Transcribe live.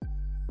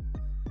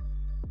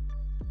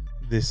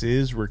This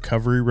is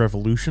Recovery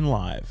Revolution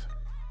Live.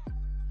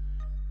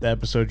 The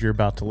episode you're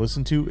about to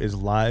listen to is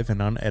live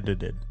and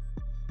unedited.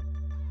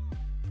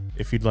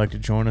 If you'd like to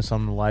join us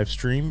on the live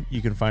stream,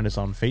 you can find us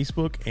on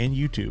Facebook and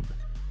YouTube.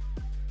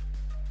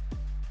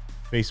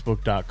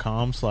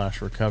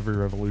 Facebook.com/Recovery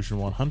Revolution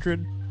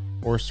 100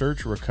 or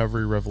search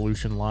Recovery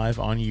Revolution Live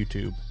on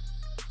YouTube.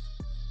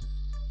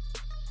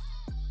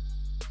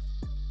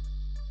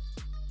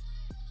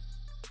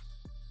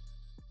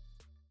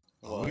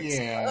 Oh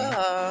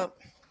yeah.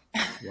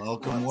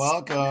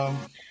 Welcome.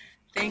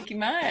 Thank you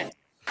much.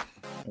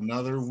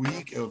 Another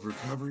week of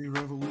Recovery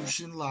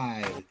Revolution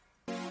Live.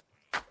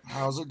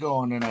 How's it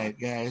going tonight,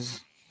 guys?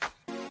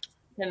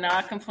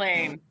 Cannot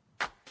complain.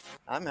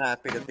 I'm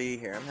happy to be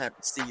here. I'm happy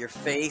to see your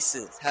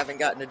faces. Haven't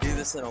gotten to do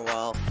this in a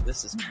while.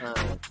 This is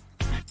fun.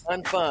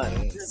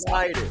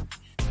 Excited.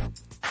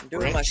 I'm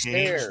doing my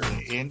share.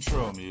 The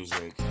intro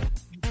music.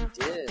 You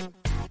did.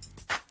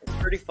 It's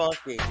pretty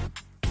funky.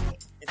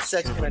 It's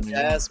such a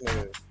jazz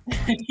move.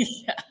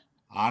 Yeah.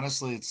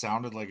 Honestly, it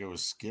sounded like it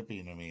was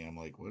skipping to me. I'm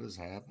like, what is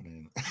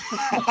happening?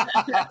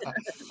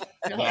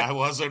 I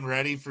wasn't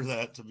ready for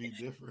that to be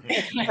different.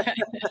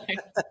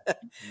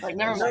 Like,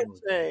 never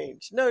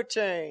mind. No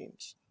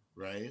change.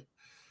 Right?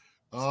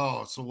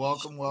 Oh, so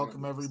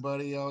welcome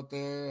everybody out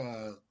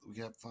there. We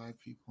got 5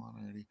 people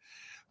on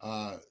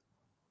already.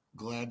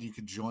 Glad you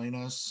could join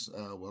us.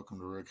 Welcome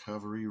to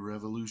Recovery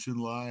Revolution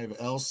Live.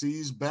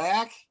 LC's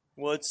back.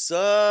 What's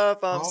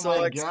up? I'm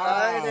so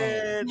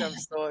excited. I'm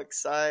so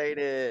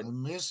excited. I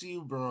miss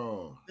you,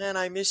 bro. Man,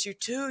 I miss you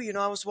too. You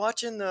know, I was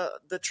watching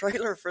the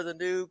trailer for the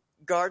new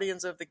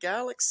Guardians of the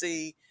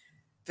Galaxy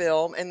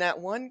film, and that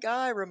one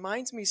guy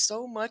reminds me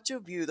so much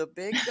of you, the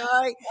big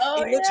guy.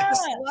 Oh, he looks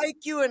just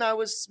like you, and I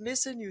was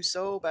missing you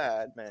so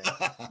bad, man.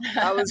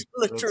 I was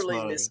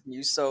literally missing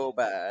you so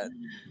bad.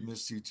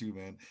 Miss you too,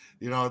 man.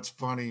 You know, it's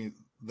funny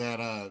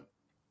that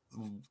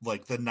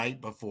like the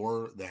night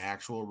before the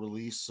actual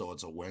release, so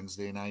it's a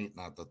Wednesday night,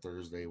 not the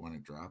Thursday when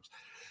it drops.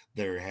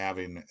 They're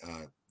having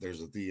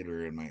there's a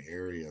theater in my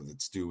area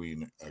that's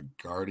doing a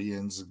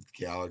Guardians of the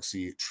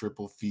Galaxy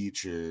triple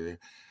feature.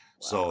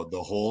 Wow. So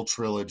the whole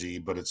trilogy,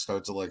 but it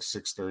starts at like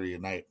 6:30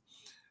 at night.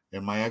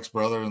 And my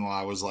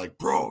ex-brother-in-law was like,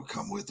 bro,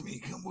 come with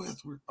me. I'm going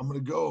to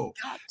go.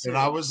 And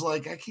I was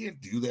like, I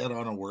can't do that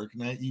on a work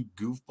night, you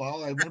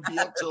goofball. I'm going to be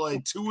up till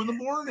like 2 a.m.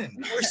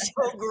 We're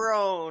so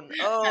grown.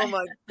 Oh,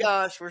 my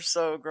gosh, we're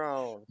so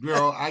grown.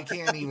 Girl, I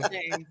can't even.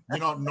 You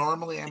know,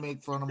 normally I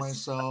make fun of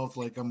myself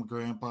like I'm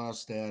grandpa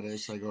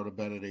status. I go to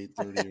bed at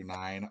 8:30 or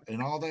 9.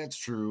 And all that's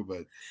true.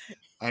 But,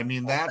 I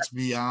mean, that's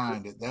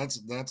beyond. That's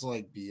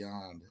like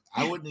beyond.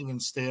 I wouldn't even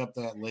stay up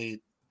that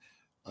late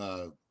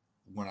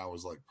when I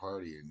was like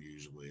partying.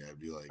 Usually I'd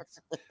be like,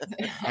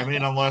 I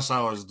mean, unless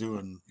I was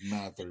doing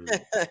meth or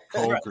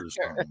coke or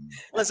something.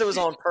 Unless it was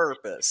on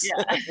purpose.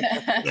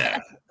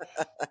 Yeah.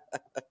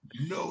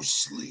 No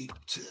sleep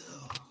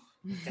till.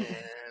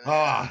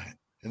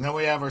 And then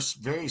we have our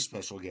very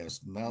special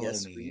guest, Melanie.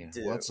 Yes, we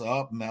do. What's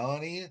up,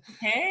 Melanie?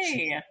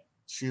 Hey.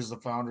 She is the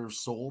founder of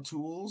Soul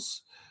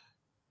Tools.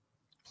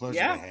 Pleasure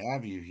to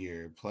have you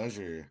here.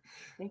 Pleasure.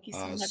 Thank you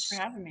so much for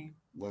having me.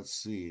 Let's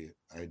see.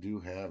 I do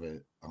have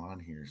it on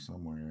here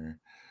somewhere.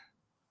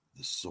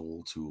 The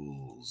Soul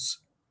Tools.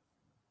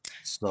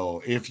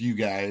 So if you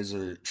guys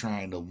are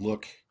trying to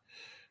look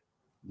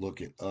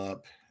it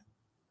up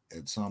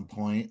at some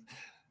point,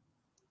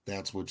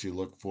 that's what you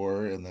look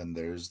for. And then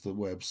there's the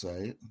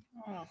website.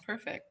 Oh,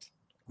 perfect.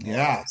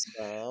 Yeah.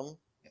 Awesome.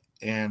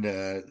 And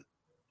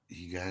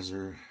you guys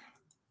are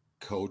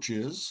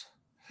coaches.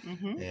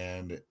 Mm-hmm.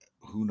 And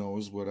who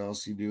knows what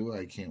else you do.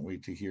 I can't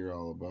wait to hear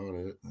all about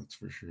it. That's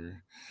for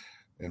sure.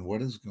 And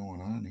what is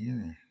going on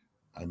here?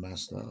 I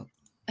messed up.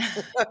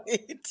 You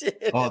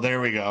did. Oh,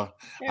 there we go.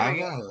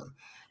 I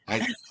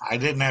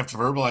didn't have to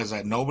verbalize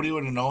that. Nobody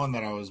would have known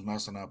that I was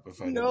messing up if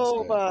I didn't.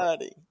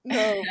 Nobody.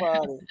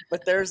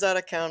 But there's that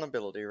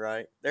accountability,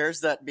 right?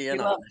 There's that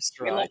being honest,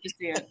 right? We love to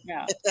see it.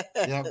 Yeah.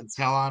 Yeah,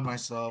 tell on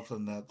myself,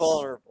 and that's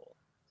vulnerable.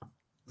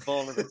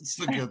 It's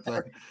the good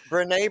thing.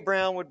 Brene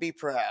Brown would be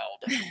proud.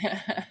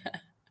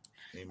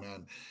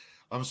 Amen.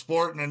 I'm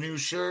sporting a new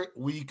shirt,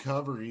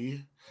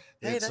 Recovery.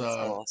 Hey, it's that's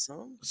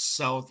awesome.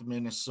 South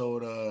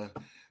Minnesota,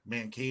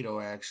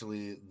 Mankato,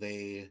 actually.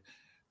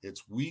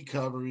 It's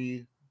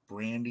Recovery.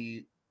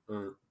 Brandy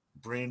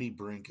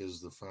Brink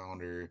is the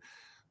founder.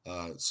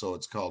 So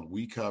it's called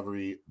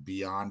Recovery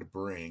Beyond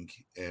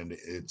Brink, and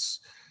it's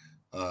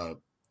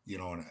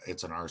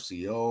it's an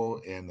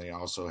RCO, and they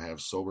also have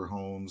sober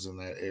homes in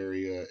that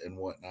area and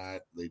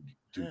whatnot. They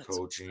do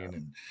coaching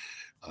and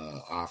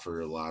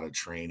offer a lot of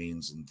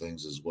trainings and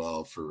things as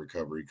well for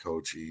recovery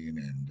coaching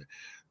and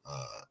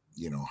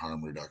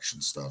harm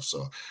reduction stuff.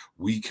 So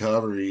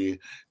Recovery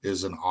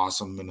is an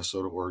awesome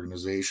Minnesota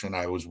organization.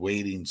 I was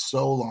waiting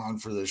so long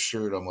for this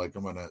shirt. I'm like,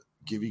 I'm gonna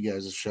give you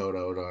guys a shout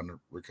out on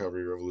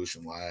Recovery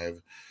Revolution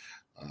Live.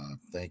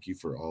 Thank you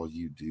for all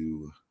you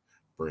do,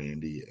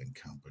 Brandy and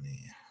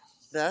company.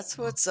 That's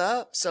what's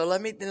up. So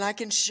then I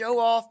can show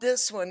off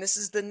this one. This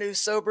is the new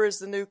Sober is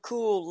the New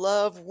Cool.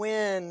 Love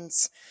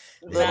wins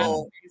That's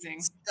little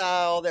amazing.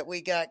 style that we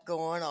got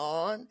going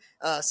on.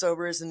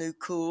 Sober is the New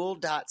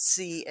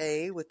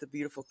Cool.ca with the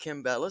beautiful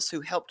Kim Bellis,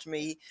 who helped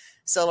me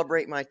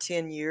celebrate my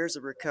 10 years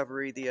of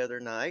recovery the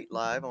other night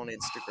live on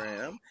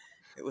Instagram.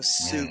 It was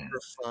super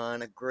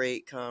fun, a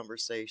great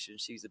conversation.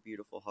 She's a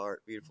beautiful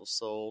heart, beautiful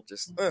soul.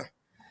 Just,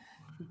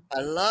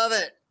 I love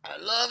it. I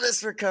love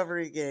this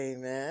recovery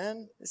game,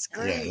 man. It's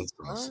great. Yeah, it's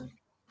awesome.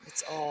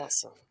 It's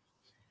awesome.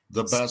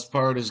 The best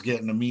part is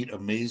getting to meet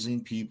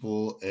amazing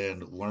people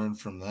and learn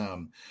from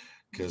them,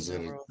 because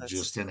it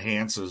just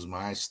enhances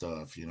my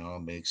stuff, you know,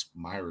 makes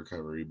my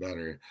recovery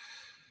better.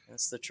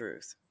 That's the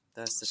truth.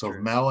 That's the So,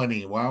 truth.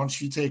 Melanie, why don't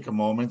you take a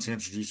moment to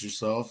introduce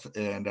yourself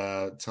and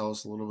tell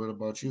us a little bit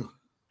about you?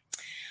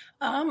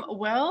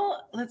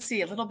 Well, let's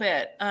see a little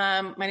bit.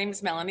 My name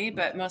is Melanie,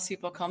 but most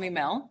people call me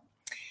Mel.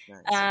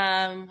 Nice.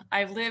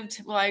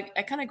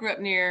 I kind of grew up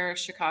near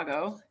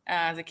Chicago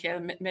as a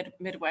kid,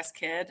 Midwest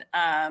kid.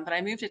 But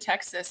I moved to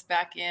Texas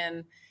back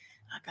in,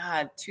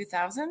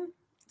 2000.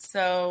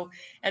 So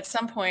at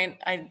some point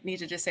I need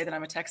to just say that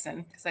I'm a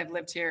Texan because I've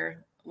lived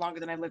here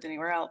longer than I've lived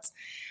anywhere else.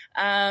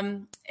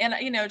 And,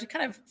 to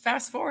kind of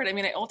fast forward, I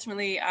mean,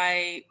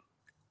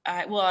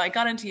 I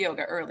got into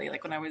yoga early,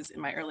 like when I was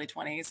in my early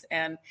 20s.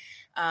 And,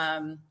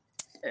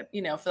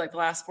 for like the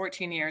last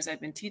 14 years,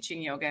 I've been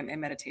teaching yoga and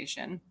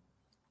meditation.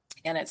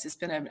 And it's just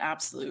been an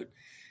absolute,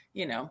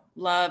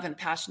 love and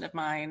passion of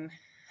mine.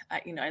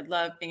 I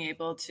love being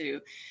able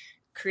to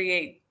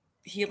create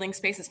healing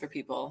spaces for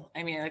people.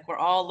 I mean, like we're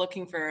all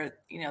looking for,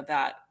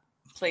 that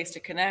place to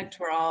connect.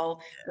 We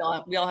all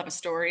have a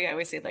story. I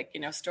always say, like,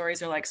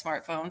 stories are like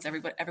smartphones.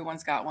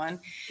 Everyone's got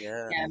one.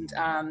 Yeah. And,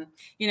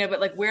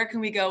 but like, where can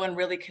we go and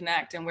really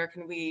connect? And where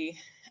can we,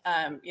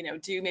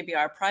 do maybe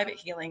our private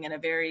healing in a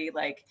very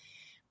like,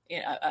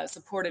 a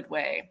supported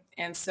way.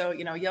 And so,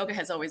 yoga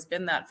has always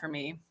been that for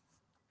me.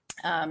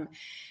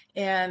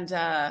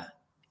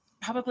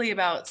 Probably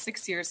about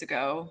 6 years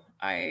ago,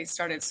 I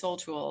started Soul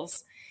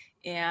Tools,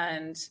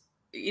 and,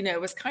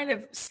 it was kind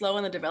of slow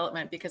in the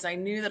development because I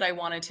knew that I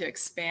wanted to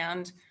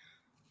expand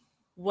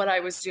what I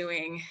was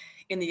doing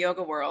in the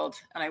yoga world.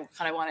 And I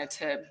kind of wanted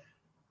to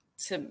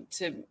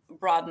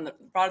broaden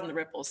the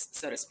ripples,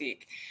 so to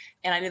speak.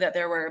 And I knew that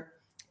there were,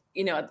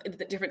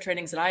 the different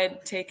trainings that I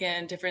had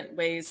taken, different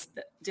ways,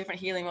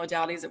 different healing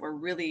modalities that were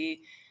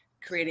really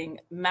creating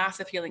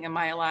massive healing in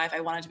my life.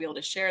 I wanted to be able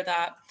to share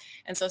that.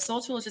 And so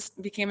Soul Tools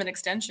just became an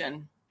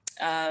extension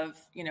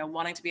of,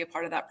 wanting to be a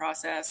part of that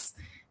process,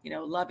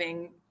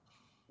 loving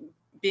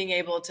being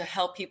able to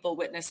help people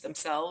witness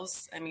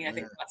themselves. I mean, I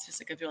think that's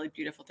just like a really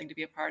beautiful thing to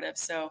be a part of.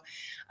 So,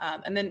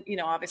 and then,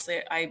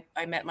 obviously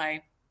I met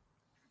my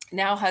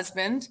now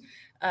husband,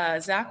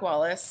 Zach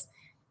Wallace,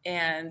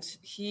 and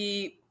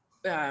he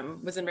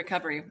was in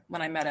recovery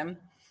when I met him.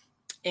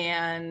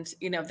 And,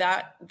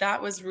 that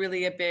was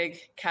really a big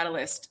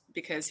catalyst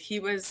because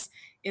he was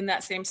in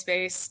that same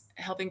space,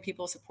 helping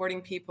people,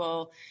 supporting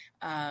people,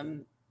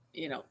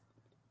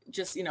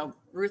 just,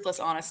 ruthless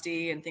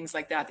honesty and things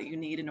like that you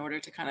need in order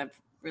to kind of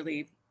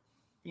really,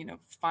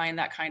 find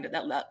that kind of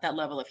that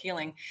level of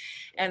healing.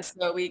 And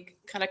so we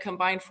kind of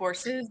combined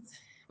forces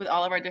with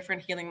all of our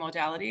different healing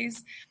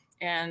modalities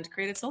and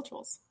created Soul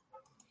Tools.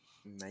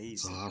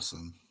 Amazing. That's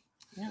awesome.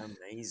 Yeah.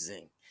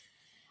 Amazing.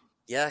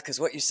 Yeah, because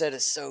what you said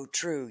is so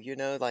true,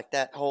 like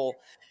that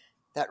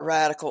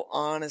radical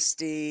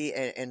honesty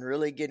and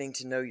really getting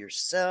to know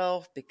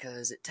yourself,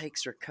 because it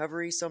takes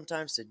recovery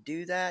sometimes to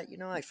do that.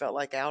 I felt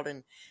like out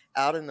in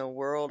the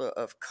world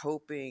of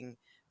coping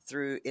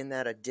in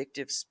that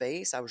addictive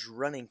space, I was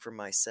running from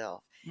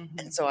myself. Mm-hmm.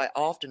 And so I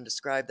often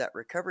describe that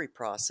recovery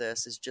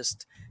process as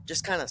just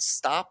kind of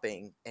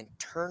stopping and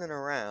turning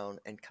around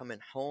and coming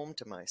home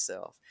to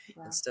myself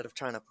instead of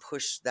trying to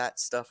push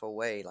that stuff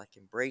away, like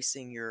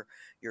embracing your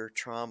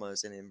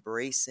traumas and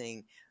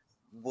embracing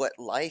what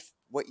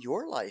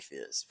your life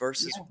is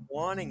versus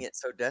wanting it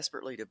so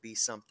desperately to be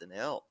something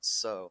else.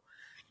 So,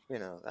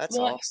 that's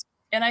awesome.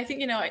 And I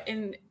think,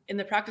 in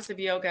the practice of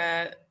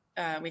yoga,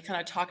 we kind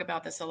of talk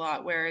about this a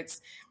lot, where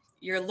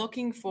you're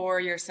looking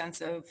for your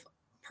sense of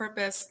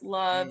purpose,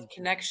 love,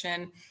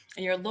 connection,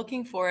 and you're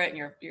looking for it,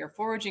 and you're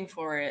foraging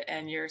for it,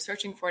 and you're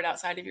searching for it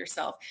outside of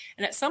yourself.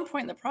 And at some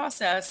point in the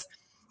process,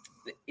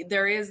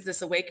 there is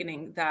this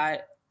awakening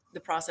that the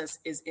process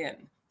is in,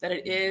 that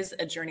it is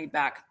a journey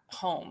back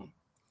home.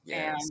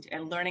 Yes.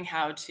 And learning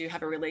how to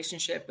have a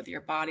relationship with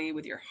your body,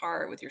 with your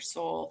heart, with your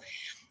soul.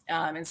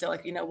 And so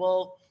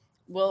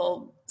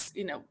we'll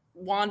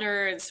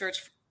wander and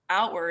search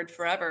outward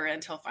forever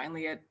until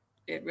finally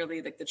it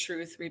really, like, the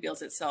truth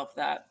reveals itself,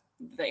 that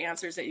the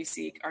answers that you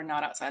seek are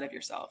not outside of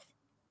yourself.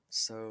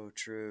 So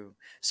true.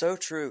 So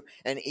true.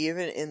 And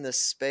even in the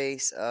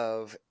space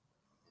of,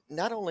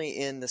 not only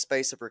in the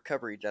space of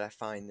recovery did I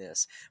find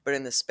this, but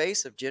in the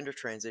space of gender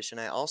transition,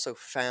 I also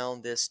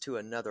found this to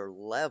another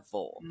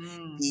level,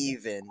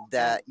 even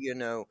that,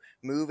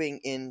 moving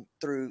in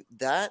through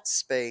that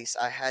space,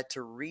 I had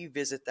to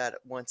revisit that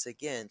once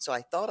again. So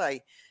I thought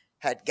I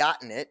had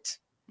gotten it,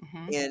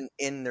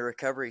 in the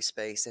recovery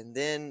space. And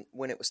then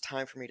when it was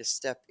time for me to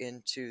step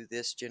into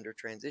this gender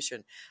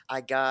transition,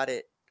 I got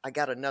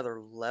another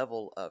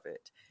level of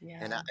it.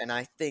 Yeah. And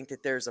I think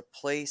that there's a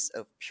place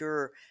of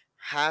pure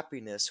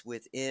happiness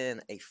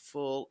within a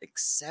full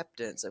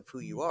acceptance of who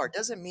you are. It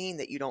doesn't mean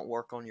that you don't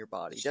work on your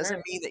body. It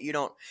doesn't mean that you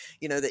don't,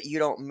 that you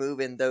don't move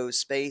in those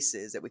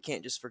spaces, that we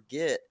can't just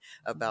forget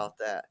about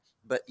that.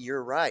 But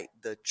you're right.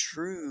 The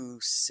true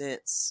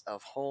sense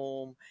of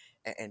home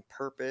and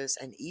purpose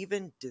and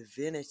even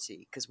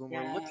divinity, because when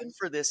we're looking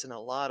for this in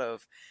a lot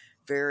of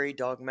very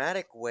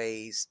dogmatic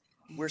ways,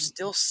 we're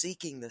still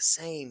seeking the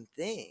same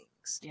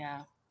things.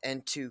 Yeah.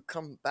 And to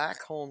come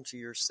back home to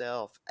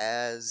yourself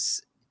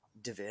as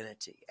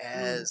divinity,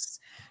 as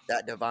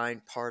that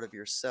divine part of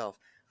yourself,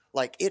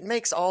 like it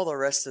makes all the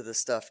rest of the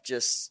stuff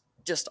just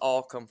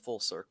all come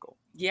full circle.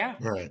 Yeah.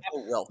 Right.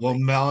 Well, Well,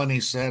 Melanie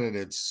said it.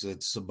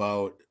 It's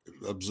about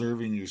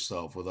observing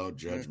yourself without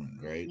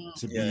judgment, right?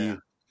 To be,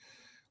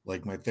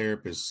 like my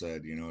therapist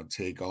said,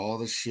 take all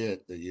the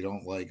shit that you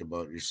don't like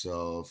about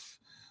yourself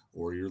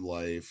or your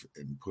life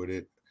and put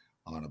it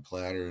on a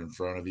platter in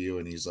front of you.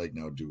 And he's like,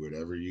 now do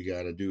whatever you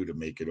got to do to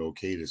make it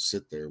okay to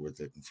sit there with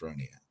it in front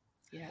of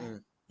you. Yeah.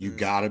 You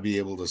got to be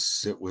able to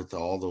sit with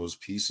all those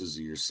pieces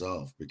of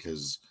yourself,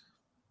 because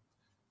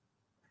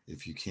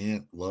if you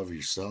can't love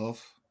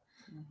yourself,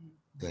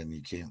 then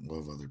you can't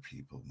love other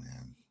people,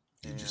 man.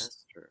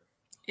 That's true.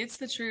 It's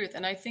the truth.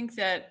 And I think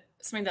that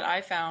something that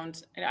I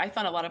found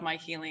a lot of my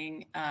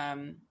healing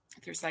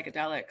through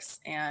psychedelics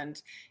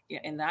and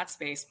in that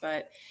space.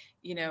 But,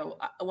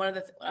 one of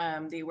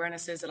the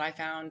awarenesses that I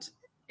found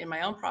in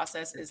my own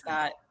process is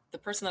that the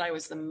person that I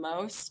was the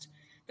most,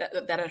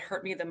 that had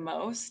hurt me the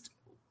most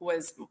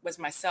was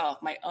myself,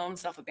 my own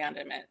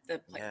self-abandonment,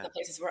 the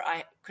places where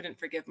I couldn't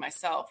forgive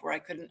myself, where I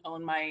couldn't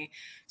own my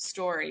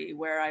story,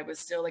 where I was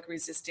still like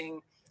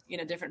resisting,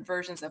 different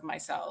versions of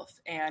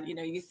myself. And,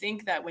 you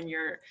think that when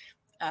you're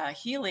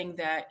healing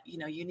that,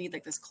 you need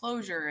like this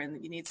closure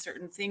and you need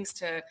certain things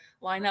to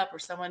line up, or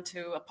someone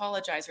to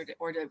apologize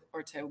or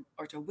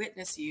to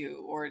witness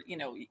you, or,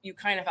 you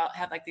kind of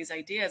have like these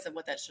ideas of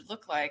what that should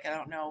look like. I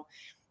don't know,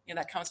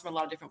 that comes from a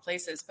lot of different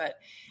places, but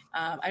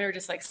I remember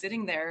just like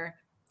sitting there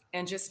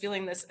and just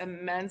feeling this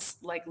immense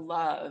like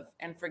love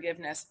and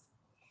forgiveness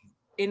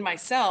in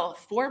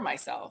myself, for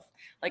myself.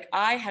 Like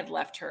I had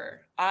left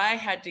her. I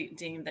had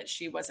deemed that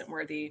she wasn't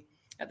worthy,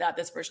 that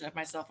this version of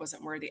myself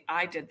wasn't worthy.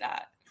 I did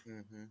that.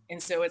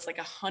 And so it's like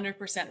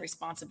 100%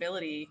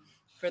 responsibility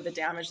for the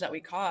damage that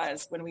we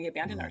cause when we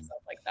abandon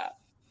ourselves like that.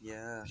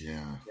 Yeah.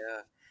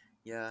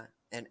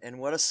 And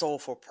what a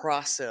soulful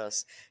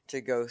process to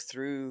go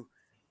through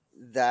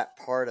that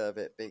part of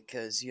it,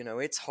 because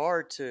it's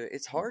hard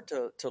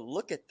to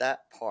look at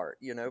that part,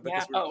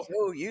 because we're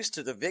so used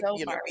to the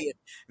being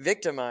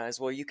victimized.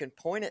 Well, you can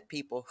point at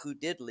people who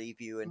did leave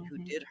you and who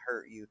did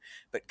hurt you,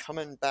 but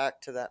coming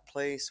back to that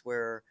place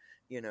where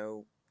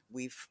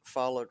we've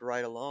followed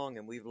right along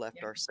and we've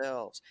left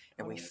ourselves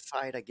and we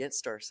fight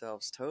against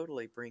ourselves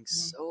totally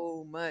brings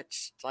so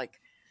much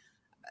like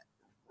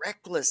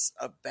reckless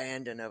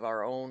abandon of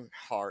our own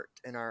heart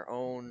and our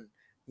own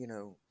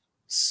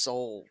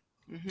soul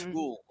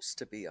tools,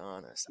 to be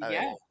honest.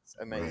 It's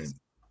amazing. Right.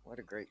 What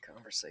a great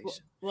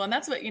conversation. Well, and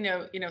that's what,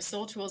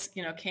 Soul Tools,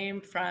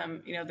 came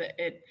from,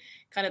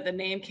 the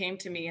name came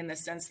to me in the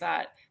sense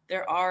that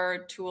there are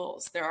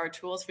tools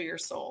for your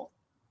soul.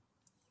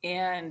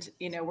 And,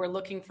 we're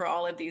looking for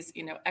all of these,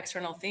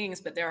 external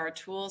things, but there are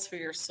tools for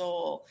your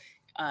soul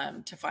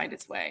to find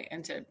its way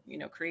and to,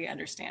 create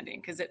understanding.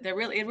 Because it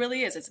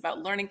really is. It's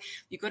about learning.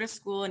 You go to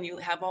school and you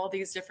have all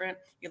these different,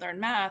 you learn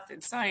math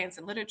and science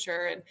and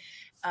literature,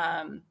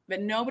 and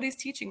but nobody's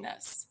teaching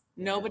this.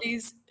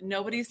 Nobody's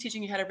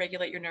teaching you how to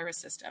regulate your nervous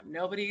system.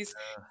 Nobody's,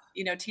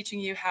 teaching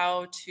you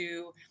how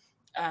to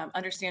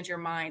understand your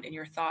mind and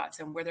your thoughts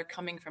and where they're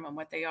coming from and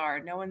what they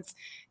are. No one's,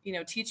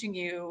 teaching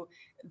you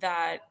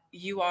that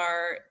you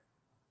are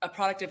a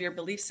product of your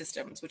belief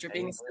systems, which are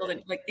being instilled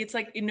in. Like, it's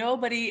like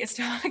nobody is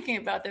talking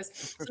about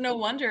this. So no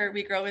wonder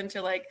we grow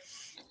into like,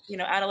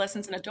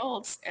 adolescents and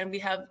adults, and we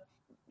have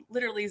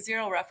literally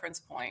zero reference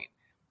point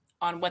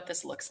on what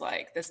this looks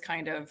like, this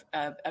kind of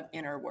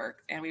inner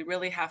work. And we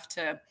really have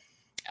to,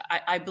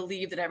 I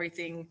believe that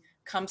everything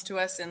comes to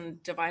us in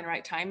divine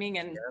right timing,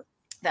 and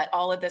that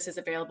all of this is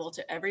available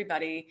to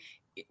everybody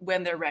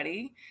when they're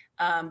ready.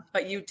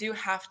 But you do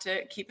have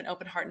to keep an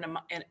open heart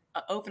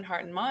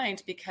and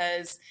mind,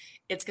 because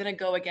it's going to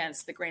go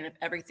against the grain of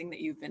everything that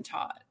you've been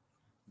taught.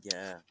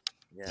 Yeah.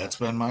 That's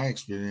been my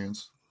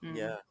experience.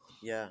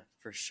 Yeah,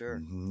 for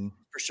sure.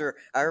 For sure.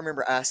 I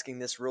remember asking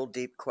this real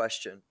deep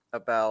question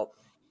about,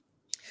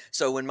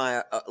 so when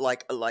my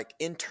like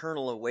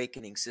internal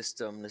awakening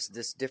system,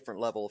 this different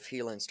level of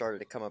healing started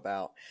to come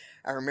about,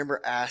 I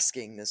remember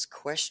asking this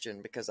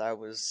question because I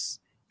was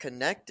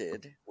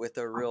connected with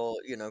a real,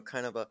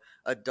 kind of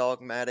a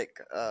dogmatic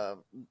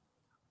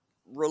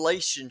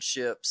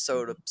relationship,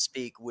 so to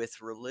speak,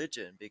 with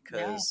religion,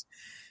 because,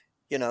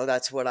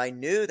 that's what I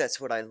knew,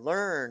 that's what I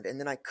learned. And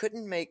then I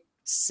couldn't make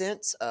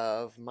sense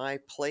of my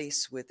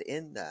place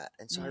within that.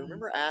 And so I Mm.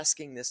 remember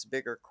asking this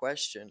bigger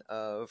question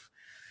of,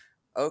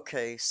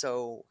 okay,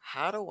 so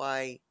how do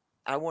I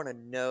want to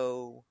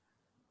know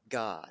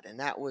God? And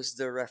that was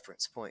the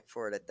reference point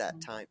for it at that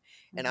time.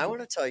 And I Mhm.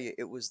 want to tell you,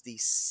 it was the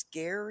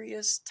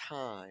scariest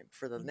time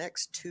for the Mhm.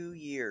 next 2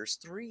 years,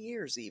 3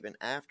 years even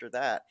after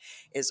that,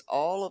 is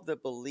all of the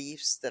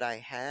beliefs that I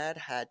had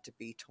to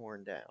be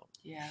torn down.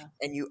 Yeah.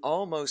 And you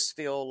almost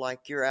feel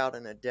like you're out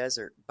in a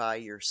desert by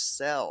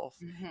yourself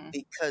Mhm.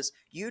 because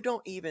you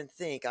don't even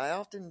think. I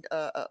often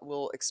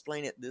will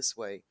explain it this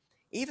way: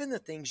 even the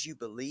things you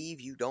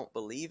believe you don't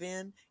believe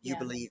in, you Yeah.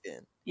 believe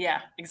in.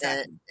 Yeah, And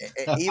exactly.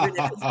 even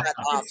if it's not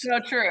It's so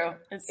obvious. true.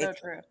 It's so It,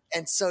 true.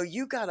 and so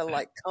you got to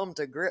like come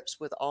to grips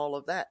with all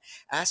of that.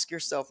 Ask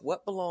yourself,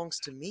 what belongs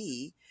to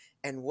me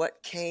and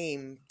what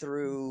came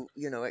through,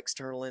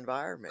 external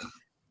environment.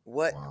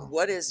 What Wow.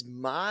 what is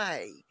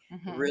my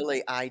Mhm.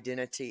 really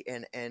identity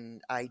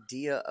and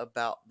idea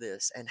about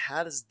this, and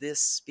how does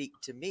this speak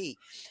to me?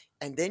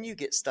 And then you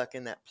get stuck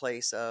in that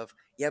place of,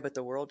 yeah, but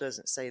the world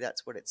doesn't say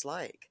that's what it's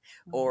like.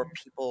 Or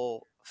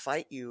people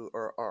fight you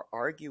or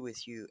argue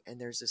with you,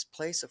 and there's this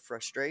place of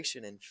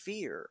frustration and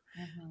fear.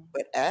 Mhm.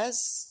 But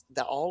as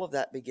all of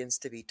that begins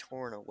to be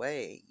torn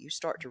away, you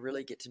start to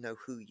really get to know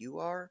who you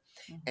are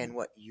and Mhm.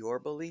 what your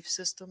belief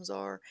systems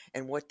are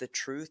and what the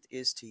truth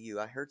is to you.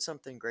 I heard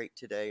something great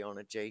today on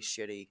a Jay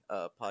Shetty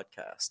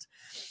podcast.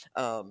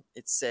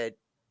 It said,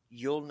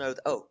 you'll know,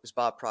 it was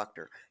Bob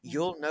Proctor,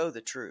 you'll know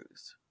the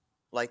truth.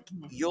 Like,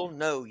 Mhm. you'll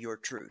know your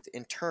truth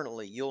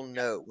internally. You'll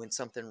know when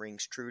something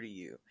rings true to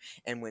you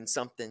and when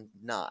something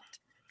not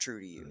true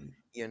to you.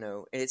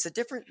 And it's a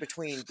difference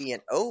between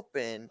being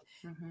open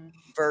Mhm.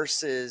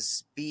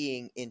 versus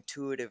being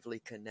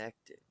intuitively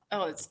connected.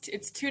 Oh,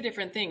 it's two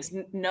different things.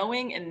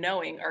 Knowing and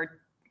knowing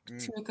are Mm.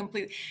 two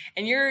complete.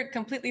 And you're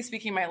completely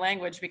speaking my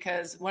language,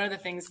 because one of the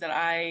things that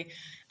I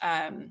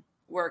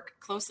work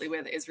closely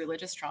with is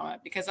religious trauma,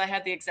 because I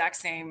had the exact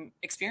same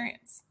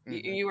experience.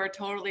 Mhm. You are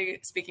totally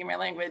speaking my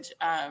language.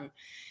 I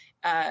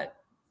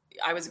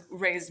was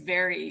raised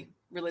very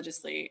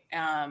religiously,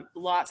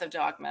 lots of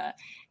dogma,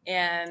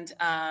 and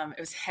it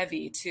was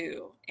heavy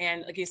too.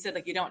 And like you said,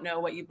 like, you don't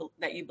know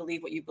that you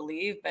believe what you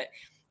believe, but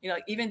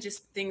even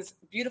just things,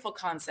 beautiful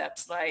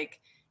concepts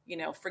like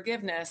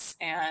forgiveness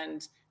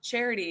and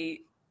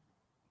charity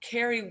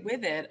carry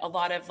with it a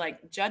lot of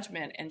like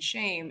judgment and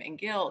shame and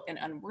guilt and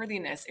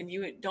unworthiness, and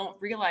you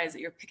don't realize that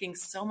you're picking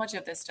so much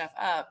of this stuff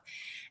up.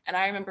 And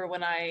I remember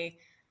when I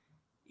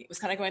was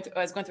going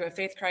through a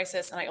faith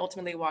crisis, and I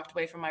ultimately walked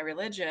away from my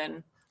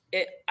religion.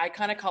 I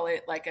kind of call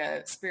it like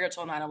a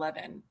spiritual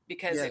 9/11,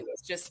 because Yeah. it was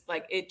just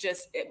like,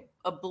 it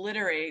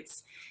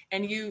obliterates.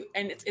 And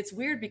it's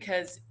weird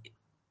because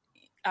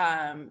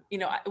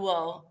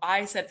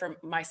I said for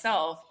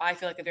myself, I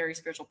feel like a very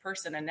spiritual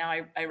person, and now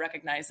I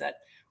recognize that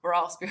we're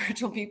all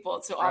spiritual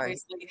people. So Right.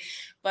 obviously,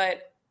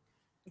 but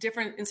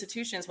different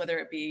institutions, whether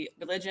it be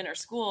religion or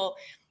school,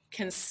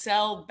 can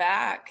sell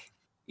back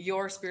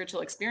your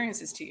spiritual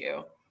experiences to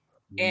you.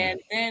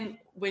 And then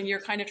when you're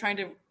kind of trying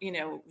to,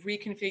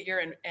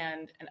 reconfigure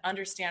and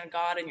understand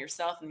God and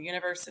yourself and the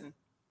universe and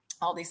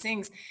all these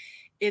things,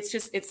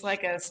 it's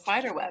like a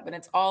spider web, and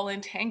it's all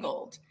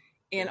entangled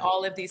in Yeah.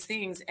 all of these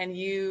things. And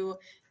you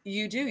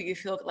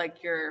feel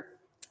like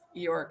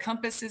your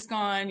compass is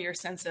gone, your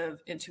sense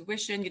of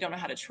intuition, you don't know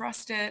how to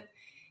trust it.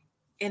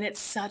 And it's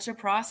such a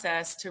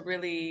process to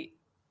really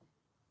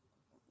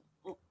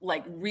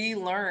like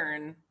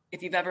relearn,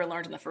 if you've ever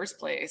learned in the first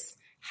place,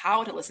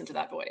 how to listen to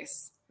that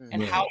voice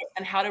and Mhm.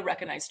 how to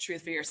recognize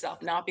truth for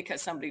yourself, not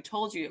because somebody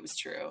told you it was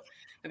true,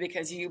 but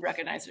because you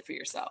recognize it for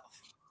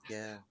yourself.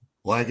 Yeah.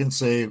 Well, I can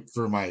say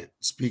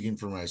speaking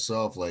for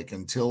myself, like,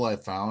 until I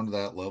found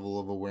that level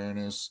of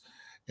awareness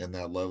and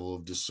that level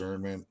of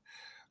discernment,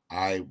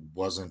 I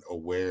wasn't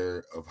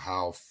aware of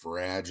how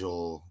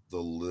fragile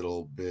the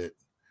little bit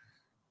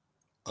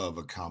of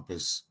a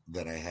compass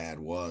that I had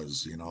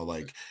was.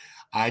 Like,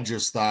 I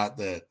just thought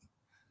that,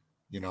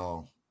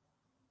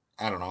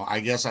 I don't know, I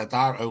guess I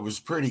thought it was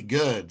pretty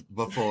good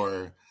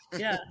before,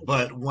 Yeah.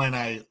 but when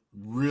I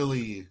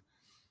really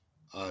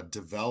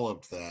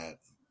developed that,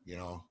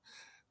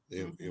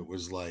 it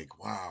was like,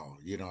 wow,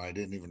 I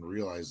didn't even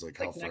realize like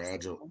Like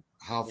next level.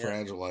 how Yeah.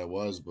 fragile I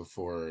was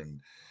before.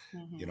 And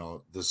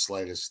Mhm. the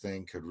slightest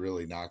thing could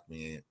really knock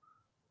me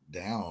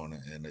down,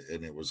 and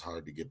it was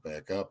hard to get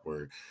back up,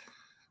 where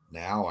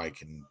now I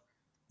can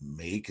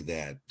make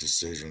that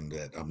decision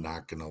that I'm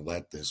not going to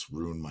let this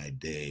ruin my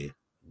day,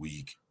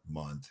 week,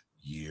 month,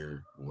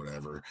 year,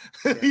 whatever.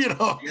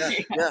 Yeah. Yeah.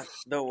 Yeah.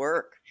 The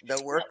work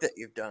that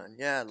you've done.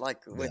 Yeah.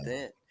 Like Yeah.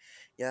 within.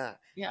 Yeah.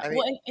 Yeah. I mean,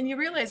 Well, and you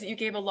realize that you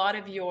gave a lot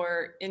of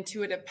your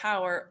intuitive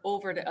power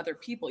over to other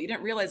people. You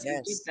didn't realize you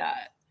did yes.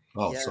 that.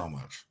 Oh, Yeah. so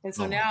much. And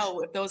so So much. now,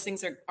 if those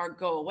things are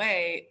go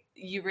away,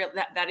 you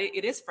realize that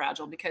it is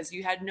fragile, because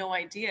you had no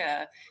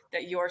idea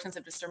that your sense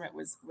of discernment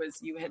was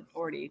you had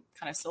already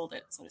kind of sold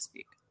it, so to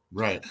speak.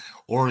 Right.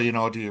 Or,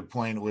 to your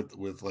point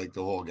with like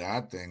the whole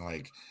God thing,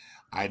 like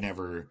I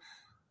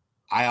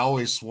I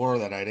always swore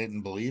that I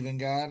didn't believe in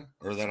God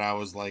or that I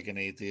was like an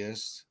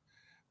atheist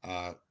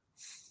uh,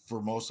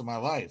 for most of my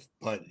life.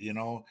 But, you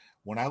know,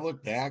 when I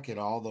look back at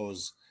all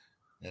those,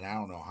 and I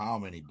don't know how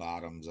many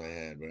bottoms I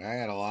had, but I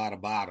had a lot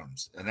of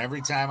bottoms. And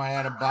every time I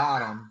had a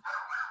bottom,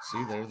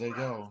 see, there they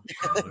go.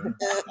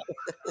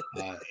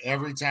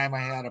 Every time I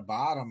had a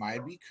bottom,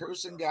 I'd be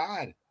cursing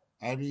God.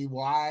 I'd be,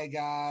 why,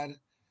 God?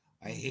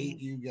 I hate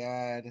you,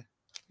 God.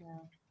 Yeah.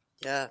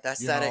 Yeah,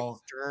 that's You that know,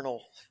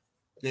 external.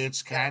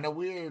 it's kind of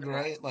weird,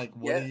 right? Like,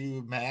 what Yeah. are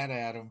you mad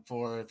at him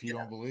for if you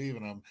don't believe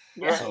in him?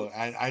 Yeah. So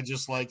I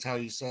just liked how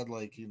you said,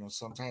 like, you know,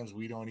 sometimes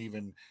we don't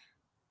even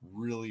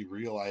really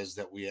realize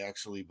that we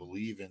actually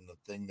believe in the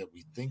thing that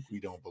we think we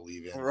don't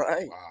believe in.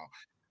 Right. Wow.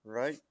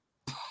 Right.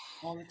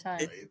 All the time.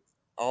 Right.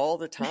 All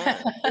the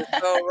time. You're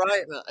so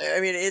right.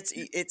 I mean,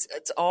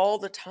 it's all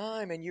the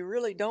time, and you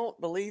really don't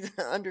believe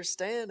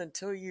understand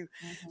until you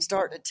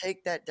start to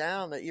take that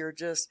down. That you're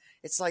just,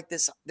 it's like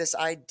this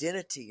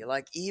identity.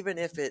 Like, even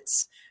if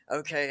it's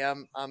okay,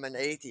 I'm an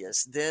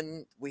atheist,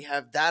 then we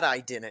have that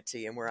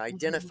identity, and we're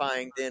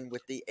identifying then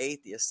with the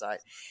atheist side.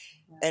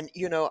 And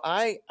you know,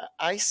 I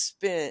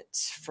spent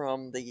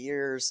from the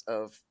years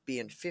of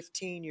being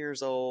 15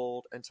 years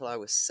old until I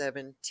was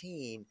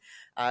 17,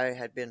 I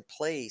had been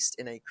placed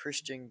in a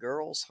Christian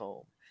girls'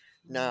 home.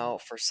 Now,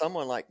 for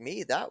someone like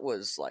me, that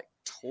was like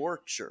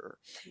torture.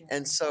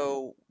 And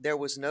so there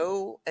was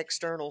no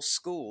external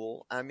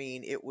school. I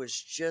mean, it was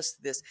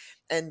just this,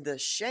 and the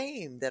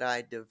shame that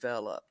I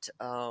developed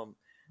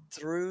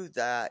through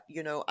that,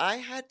 you know, I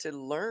had to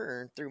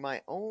learn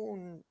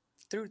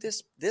through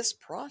this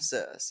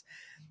process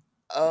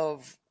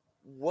of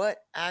what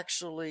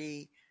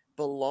actually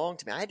belonged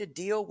to me. I had to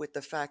deal with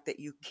the fact that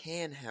you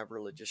can have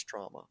religious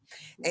trauma,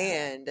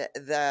 and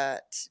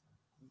that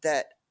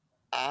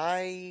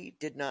I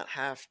did not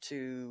have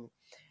to,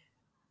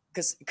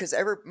 because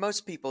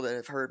most people that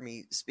have heard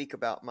me speak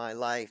about my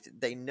life,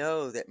 they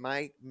know that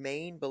my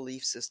main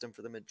belief system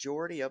for the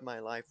majority of my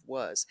life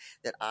was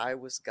that I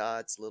was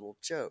God's little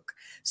joke.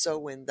 So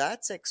when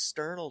that's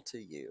external to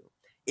you,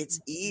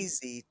 it's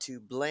easy to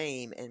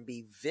blame and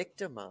be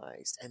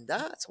victimized. And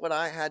that's what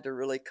I had to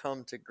really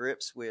come to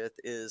grips with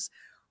is,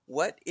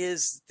 what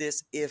is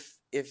this? If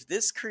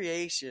this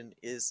creation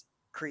is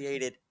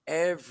created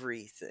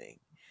everything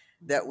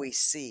that we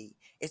see,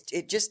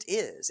 it just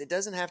is. It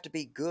doesn't have to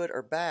be good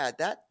or bad.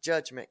 That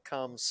judgment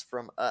comes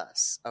from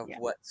us of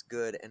what's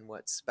good and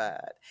what's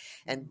bad.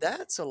 And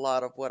that's a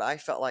lot of what I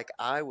felt like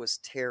I was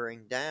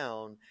tearing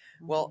down.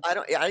 Well, I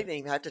didn't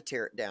even have to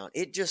tear it down.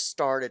 It just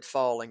started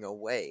falling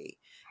away.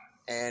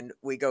 And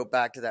we go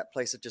back to that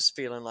place of just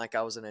feeling like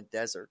I was in a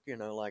desert, you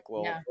know, like,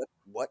 well,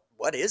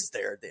 what is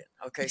there then?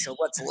 Okay, so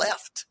what's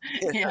left?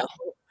 You know?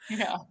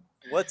 Yeah.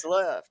 What's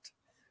left?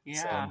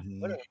 Yeah. So,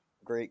 what a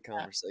great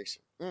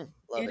conversation. Love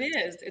it.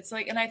 Is. It's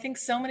like, and I think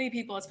so many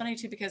people, it's funny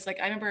too, because like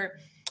I remember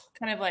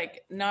kind of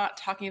like not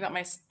talking about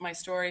my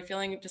story,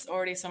 feeling just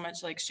already so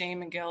much like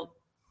shame and guilt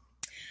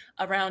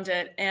around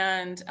it.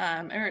 And I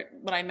remember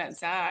when I met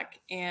Zach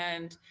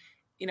and,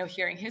 you know,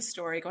 hearing his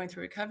story, going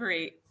through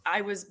recovery,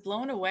 I was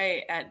blown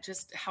away at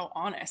just how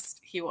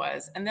honest he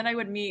was. And then I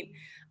would meet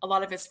a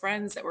lot of his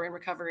friends that were in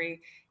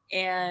recovery,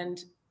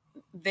 and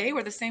they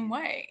were the same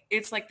way.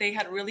 It's like they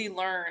had really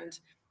learned,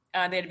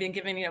 they had been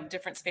given, you know,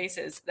 different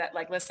spaces that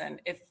like, listen,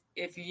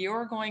 if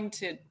you're going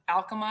to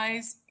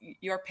alchemize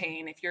your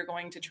pain, if you're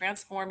going to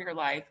transform your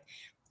life,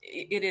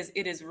 it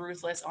is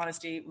ruthless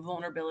honesty,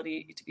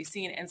 vulnerability to be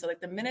seen. And so like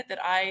the minute that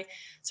I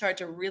started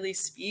to really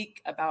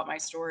speak about my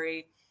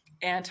story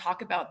and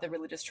talk about the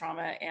religious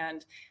trauma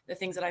and the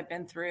things that I've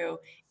been through,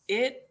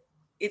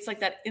 it's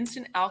like that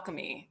instant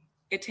alchemy.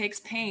 It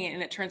takes pain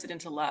and it turns it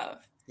into love.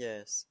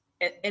 Yes.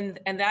 And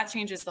that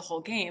changes the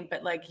whole game.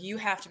 But like, you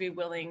have to be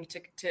willing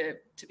to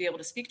be able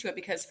to speak to it,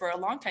 because for a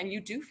long time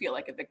you do feel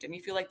like a victim.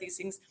 You feel like these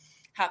things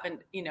happen,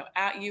 you know,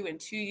 at you and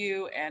to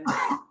you. And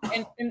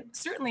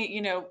certainly,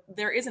 you know,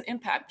 there is an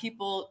impact.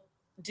 People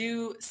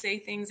do say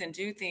things and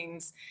do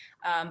things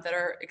that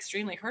are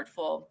extremely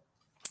hurtful.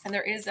 And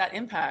there is that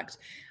impact.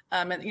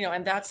 And, you know,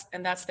 and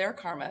that's their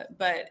karma,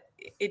 but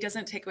it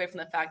doesn't take away from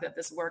the fact that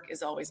this work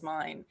is always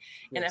mine.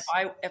 Yes.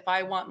 And if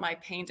I want my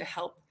pain to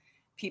help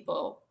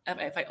people,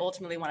 if I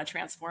ultimately want to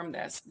transform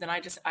this, then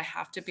I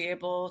have to be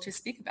able to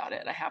speak about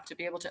it. I have to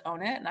be able to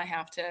own it, and I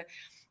have to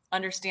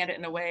understand it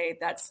in a way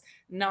that's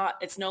not,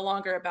 it's no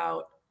longer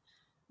about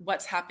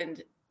what's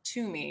happened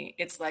to me.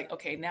 It's like,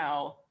 okay,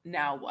 now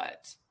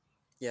what?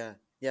 Yeah.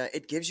 Yeah.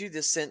 It gives you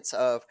this sense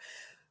of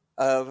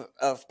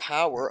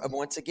power. And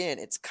once again,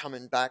 it's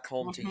coming back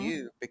home to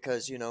you,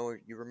 because, you know,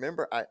 you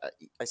remember,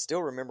 I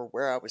still remember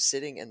where I was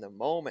sitting in the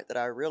moment that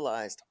I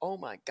realized, oh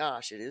my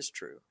gosh, it is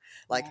true.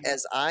 Like,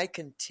 as I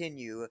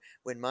continue,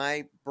 when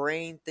my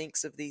brain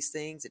thinks of these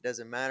things, it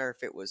doesn't matter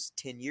if it was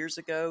 10 years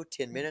ago,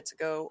 10 minutes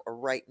ago, or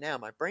right now,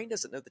 my brain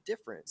doesn't know the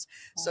difference.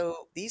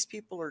 So these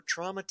people are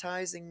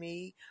traumatizing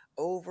me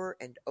over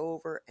and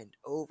over and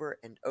over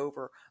and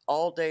over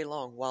all day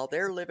long while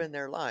they're living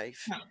their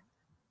life.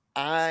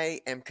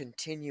 I am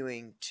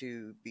continuing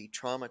to be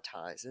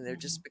traumatized. And there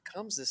just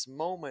becomes this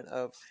moment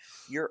of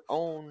your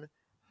own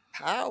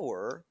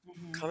power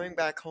coming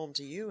back home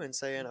to you and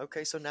saying,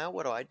 okay, so now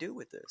what do I do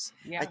with this?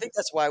 Yeah. I think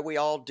that's why we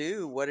all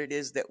do what it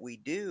is that we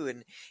do,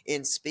 and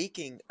in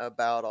speaking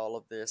about all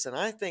of this. And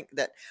I think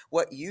that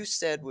what you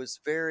said was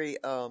very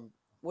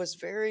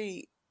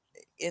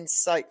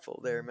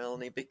insightful there,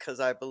 Melanie, because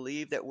I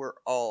believe that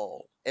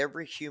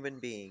every human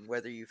being,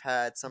 whether you've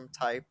had some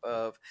type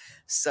of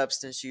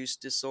substance use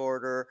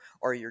disorder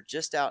or you're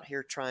just out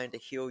here trying to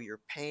heal your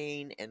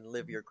pain and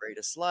live your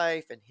greatest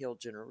life and heal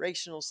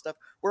generational stuff,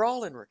 we're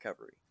all in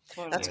recovery.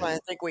 Totally. That's why I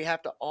think we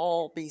have to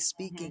all be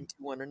speaking to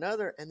one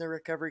another, and the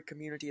recovery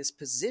community is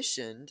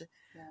positioned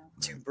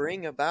to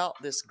bring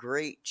about this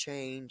great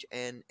change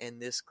and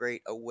this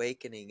great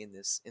awakening in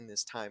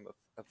this time of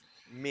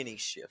many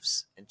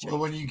shifts and changes.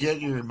 Well, when you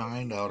get your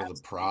mind out of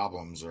the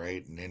problems,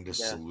 right, and into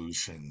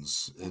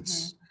solutions,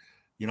 it's,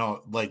 you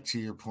know, like to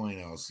your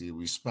point, Elsie,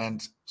 we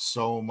spent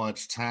so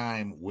much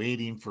time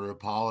waiting for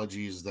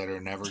apologies that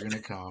are never going to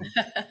come.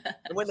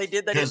 And when they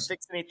did, they didn't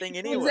fix anything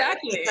anyway.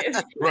 Exactly.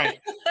 Right.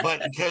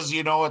 But because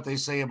you know what they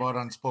say about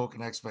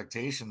unspoken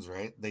expectations,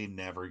 right? They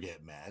never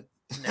get met.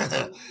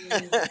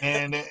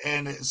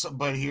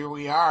 But here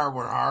we are,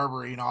 we're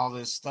harboring all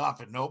this stuff,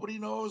 and nobody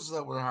knows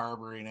that we're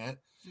harboring it.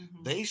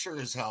 They sure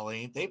as hell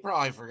ain't. They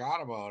probably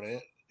forgot about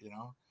it, you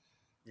know.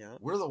 Yeah,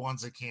 we're the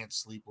ones that can't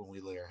sleep when we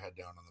lay our head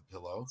down on the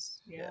pillow.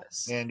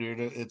 Yes, and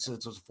it's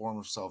a form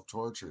of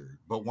self-torture.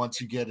 But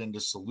once you get into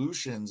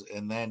solutions,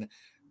 and then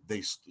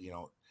they, you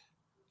know,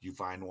 you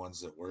find ones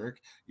that work,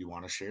 you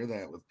want to share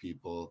that with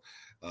people.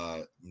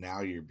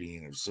 Now you're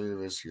being of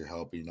service, you're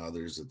helping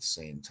others at the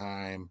same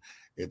time.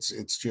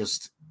 It's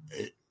just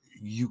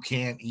you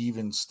can't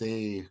even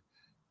stay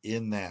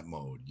in that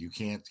mode. You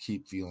can't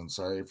keep feeling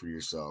sorry for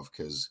yourself,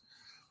 because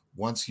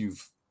once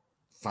you've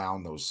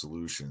found those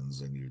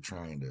solutions and you're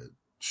trying to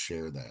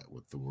share that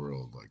with the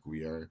world like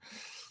we are,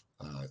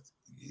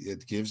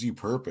 it gives you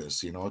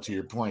purpose, you know, to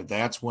your point.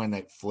 That's when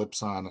it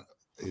flips on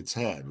its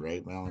head,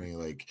 right, Melanie?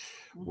 Like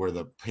where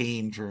the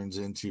pain turns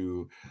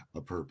into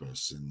a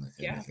purpose. And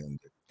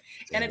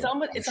it's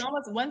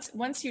almost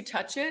once you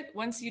touch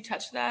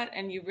that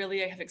and you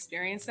really have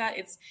experienced that,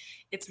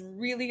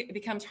 it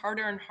becomes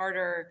harder and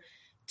harder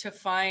to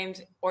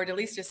find, or at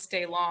least to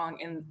stay long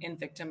in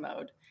victim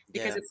mode,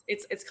 because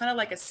it's kind of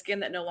like a skin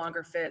that no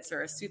longer fits,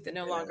 or a suit that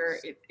no longer,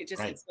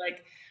 it's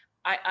like,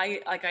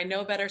 I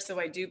know better, so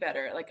I do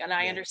better. Like, and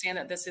I understand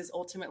that this is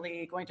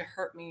ultimately going to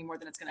hurt me more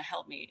than it's going to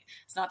help me.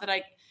 It's not that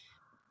I,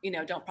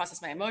 don't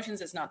process my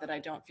emotions. It's not that I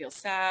don't feel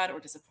sad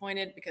or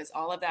disappointed, because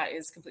all of that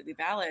is completely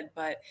valid.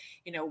 But,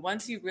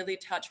 once you really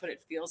touch what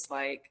it feels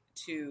like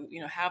to,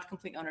 have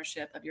complete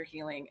ownership of your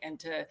healing and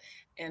to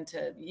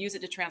use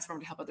it to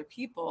transform, to help other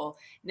people,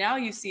 now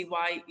you see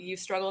why you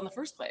struggle in the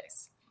first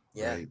place.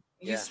 Yeah.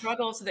 You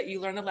struggle so that you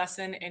learn the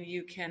lesson and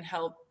you can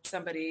help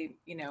somebody,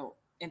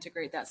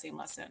 integrate that same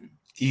lesson.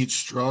 Each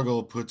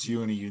struggle puts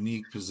you in a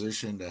unique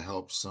position to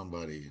help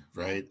somebody,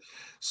 right?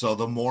 So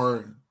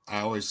I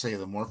always say,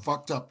 the more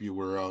fucked up you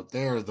were out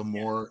there, the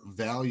more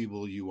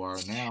valuable you are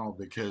now,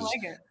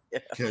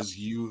 because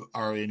you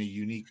are in a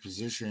unique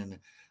position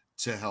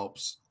to help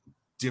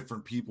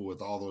different people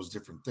with all those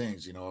different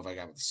things. If I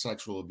got the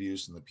sexual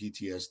abuse and the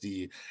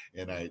PTSD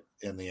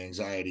and the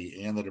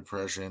anxiety and the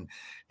depression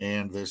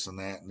and this and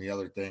that and the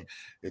other thing,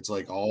 it's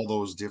like all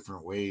those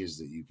different ways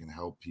that you can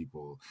help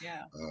people.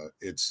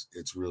 It's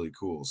really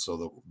cool.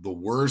 So the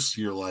worse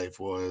your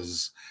life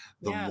was,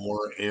 the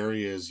more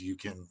areas you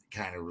can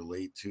kind of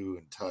relate to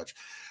and touch.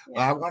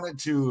 I wanted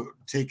to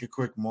take a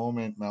quick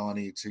moment,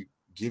 Melanie, to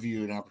give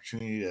you an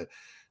opportunity to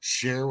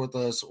share with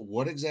us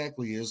what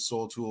exactly is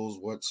Soul Tools,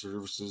 what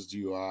services do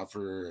you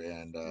offer,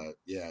 and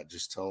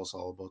just tell us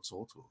all about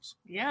Soul Tools.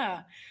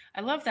 Yeah,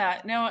 I love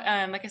that. No,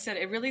 like I said,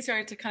 it really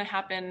started to kind of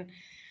happen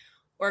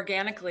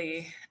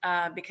organically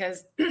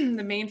because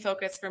the main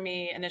focus for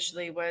me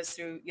initially was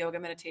through yoga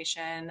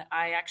meditation.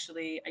 I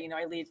actually,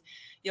 I lead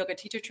yoga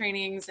teacher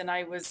trainings, and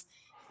I was,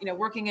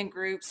 working in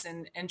groups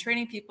and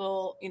training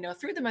people,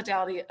 through the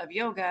modality of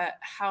yoga,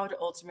 how to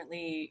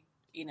ultimately,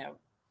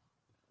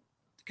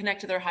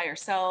 connect to their higher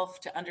self,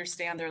 to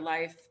understand their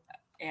life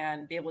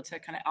and be able to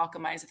kind of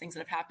alchemize the things that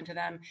have happened to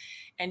them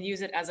and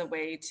use it as a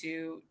way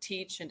to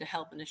teach and to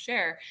help and to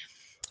share.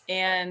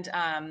 And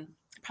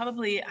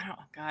probably,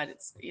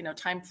 it's,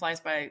 time flies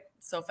by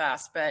so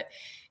fast, but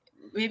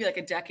maybe like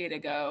a decade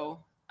ago,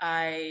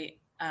 I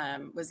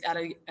was at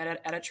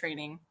a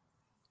training,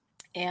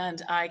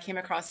 and I came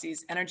across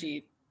these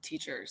energy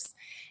teachers,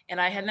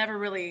 and I had never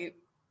really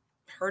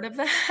heard of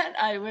that.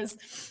 I was,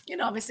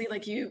 obviously,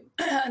 like, you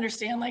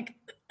understand, like,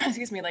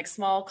 like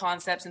small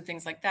concepts and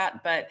things like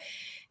that. But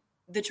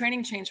the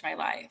training changed my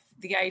life.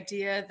 The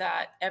idea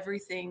that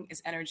everything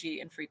is energy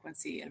and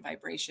frequency and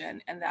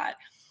vibration, and that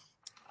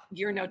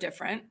you're no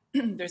different.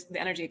 There's the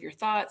energy of your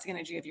thoughts, the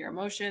energy of your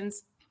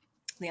emotions,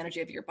 the energy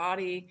of your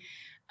body,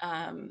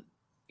 the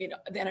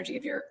energy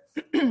of your,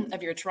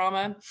 of your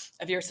trauma,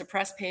 of your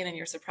suppressed pain and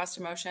your suppressed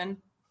emotion.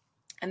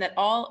 and that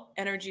all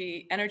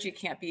energy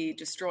can't be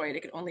destroyed.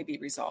 It can only be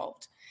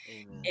resolved.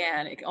 Amen.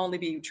 And it can only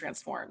be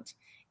transformed.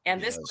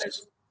 And Yes.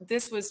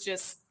 this was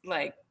just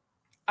like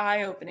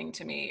eye-opening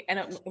to me. And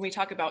when we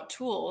talk about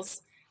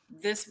tools,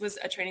 this was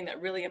a training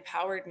that really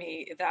empowered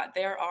me that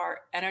there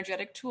are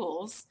energetic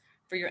tools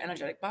for your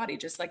energetic body.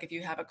 Just like if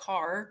you have a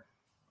car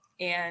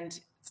and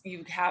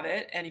you have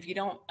it, and if you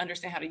don't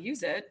understand how to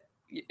use it,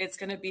 it's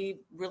going to be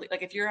really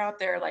like if you're out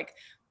there like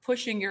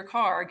pushing your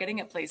car, getting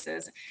it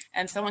places,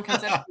 and someone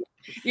comes up,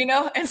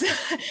 and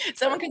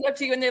someone comes up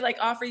to you and they like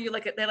offer you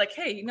like they're like,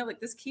 hey, like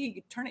this key,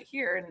 you turn it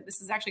here, and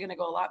this is actually going to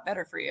go a lot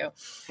better for you.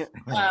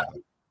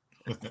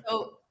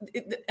 So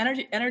the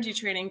energy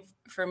training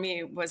for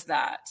me was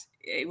that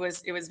it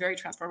was very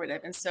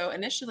transformative. And so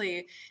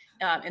initially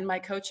in my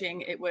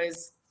coaching, it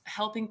was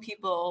helping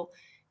people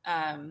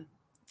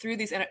through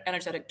these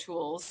energetic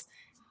tools,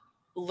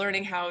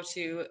 learning how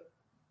to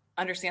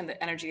understand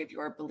the energy of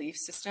your belief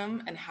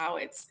system and how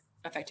it's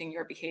affecting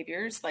your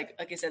behaviors. Like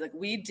I said, like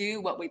we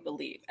do what we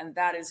believe, and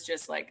that is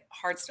just like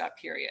hard stop,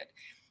 period.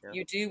 Yeah.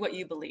 You do what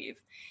you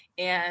believe.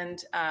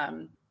 And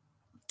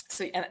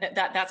so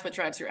that's what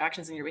drives your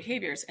actions and your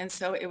behaviors. And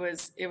so it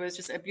was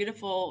just a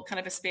beautiful kind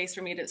of a space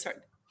for me to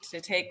start to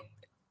take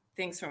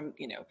things from,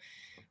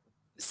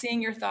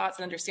 seeing your thoughts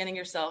and understanding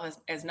yourself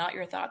as not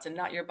your thoughts and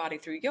not your body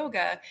through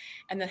yoga,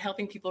 and then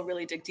helping people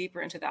really dig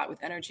deeper into that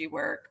with energy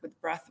work, with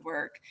breath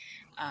work,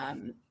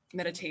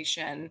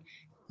 meditation,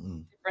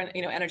 different,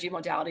 energy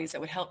modalities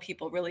that would help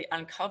people really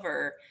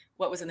uncover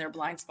what was in their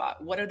blind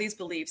spot. What are these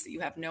beliefs that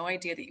you have no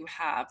idea that you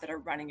have that are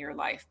running your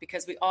life?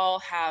 Because we all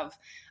have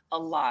a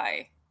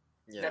lie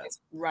that is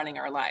running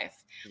our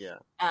life. Yeah.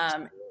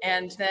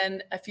 And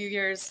then a few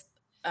years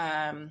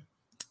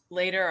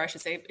later, or I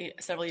should say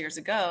several years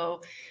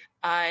ago,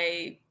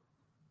 I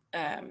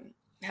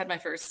had my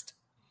first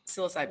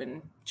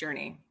psilocybin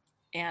journey,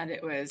 and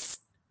it was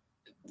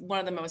one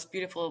of the most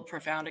beautiful,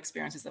 profound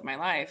experiences of my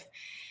life.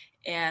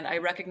 And I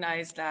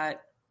recognized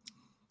that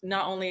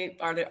not only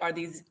are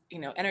these,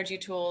 energy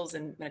tools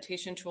and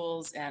meditation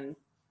tools and,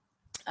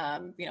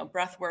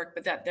 breath work,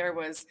 but that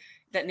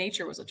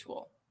nature was a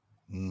tool.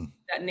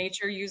 That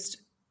nature used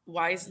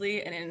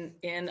wisely and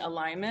in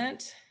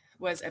alignment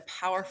was a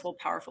powerful,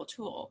 powerful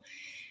tool.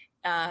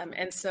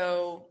 And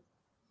so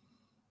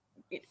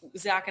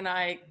Zach and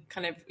I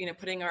kind of,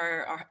 putting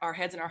our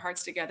heads and our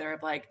hearts together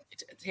of like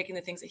taking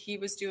the things that he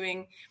was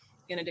doing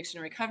in addiction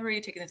and recovery,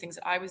 taking the things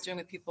that I was doing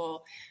with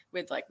people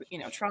with like,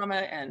 trauma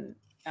and,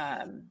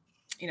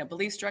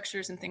 belief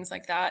structures and things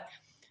like that.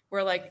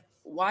 We're like,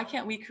 why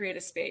can't we create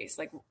a space?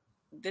 Like,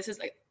 this is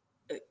like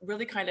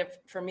really kind of,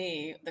 for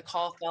me, the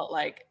call felt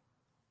like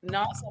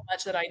not so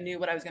much that I knew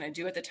what I was going to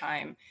do at the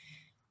time,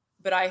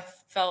 but I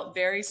felt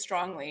very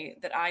strongly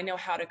that I know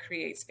how to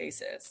create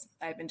spaces.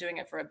 I've been doing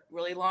it for a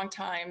really long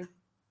time.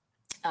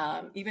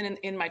 Even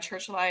in my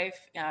church life,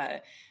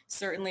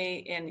 certainly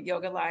in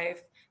yoga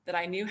life, that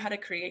I knew how to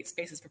create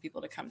spaces for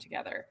people to come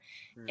together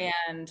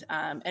and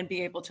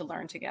be able to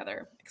learn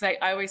together. Because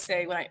I always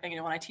say when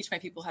I teach my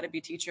people how to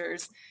be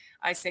teachers,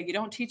 I say you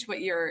don't teach what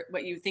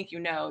you think you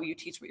know, you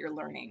teach what you're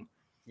learning.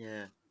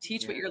 Yeah.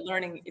 Teach what you're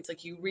learning. It's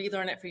like you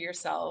relearn it for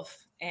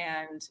yourself,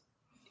 and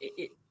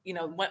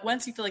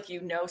once you feel like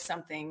you know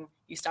something,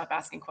 you stop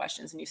asking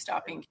questions and you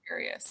stop being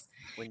curious.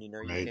 When you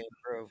know you can't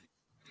grow.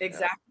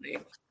 Exactly.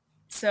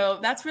 So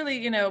that's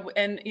really,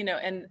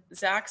 and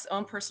Zach's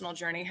own personal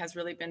journey has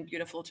really been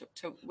beautiful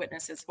to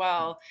witness as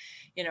well,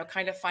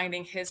 kind of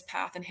finding his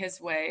path and his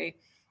way.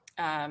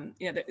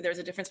 There's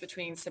a difference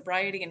between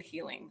sobriety and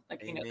healing.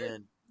 Like,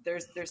 Amen. They're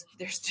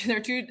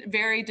two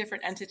very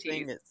different entities.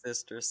 Sing it,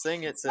 sister.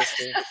 Sing it,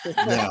 sister.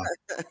 Yeah.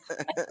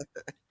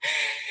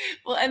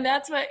 Well, and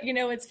that's what,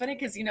 it's funny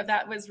because,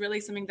 that was really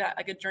something that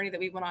like a journey that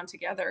we went on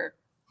together.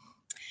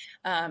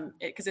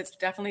 Because it's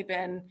definitely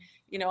been,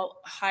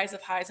 highs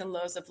of highs and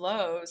lows of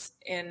lows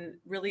in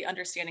really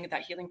understanding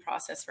that healing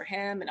process for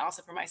him and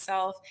also for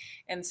myself,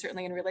 and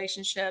certainly in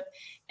relationship.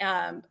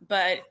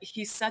 But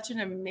he's such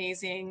an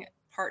amazing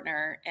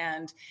partner.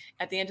 And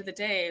at the end of the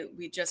day,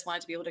 we just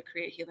wanted to be able to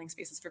create healing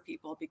spaces for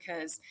people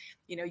because,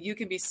 you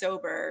can be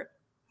sober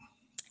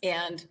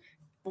and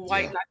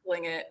white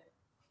knuckling it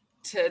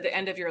to the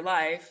end of your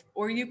life,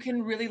 or you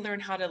can really learn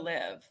how to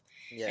live.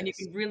 Yes. And you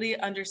can really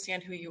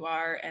understand who you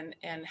are and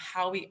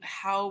how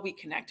we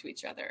connect to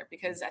each other.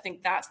 Because I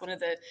think that's one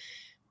of the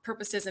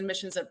purposes and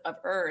missions of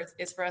Earth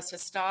is for us to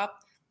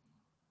stop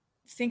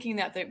thinking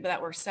that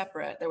we're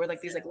separate, that we're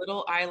like these like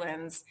little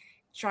islands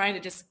trying to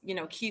just,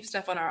 keep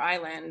stuff on our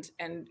island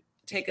and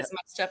take as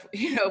much stuff,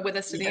 with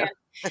us to the end.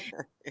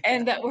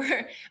 And that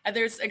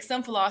there's like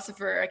some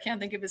philosopher, I can't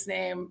think of his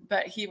name,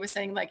 but he was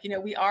saying like,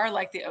 we are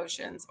like the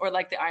oceans or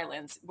like the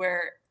islands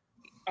where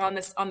on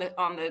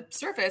the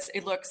surface,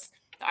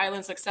 the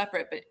islands look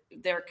separate, but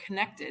they're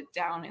connected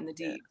down in the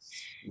deep.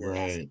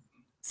 Right.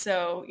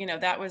 So,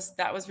 that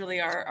was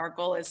really our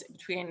goal is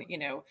between,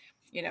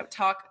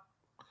 talk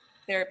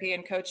therapy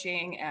and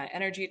coaching,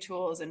 energy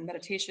tools and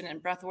meditation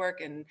and breath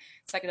work and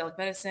psychedelic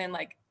medicine.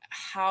 Like,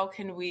 how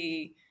can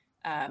we,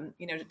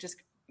 just,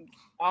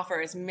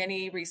 offer as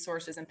many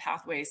resources and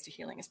pathways to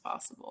healing as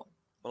possible.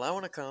 Well, I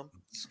want to come.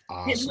 It's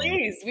awesome.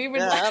 Please, we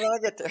would. Yeah, how do I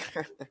get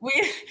there?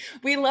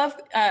 we love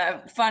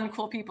fun,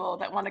 cool people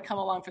that want to come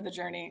along for the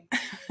journey.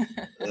 Yeah,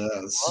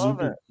 it's Love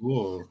super it.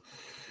 cool.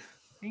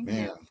 Thank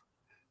Man. you.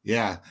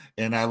 Yeah,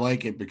 and I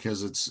like it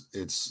because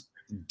it's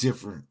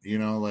different, you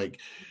know, like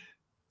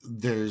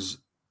there's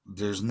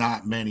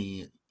not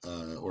many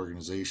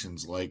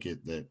organizations like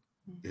it that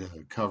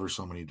cover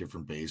so many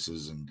different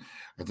bases, and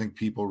I think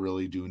people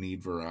really do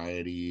need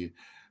variety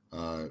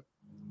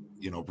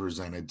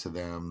presented to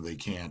them.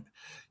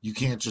 You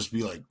can't just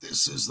be like,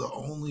 this is the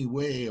only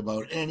way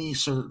about any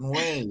certain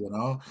way,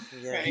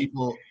 Yeah. Right.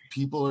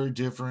 people are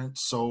different,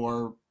 so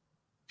are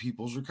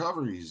people's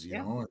recoveries,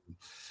 Yeah.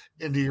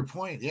 and to your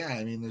point, yeah,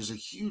 I mean, there's a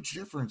huge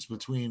difference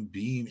between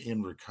being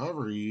in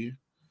recovery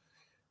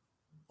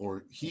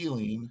or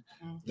healing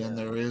than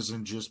there is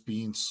in just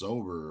being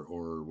sober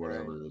or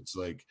whatever. Right. It's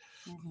like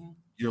Mhm.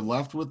 you're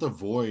left with a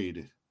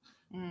void.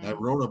 I Mm.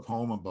 wrote a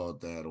poem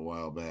about that a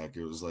while back.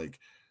 It was like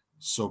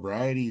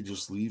sobriety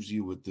just leaves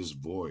you with this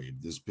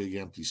void, this big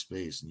empty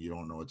space, and you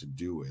don't know what to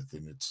do with,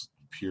 and it's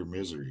pure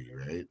misery,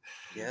 right?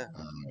 Yeah.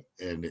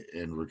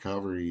 And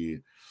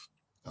recovery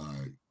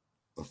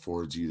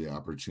affords you the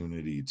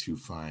opportunity to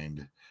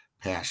find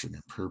passion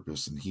and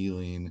purpose and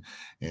healing,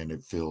 and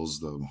it fills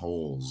the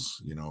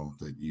holes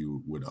that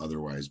you would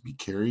otherwise be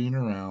carrying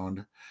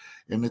around,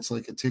 and it's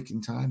like a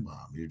ticking time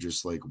bomb. You're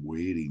just like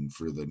waiting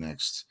for the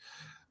next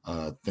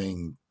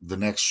thing, the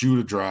next shoe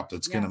to drop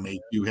that's going to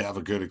make you have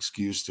a good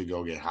excuse to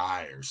go get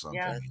high or something.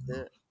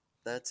 Yeah.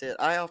 That's it.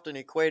 I often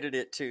equated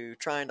it to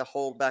trying to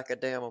hold back a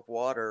dam of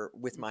water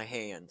with my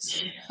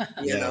hands.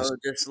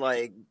 Just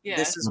like,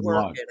 this is Good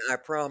luck. working. I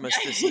promise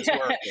this is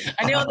working.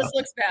 I know this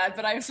looks bad,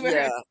 but I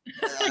swear.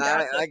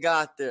 I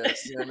got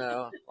this,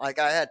 like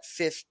I had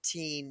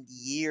 15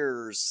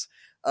 years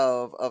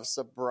of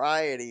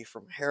sobriety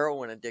from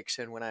heroin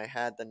addiction when I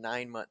had the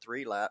 9-month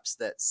relapse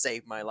that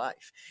saved my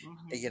life.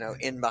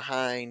 In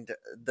behind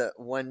the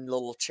one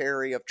little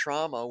cherry of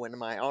trauma when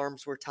my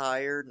arms were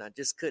tired and I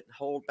just couldn't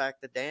hold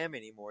back the dam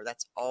anymore.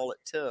 That's all it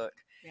took.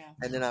 Yeah.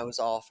 And then I was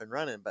off and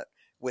running. But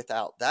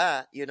without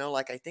that,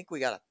 like I think we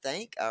got to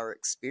thank our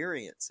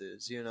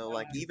experiences,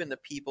 like even the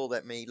people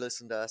that may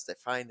listen to us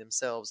that find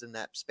themselves in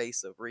that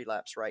space of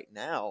relapse right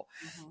now,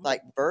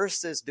 like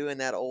versus doing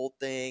that old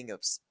thing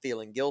of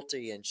feeling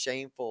guilty and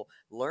shameful,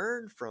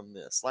 learn from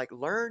this, like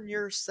learn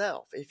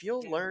yourself. If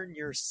you'll learn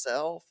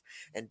yourself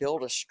and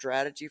build a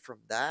strategy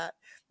from that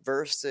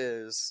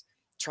versus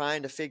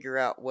trying to figure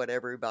out what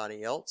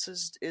everybody else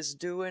is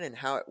doing and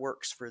how it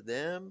works for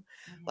them.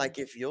 Like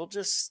if you'll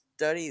just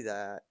study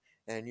that,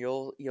 and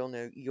you'll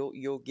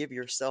give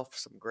yourself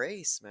some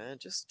grace, man.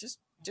 Just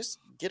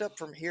get up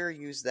from here,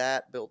 use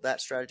that, build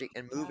that strategy,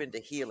 and move into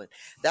healing.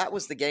 That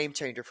was the game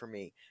changer for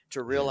me,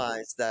 to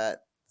realize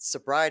that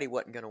sobriety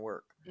wasn't going to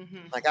work.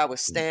 Like I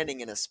was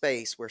standing in a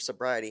space where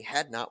sobriety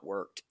had not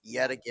worked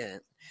yet again.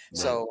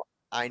 So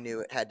I knew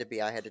it had to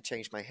be. I had to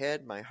change my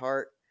head, my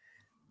heart,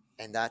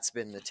 and that's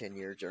been the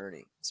 10-year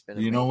journey. It's been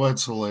amazing.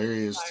 What's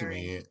hilarious to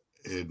me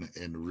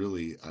and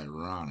really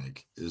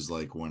ironic is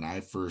like when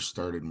I first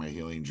started my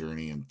healing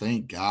journey, and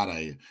thank God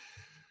I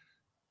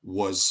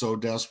was so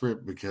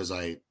desperate because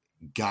I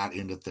got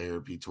into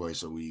therapy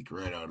twice a week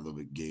right out of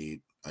the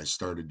gate. I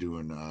started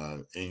doing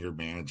anger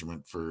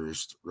management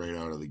first right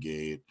out of the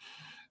gate,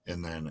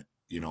 and then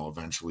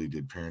eventually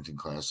did parenting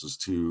classes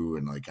too,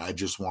 and like I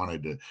just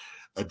wanted to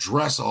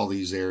address all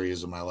these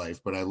areas of my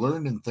life. But I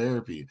learned in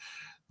therapy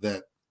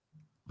that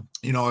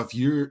if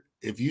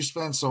you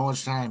spend so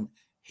much time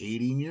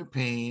hating your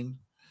pain,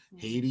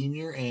 hating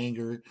your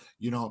anger,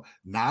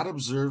 not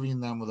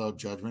observing them without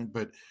judgment,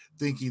 but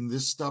thinking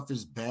this stuff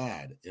is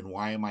bad and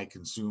why am I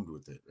consumed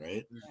with it,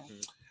 right?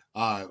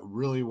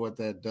 Really what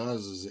that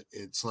does is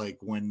it's like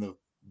when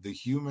the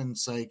human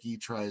psyche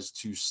tries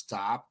to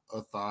stop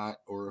a thought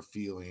or a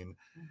feeling,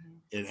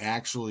 it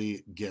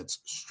actually gets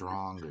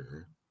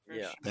stronger.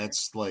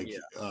 That's like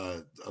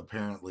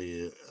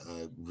apparently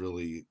a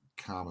really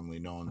commonly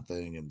known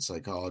thing in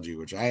psychology,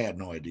 which I had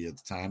no idea at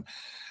the time.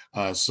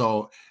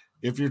 So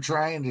if you're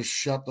trying to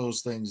shut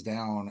those things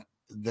down,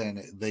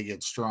 then they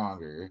get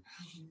stronger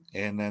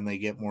and then they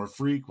get more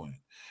frequent.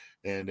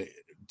 And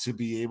to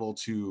be able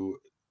to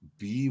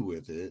be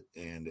with it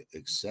and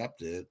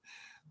accept it,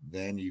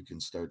 then you can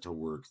start to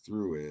work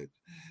through it.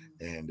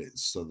 And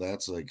so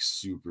that's like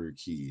super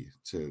key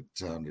to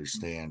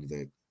understand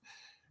that.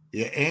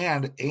 Yeah.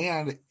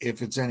 And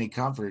if it's any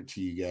comfort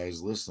to you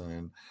guys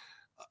listening,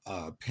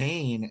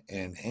 pain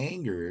and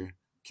anger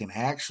can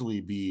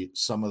actually be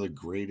some of the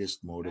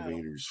greatest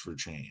motivators for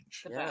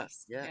change.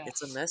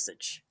 It's a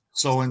message.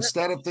 So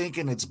instead of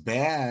thinking it's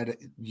bad,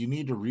 you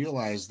need to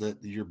realize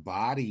that your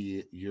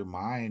body, your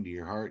mind,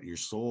 your heart, your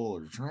soul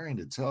are trying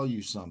to tell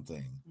you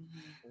something,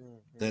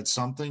 that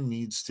something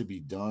needs to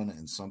be done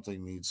and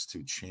something needs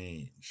to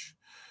change.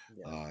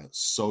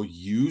 So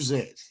use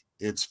it.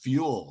 It's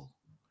fuel.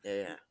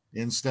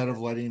 Instead of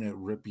letting it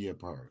rip you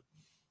apart.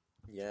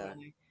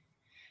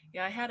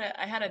 I had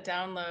a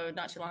download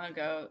not too long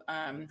ago.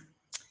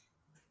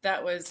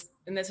 that was,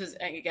 and this was,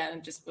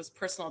 again, just was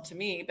personal to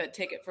me, but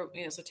take it for,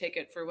 so take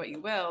it for what you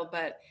will.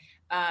 But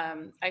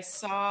I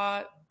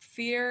saw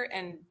fear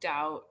and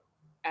doubt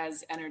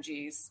as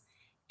energies,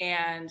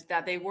 and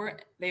that they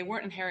weren't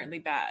inherently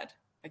bad.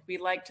 Like, we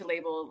like to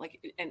label, like,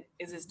 and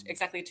is this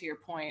exactly to your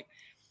point?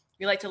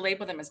 We like to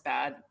label them as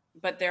bad,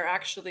 but they're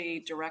actually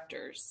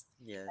directors.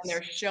 Yes. And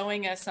they're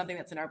showing us something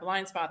that's in our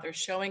blind spot. They're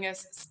showing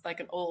us like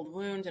an old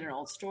wound and an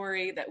old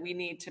story that we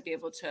need to be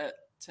able to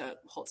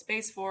hold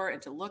space for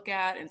and to look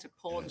at and to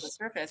pull to the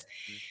surface.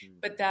 Mm-hmm.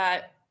 But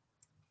that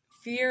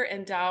fear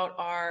and doubt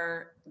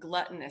are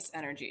gluttonous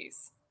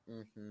energies.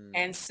 Mm-hmm.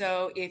 And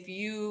so if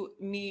you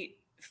meet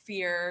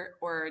fear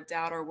or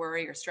doubt or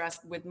worry or stress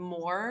with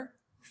more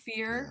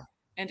fear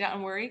and doubt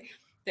and worry,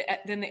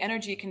 then the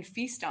energy can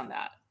feast on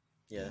that.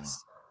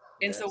 Yes.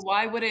 And so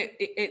why would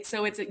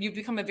you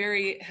become a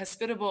very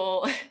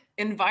hospitable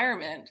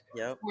environment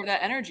for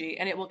that energy,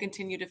 and it will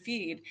continue to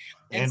feed.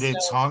 And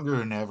its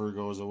hunger never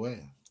goes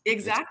away.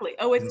 Exactly.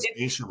 It's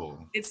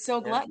insatiable. It's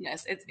so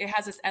gluttonous. It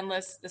has this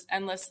endless,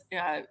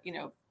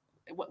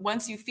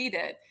 once you feed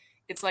it,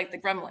 it's like the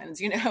gremlins,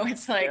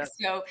 it's like,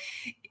 so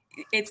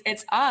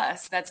it's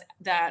us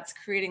that's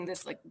creating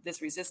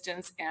this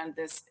resistance and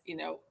this,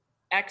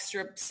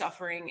 extra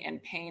suffering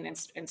and pain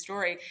and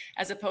story,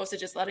 as opposed to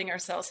just letting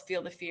ourselves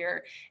feel the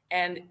fear.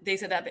 And they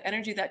said that the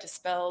energy that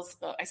dispels,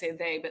 well, I say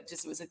they, but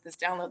just, it was like this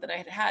download that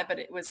I had, but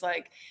it was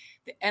like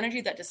the energy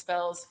that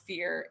dispels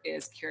fear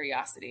is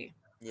curiosity.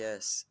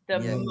 Yes. The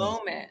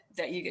moment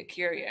that you get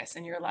curious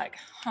and you're like,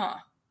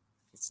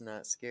 it's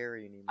not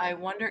scary anymore. I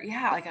wonder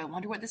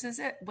what this is.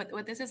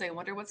 What this is. I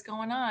wonder what's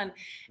going on.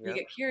 You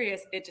get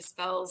curious. It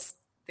dispels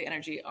the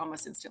energy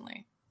almost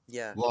instantly.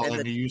 Yeah. Well,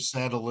 and you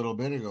said a little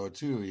bit ago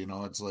too,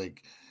 it's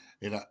like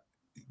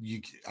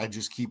I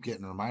just keep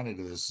getting reminded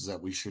of this, is that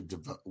we should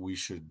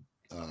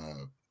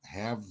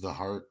have the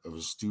heart of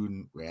a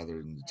student rather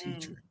than the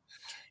teacher.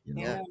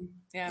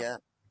 Yeah.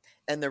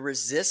 And the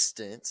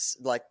resistance,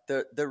 like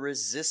the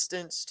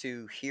resistance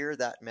to hear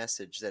that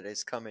message that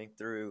is coming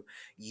through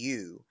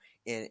you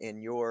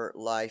in your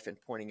life and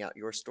pointing out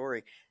your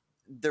story,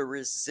 the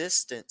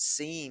resistance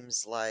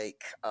seems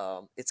like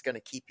it's going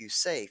to keep you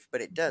safe,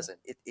 but it doesn't.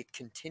 It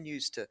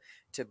continues to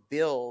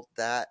build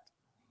that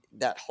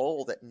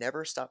hole that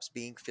never stops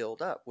being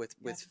filled up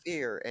with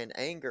fear and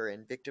anger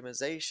and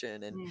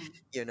victimization,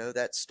 and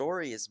that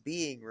story is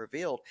being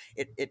revealed.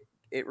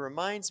 It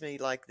reminds me,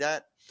 like,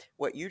 that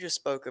what you just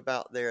spoke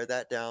about there,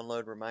 that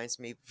download reminds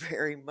me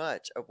very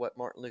much of what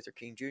Martin Luther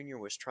King Jr.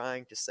 was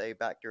trying to say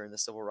back during the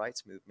Civil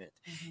Rights Movement,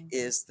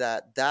 is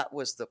that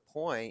was the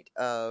point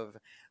of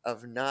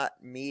not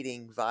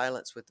meeting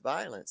violence with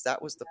violence.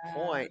 That was the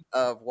point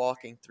of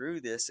walking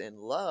through this in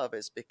love,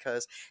 is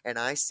because, and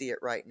I see it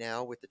right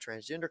now with the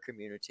transgender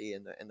community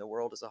and the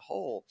world as a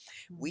whole,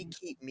 we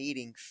keep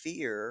meeting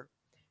fear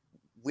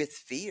with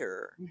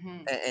fear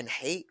and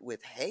hate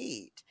with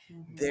hate.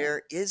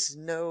 There's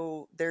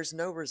no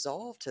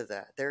resolve to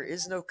that. There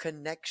is no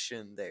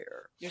connection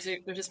there. There's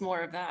just more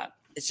of that.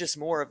 It's just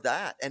more of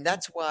that. And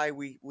that's why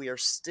we are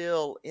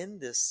still in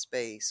this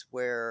space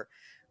where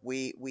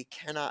we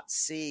cannot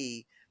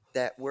see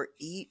that we're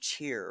each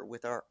here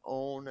with our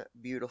own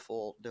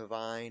beautiful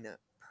divine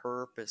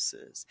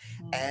purposes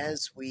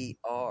as we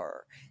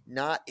are,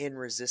 not in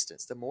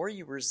resistance. The more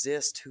you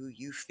resist who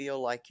you feel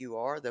like you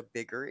are, the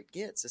bigger it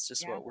gets. It's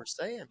just what we're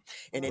saying.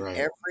 And in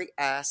every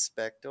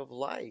aspect of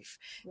life.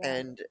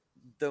 And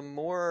the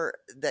more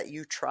that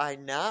you try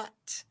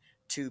not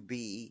to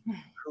be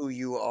who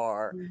you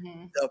are,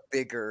 the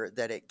bigger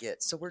that it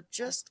gets. So we're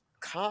just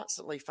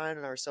constantly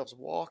finding ourselves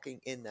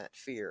walking in that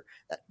fear.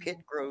 That pit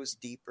grows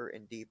deeper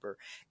and deeper,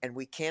 and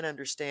we can't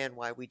understand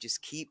why we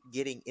just keep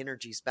getting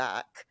energies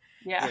back.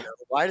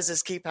 Why does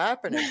this keep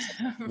happening?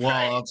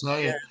 Well, I'll tell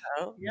you,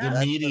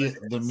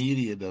 the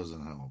media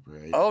doesn't help,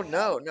 right? Oh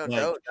no,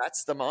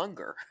 that's the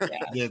monger.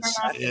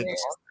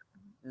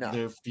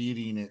 They're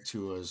feeding it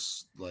to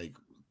us like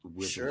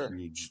with a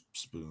huge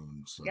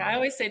spoon. So. I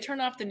always say,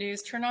 turn off the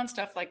news, turn on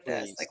stuff like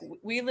this. Like,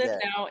 we live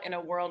now in a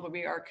world where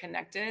we are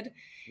connected.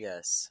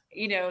 Yes.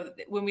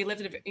 When we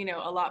lived,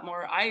 a lot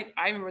more, I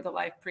remember the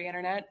life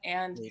pre-internet,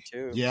 and me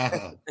too.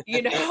 Yeah.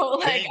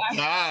 Like,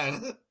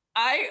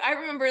 I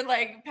remember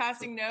like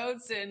passing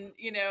notes and,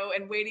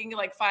 and waiting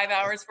like 5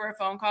 hours for a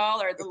phone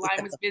call, or the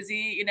line was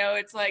busy,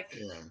 it's like,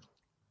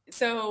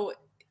 so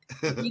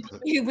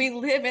we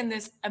live in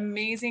this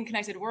amazing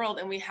connected world,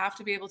 and we have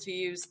to be able to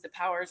use the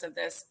powers of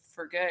this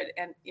for good.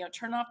 And,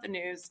 turn off the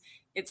news.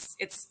 It's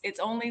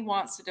only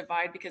wants to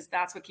divide, because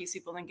that's what keeps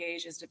people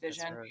engaged, is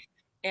division. That's right.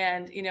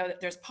 And,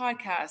 there's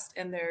podcasts,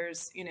 and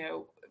there's,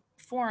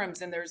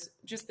 forums, and there's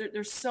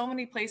so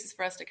many places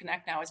for us to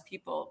connect now as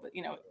people, but,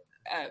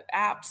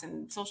 apps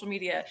and social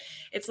media.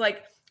 It's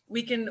like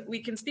we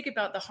can speak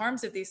about the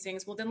harms of these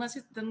things. Well, then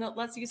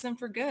let's use them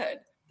for good.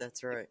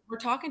 That's right. We're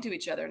talking to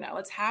each other now.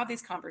 Let's have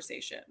these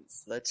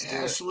conversations. Let's do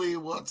Ashley,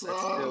 what's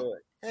up? Do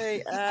it.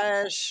 Hey,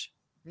 Ash,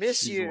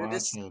 miss you.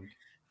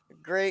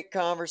 Great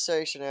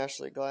conversation,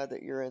 Ashley. Glad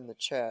that you're in the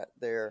chat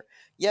there.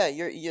 Yeah,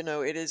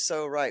 it is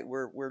so right.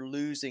 We're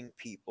losing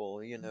people,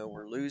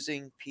 we're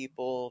losing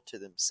people to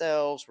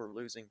themselves, we're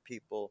losing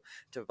people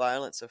to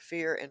violence of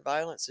fear, and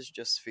violence is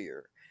just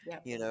fear. Yeah.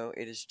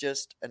 It is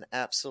just an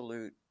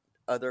absolute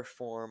other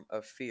form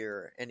of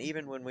fear. And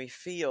even when we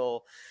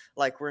feel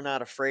like we're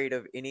not afraid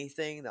of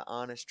anything, the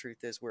honest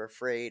truth is we're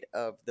afraid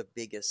of the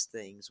biggest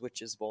things,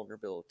 which is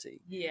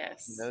vulnerability.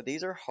 Yes.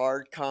 These are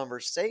hard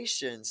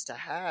conversations to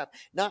have.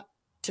 Not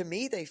to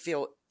me, they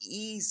feel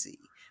easy,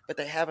 but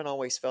they haven't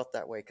always felt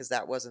that way because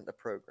that wasn't the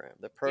program.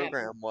 The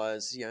program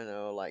was,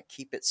 like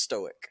keep it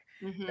stoic,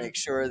 make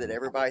sure that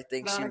everybody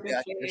thinks Put on a you've good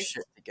got your face.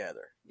 shit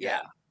together.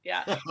 Yeah.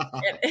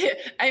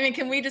 I mean,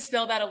 can we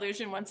dispel that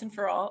illusion once and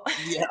for all?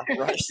 Yeah,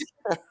 right.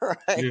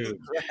 Right. Dude,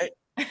 Right.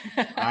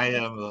 I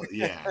am, no.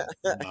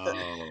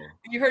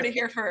 You heard it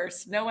here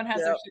first. No one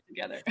has their Yep. shit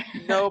together.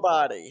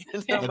 Nobody.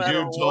 No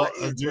matter what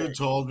you A dude think.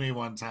 told me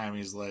one time,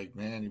 he's like,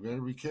 man, you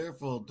better be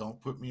careful.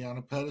 Don't put me on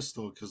a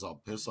pedestal because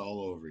I'll piss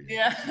all over you.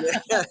 Yeah.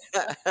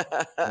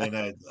 And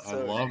I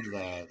So- loved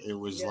that. It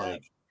was Yeah.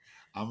 like,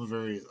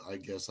 I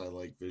guess I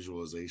like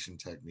visualization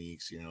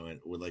techniques, and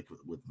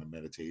with my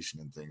meditation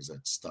and things,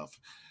 that stuff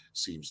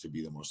seems to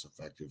be the most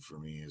effective for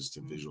me, is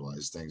to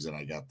visualize things. And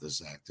I got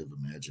this active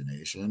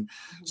imagination.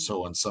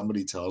 So when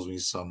somebody tells me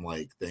some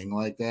like thing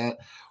like that,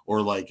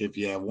 or like if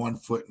you have 1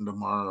 foot in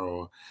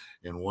tomorrow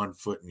and 1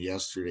 foot in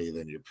yesterday,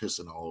 then you're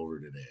pissing all over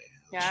today.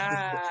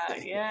 Yeah.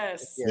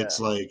 Yes. Yeah. It's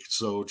like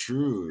so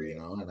true,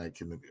 and I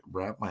can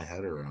wrap my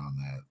head around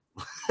that.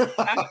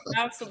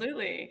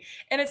 Absolutely.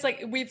 And it's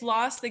like we've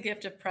lost the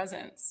gift of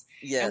presence.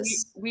 Yes. And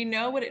we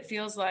know what it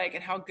feels like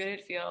and how good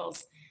it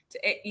feels to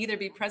either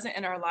be present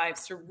in our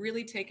lives, to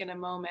really take in a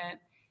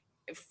moment,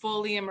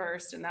 fully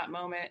immersed in that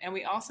moment. And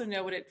we also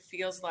know what it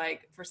feels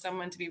like for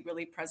someone to be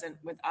really present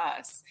with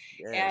us.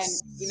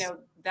 Yes. And,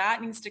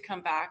 that needs to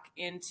come back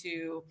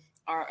into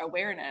our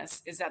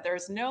awareness, is that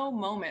there's no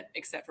moment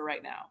except for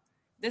right now.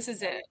 This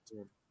is it.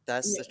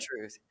 That's the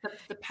truth.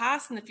 The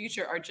past and the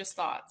future are just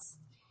thoughts.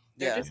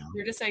 They're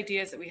just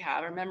ideas that we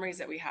have, or memories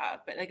that we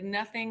have, but like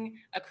nothing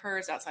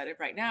occurs outside of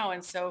right now.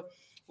 And so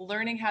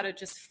learning how to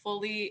just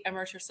fully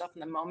immerse yourself in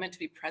the moment, to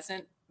be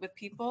present with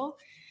people,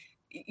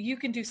 you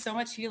can do so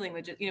much healing.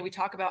 We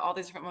talk about all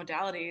these different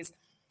modalities.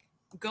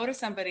 Go to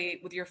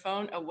somebody with your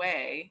phone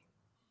away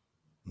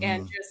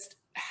and just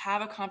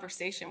have a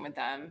conversation with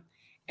them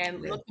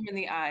and look them in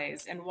the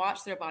eyes and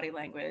watch their body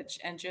language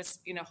and just,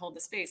 hold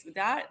the space.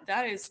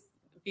 That is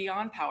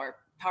beyond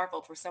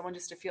powerful for someone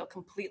just to feel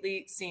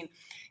completely seen.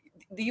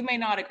 You may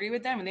not agree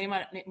with them and they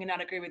may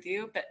not agree with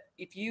you, but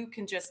if you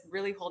can just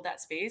really hold that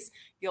space,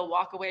 you'll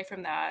walk away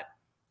from that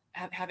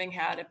having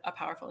had a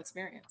powerful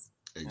experience.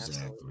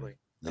 Exactly.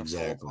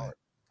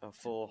 A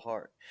full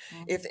heart.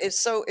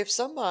 If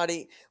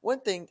somebody, one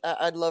thing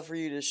I'd love for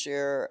you to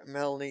share,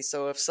 Melanie.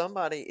 So if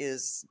somebody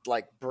is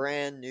like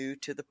brand new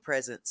to the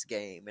presence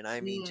game, and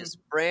I mean just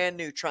brand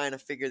new, trying to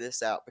figure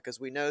this out, because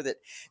we know that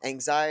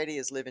anxiety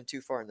is living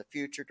too far in the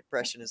future,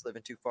 depression is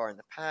living too far in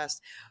the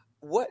past.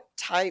 What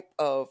type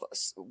are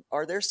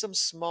there some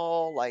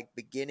small like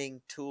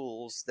beginning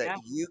tools that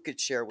you could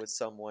share with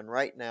someone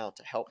right now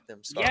to help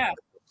them start? Yeah.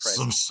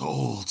 Some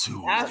soul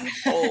tools.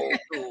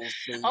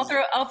 I'll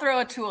throw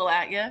a tool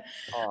at you.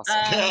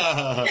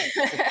 Awesome.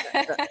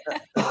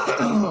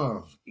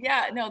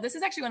 Yeah, no, this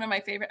is actually one of my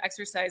favorite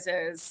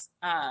exercises.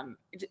 And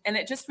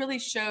it just really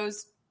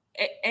shows,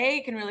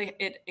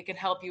 it can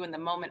help you in the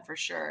moment for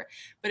sure,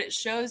 but it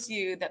shows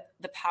you that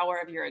the power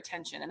of your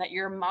attention, and that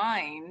your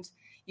mind,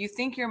 you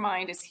think your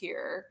mind is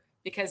here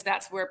because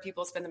that's where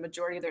people spend the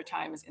majority of their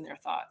time, is in their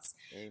thoughts.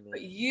 Amen.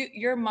 But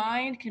your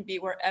mind can be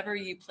wherever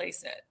you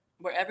place it.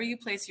 Wherever you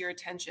place your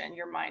attention,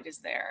 your mind is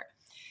there.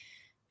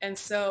 And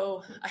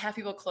so I have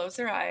people close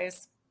their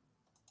eyes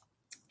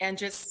and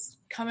just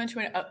come into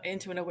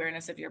an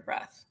awareness of your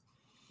breath.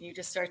 You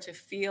just start to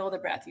feel the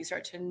breath. You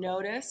start to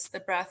notice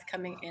the breath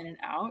coming in and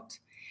out.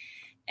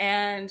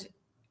 And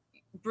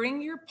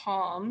bring your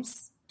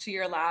palms to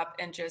your lap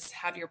and just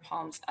have your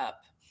palms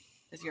up,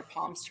 with your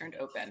palms turned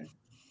open.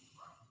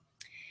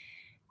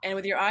 And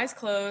with your eyes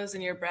closed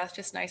and your breath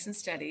just nice and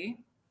steady,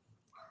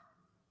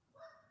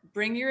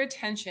 bring your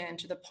attention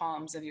to the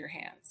palms of your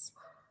hands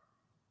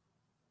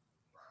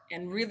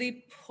and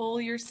really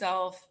pull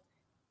yourself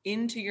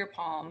into your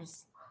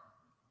palms.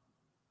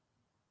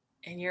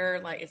 And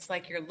it's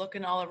like you're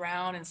looking all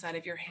around inside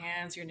of your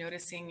hands. You're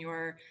noticing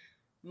your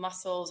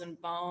muscles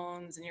and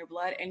bones and your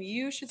blood. And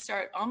you should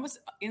start almost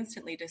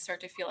instantly to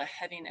start to feel a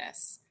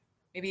heaviness,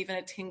 maybe even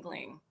a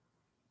tingling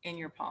in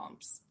your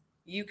palms.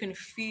 You can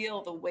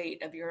feel the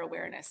weight of your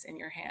awareness in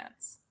your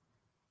hands.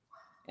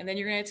 And then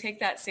you're going to take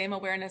that same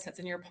awareness that's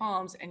in your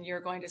palms and you're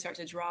going to start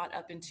to draw it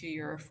up into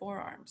your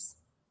forearms.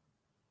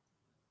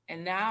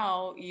 And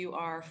now you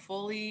are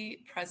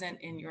fully present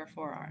in your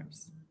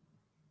forearms.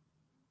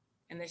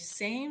 And the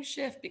same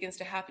shift begins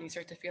to happen. You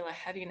start to feel a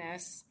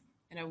heaviness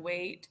and a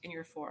weight in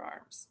your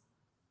forearms.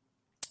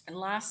 And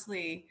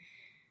lastly,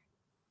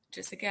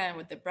 just again,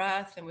 with the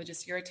breath and with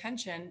just your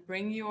attention,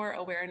 bring your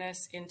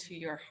awareness into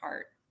your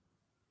heart.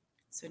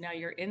 So now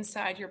you're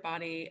inside your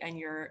body and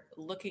you're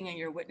looking and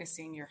you're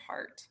witnessing your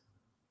heart.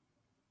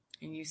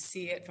 And you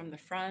see it from the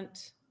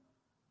front.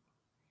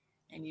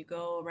 And you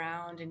go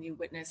around and you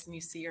witness and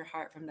you see your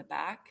heart from the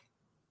back.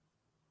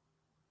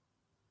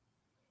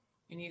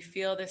 And you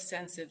feel this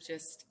sense of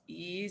just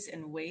ease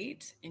and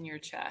weight in your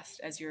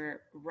chest as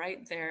you're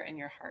right there in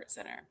your heart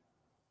center.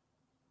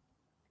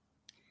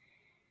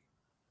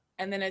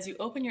 And then as you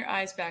open your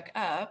eyes back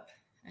up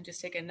and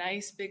just take a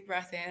nice big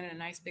breath in and a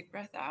nice big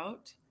breath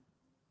out.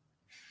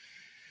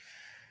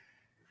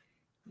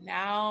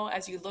 Now,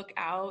 as you look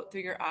out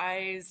through your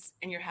eyes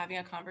and you're having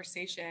a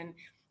conversation,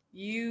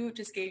 you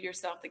just gave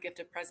yourself the gift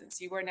of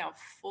presence. You are now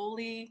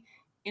fully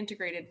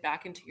integrated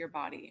back into your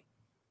body.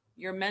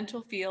 Your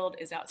mental field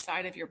is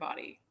outside of your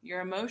body.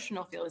 Your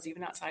emotional field is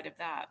even outside of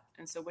that.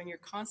 And so when you're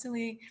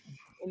constantly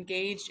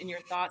engaged in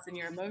your thoughts and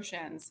your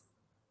emotions,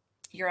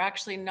 you're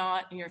actually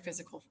not in your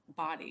physical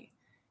body.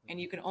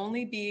 And you can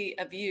only be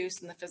of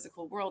use in the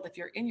physical world if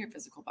you're in your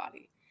physical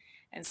body.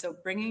 And so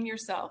bringing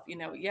yourself,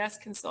 yes,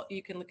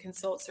 you can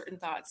consult certain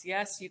thoughts.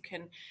 Yes, you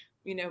can,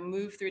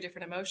 move through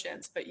different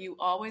emotions, but you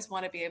always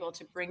want to be able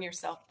to bring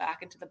yourself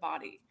back into the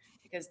body,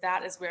 because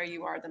that is where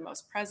you are the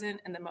most present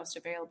and the most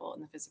available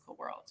in the physical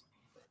world.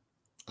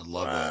 I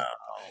love that.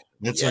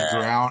 That's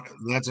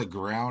a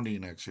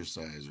grounding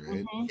exercise,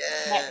 right? Mm-hmm.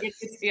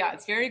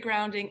 It's very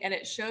grounding, and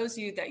it shows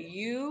you that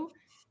you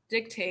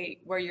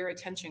dictate where your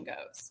attention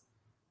goes.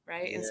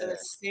 Right. And so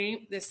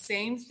the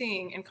same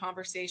thing in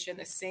conversation,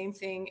 the same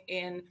thing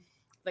in,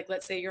 like,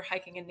 let's say you're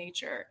hiking in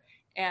nature,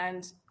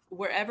 and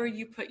wherever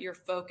you put your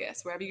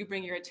focus, wherever you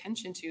bring your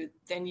attention to,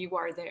 then you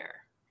are there.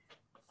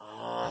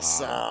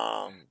 Awesome.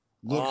 Wow.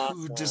 Look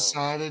who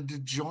decided to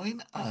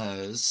join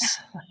us.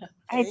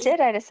 I did.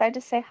 I decided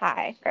to say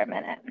hi for a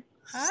minute.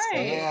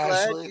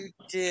 Hi. So glad you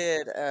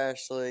did,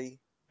 Ashley.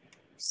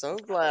 So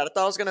glad. I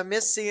thought I was going to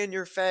miss seeing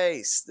your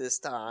face this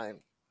time.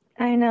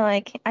 I know,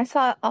 I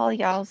saw all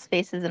y'all's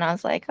faces and I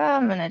was like, oh,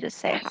 I'm going to just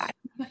say hi.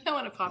 I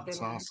want to pop in.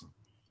 That's awesome.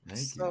 Thank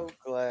you. So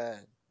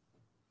glad.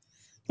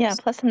 Yeah,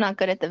 plus I'm not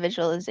good at the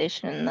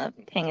visualization and the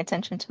paying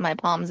attention to my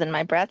palms and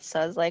my breath. So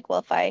I was like, well,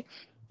 if I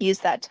use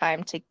that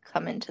time to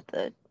come into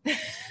the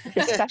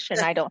discussion,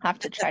 I don't have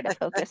to try to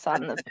focus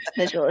on the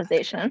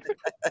visualization.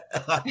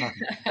 That's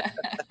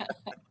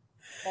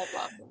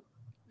awesome.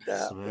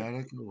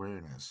 Somatic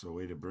awareness, a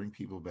way to bring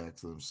people back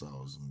to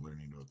themselves and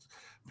learning what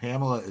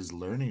Pamela is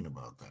learning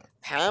about that.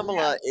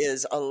 Pamela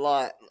is a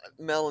lot,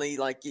 Melanie,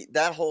 like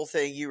that whole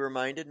thing, you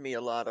reminded me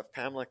a lot of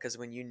Pamela, because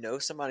when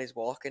somebody's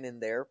walking in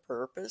their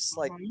purpose,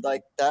 like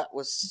that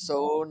was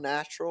so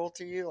natural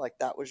to you, like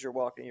that was your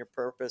walking your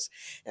purpose.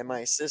 And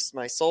my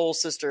soul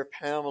sister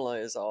Pamela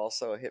is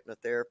also a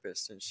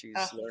hypnotherapist, and she's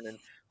learning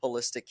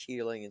holistic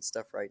healing and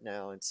stuff right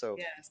now. And so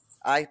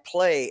I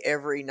play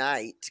every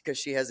night, because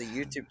she has a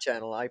YouTube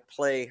channel. I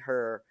play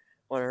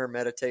one of her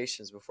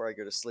meditations before I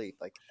go to sleep,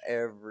 like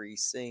every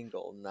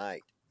single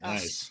night.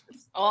 Nice.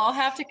 Well, I'll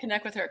have to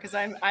connect with her, because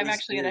I'm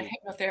actually in a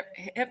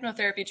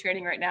hypnotherapy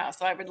training right now.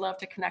 So I would love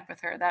to connect with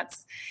her.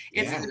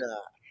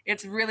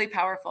 It's really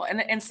powerful.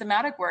 And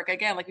somatic work,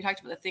 again, like we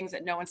talked about, the things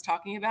that no one's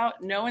talking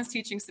about. No one's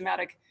teaching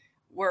somatic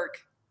work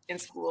in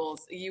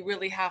schools. You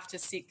really have to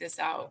seek this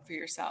out for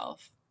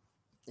yourself.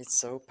 It's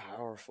so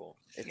powerful.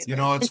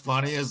 What's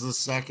funny is the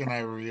second I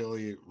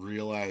really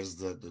realized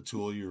that the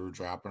tool you were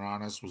dropping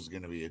on us was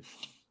going to be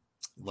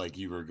like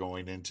you were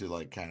going into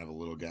like kind of a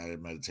little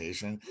guided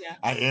meditation. Yeah.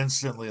 I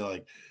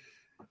instantly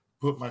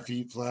put my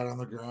feet flat on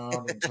the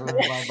ground and turned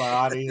my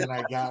body, and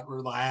I got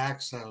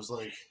relaxed. I was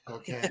like,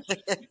 okay.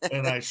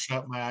 And I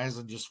shut my eyes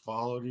and just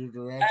followed your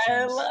directions.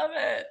 I love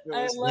it.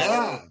 I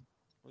love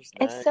it.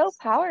 It's so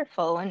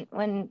powerful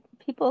when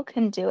people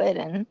can do it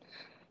and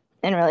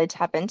really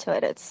tap into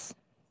it. It's,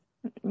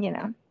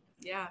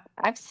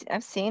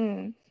 I've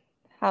seen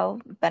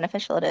how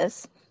beneficial it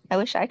is. I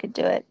wish I could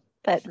do it,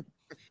 but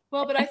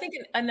I think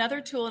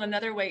another tool and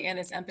another way in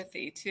is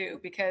empathy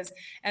too,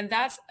 and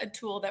that's a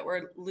tool that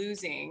we're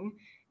losing.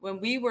 When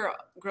we were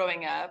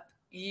growing up,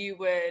 you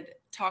would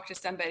talk to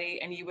somebody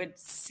and you would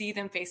see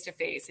them face to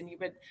face, and you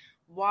would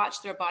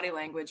watch their body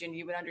language, and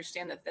you would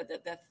understand that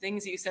the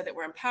things that you said that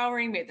were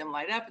empowering made them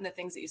light up, and the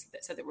things that you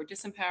said that were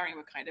disempowering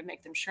would kind of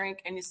make them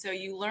shrink. And so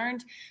you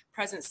learned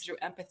presence through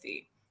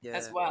empathy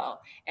as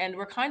well. And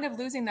we're kind of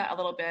losing that a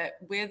little bit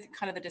with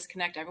kind of the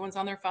disconnect. Everyone's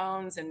on their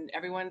phones, and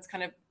everyone's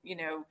kind of,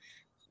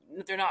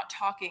 they're not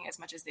talking as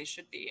much as they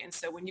should be. And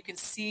so when you can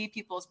see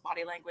people's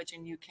body language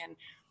and you can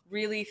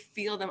really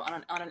feel them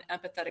on an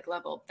empathetic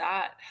level,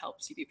 that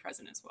helps you be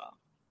present as well.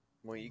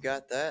 Well, you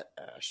got that,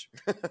 Ash.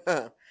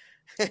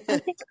 I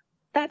think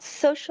that's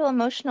social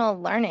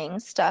emotional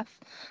learning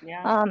stuff.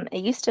 Yeah.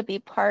 It used to be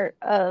part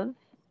of,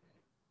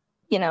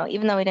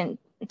 even though we didn't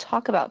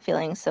talk about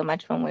feelings so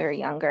much when we were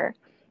younger,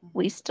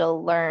 we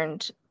still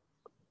learned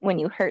when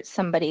you hurt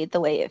somebody the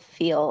way it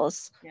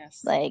feels.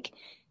 Yes.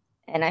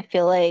 And I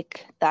feel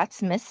like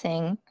that's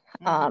missing.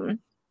 I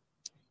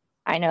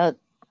know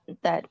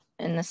that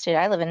in the state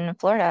I live in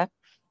Florida,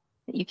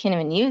 you can't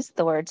even use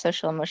the word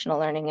social emotional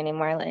learning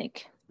anymore.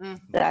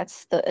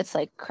 It's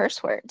like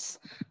curse words.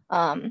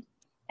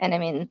 And I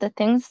mean, the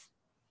things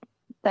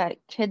that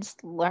kids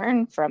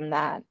learn from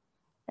that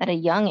at a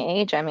young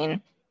age, I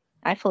mean,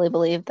 I fully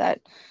believe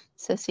that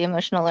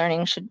socio-emotional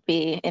learning should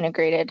be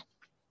integrated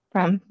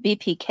from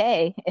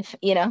BPK, if,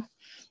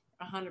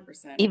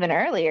 100%. even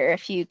earlier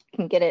if you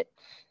can get it.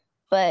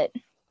 But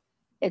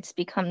it's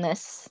become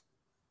this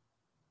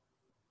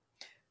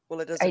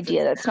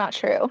idea that's not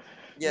true.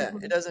 Yeah,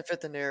 it doesn't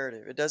fit the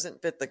narrative. It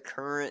doesn't fit the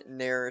current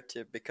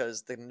narrative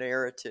because the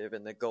narrative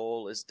and the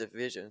goal is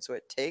division. So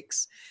it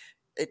takes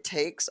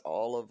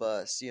all of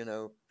us,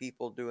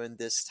 people doing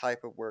this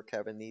type of work,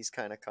 having these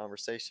kind of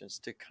conversations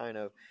to kind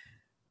of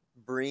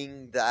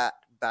bring that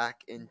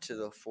back into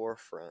the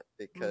forefront.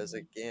 Because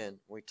again,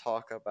 we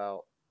talk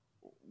about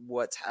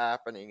what's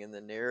happening in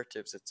the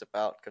narratives. It's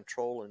about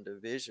control and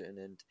division,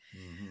 and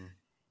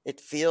it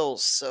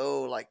feels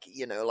so like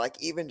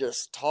even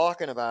just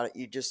talking about it,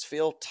 you just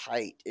feel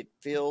tight. It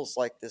feels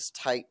like this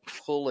tight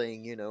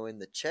pulling, in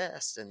the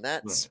chest, and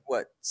that's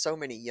what so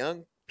many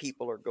young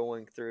people are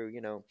going through.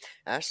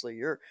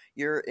 Ashley,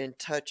 you're in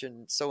touch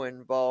and so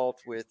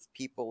involved with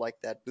people like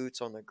that,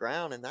 boots on the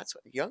ground, and that's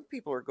what young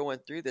people are going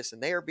through this,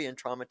 and they are being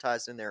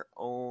traumatized in their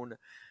own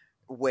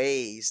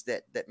ways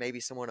that maybe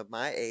someone of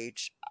my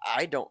age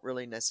I don't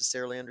really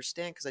necessarily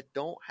understand because I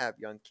don't have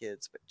young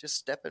kids. But just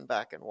stepping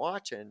back and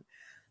watching,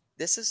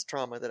 this is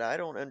trauma that I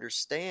don't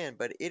understand,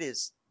 but it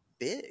is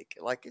big.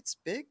 Like, it's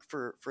big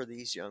for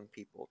these young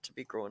people to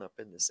be growing up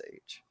in this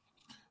age.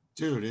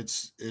 Dude,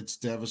 it's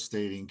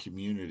devastating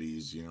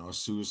communities.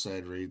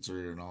 Suicide rates are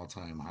at an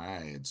all-time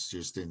high. It's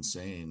just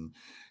insane.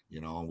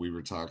 We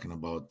were talking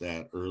about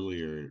that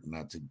earlier,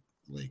 not to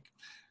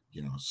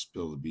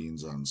spill the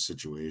beans on the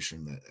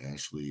situation that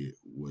Ashley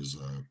was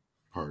a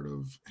part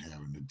of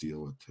having to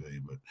deal with today,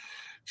 but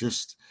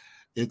just,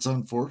 it's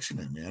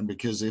unfortunate, man,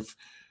 because if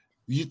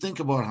you think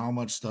about how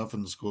much stuff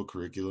in the school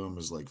curriculum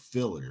is like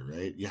filler,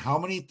 right? How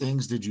many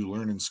things did you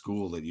learn in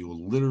school that you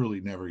will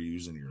literally never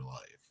use in your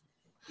life?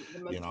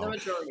 The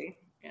majority.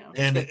 Yeah.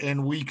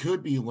 And we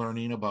could be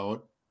learning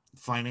about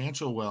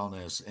financial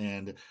wellness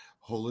and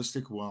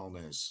holistic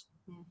wellness,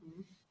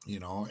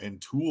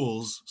 and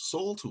tools,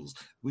 soul tools.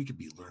 We could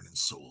be learning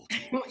soul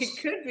tools.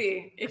 It could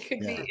be. It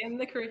could be in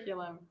the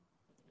curriculum.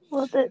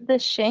 Well, the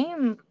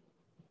shame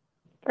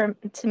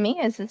to me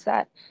is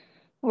that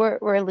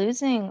we're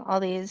losing all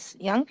these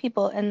young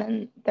people, and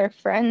then their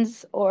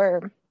friends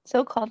or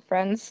so-called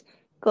friends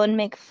go and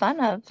make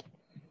fun of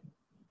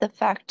the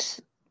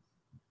fact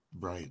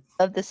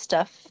of the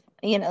stuff.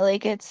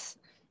 It's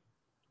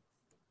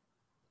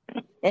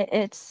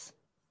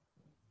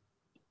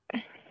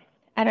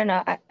I don't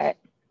know.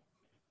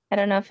 I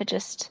don't know if it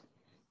just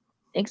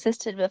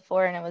existed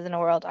before and it was in a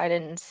world I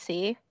didn't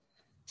see.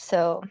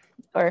 So,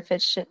 or if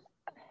it should.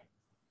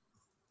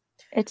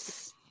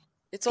 It's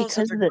on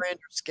such a grander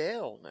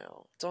scale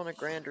now. It's on a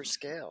grander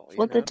scale.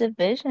 Well, the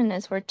division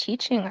is we're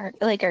teaching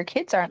our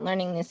kids aren't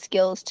learning the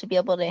skills to be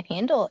able to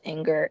handle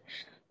anger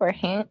or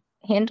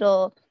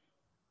handle.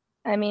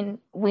 I mean,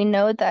 we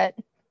know that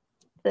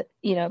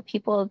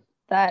people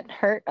that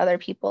hurt other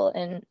people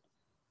and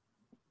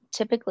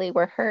typically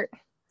were hurt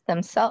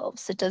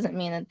themselves. It doesn't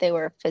mean that they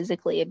were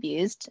physically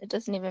abused. It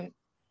doesn't even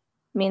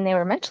mean they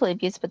were mentally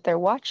abused, but they're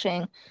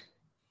watching,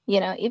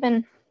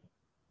 even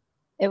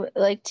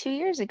like 2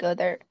 years ago,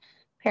 their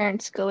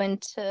parents go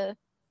into,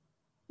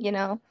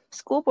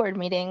 school board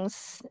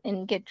meetings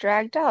and get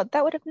dragged out.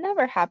 That would have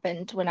never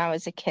happened when I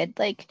was a kid.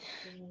 Like,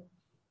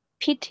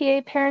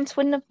 PTA parents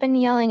wouldn't have been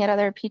yelling at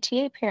other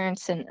PTA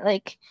parents, and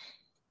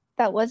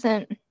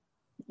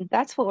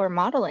that's what we're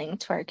modeling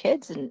to our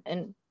kids,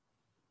 and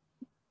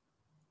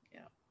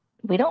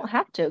we don't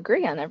have to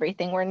agree on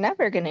everything. We're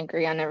never going to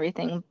agree on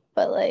everything,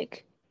 but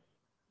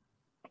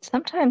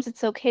sometimes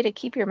it's okay to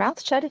keep your mouth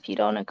shut if you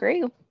don't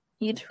agree.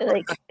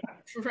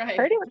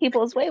 Hurting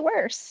people is way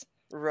worse.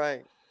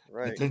 Right.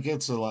 I think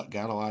it's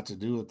got a lot to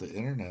do with the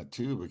internet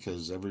too,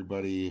 because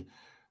everybody,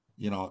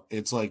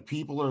 it's like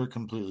people are a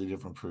completely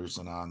different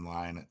person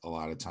online a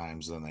lot of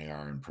times than they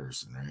are in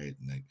person, right?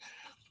 And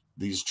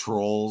these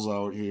trolls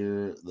out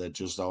here that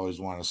just always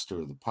want to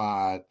stir the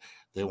pot,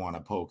 they want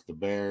to poke the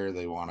bear,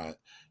 they want to,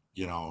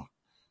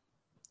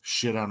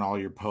 shit on all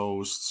your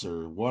posts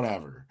or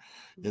whatever.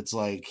 It's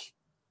like,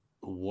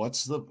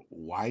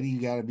 why do you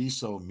got to be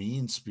so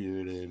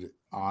mean-spirited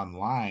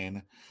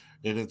online?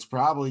 And it's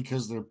probably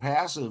because they're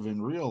passive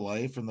in real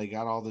life and they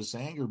got all this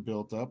anger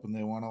built up and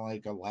they want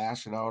to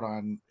lash it out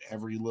on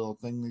every little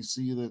thing they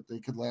see that they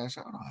could lash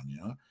out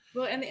on,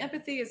 Well, and the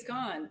empathy is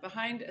gone.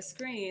 Behind a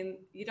screen,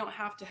 you don't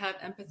have to have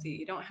empathy.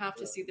 You don't have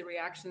to see the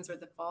reactions or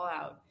the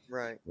fallout.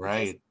 Right.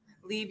 Just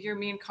leave your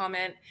mean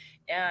comment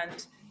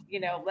and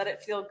let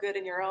it feel good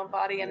in your own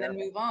body and then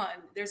move on.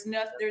 There's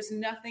no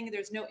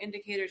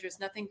indicators, there's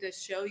nothing to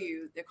show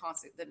you the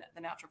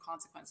natural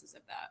consequences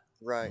of that.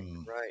 Right.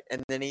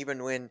 And then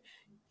even when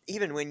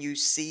you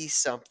see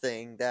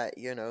something that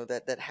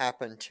that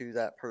happened to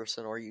that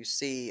person, or you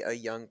see a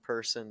young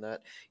person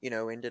that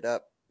ended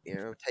up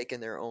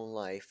taking their own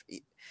life,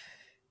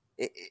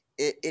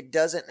 it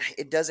doesn't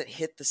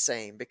hit the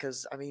same,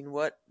 because I mean,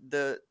 what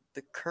the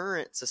the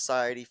current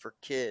society for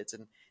kids,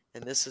 and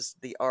this is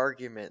the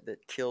argument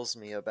that kills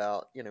me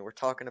about, we're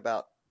talking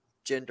about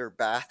gender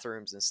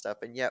bathrooms and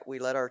stuff, and yet we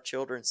let our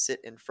children sit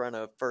in front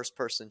of first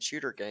person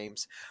shooter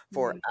games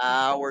for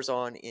hours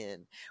on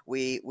end.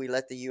 We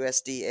let the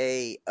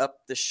USDA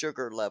up the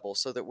sugar level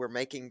so that we're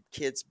making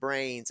kids'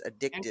 brains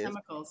addictive, and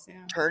chemicals,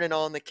 turning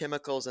on the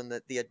chemicals and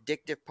the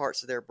addictive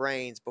parts of their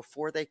brains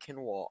before they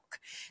can walk.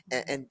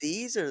 And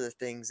these are the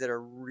things that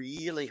are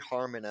really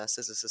harming us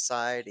as a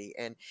society.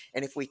 And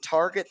if we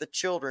target the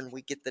children,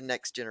 we get the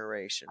next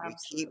generation.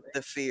 Absolutely. We keep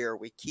the fear,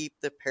 we keep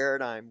the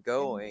paradigm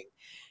going.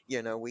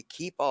 We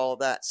keep all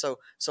that. So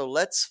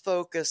let's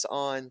focus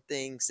on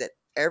things that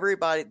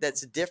everybody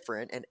that's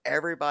different and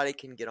everybody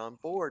can get on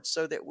board,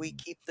 so that we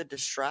keep the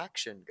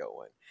distraction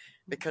going.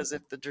 Because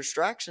if the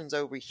distraction's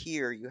over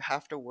here, you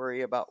have to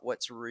worry about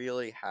what's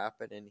really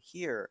happening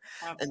here.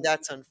 Absolutely. And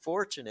that's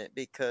unfortunate,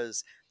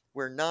 because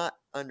we're not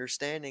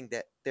understanding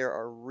that there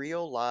are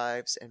real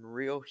lives and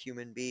real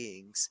human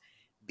beings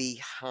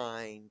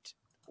behind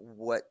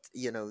what,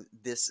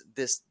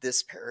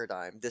 this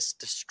paradigm, this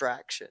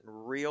distraction.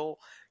 Real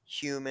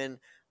human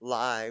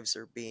lives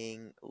are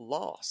being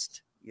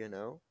lost,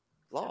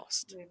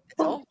 lost.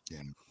 Well,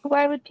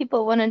 why would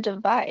people want to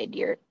divide?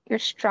 You're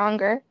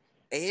stronger.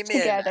 Amen.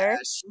 Together,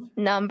 Ash.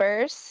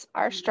 Numbers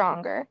are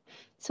stronger.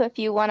 So if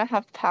you want to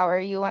have power,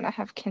 you want to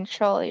have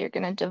control, you're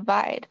going to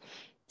divide.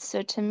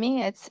 So to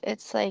me,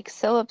 it's like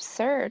so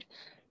absurd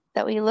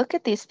that we look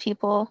at these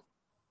people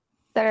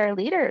that are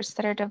leaders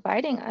that are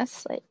dividing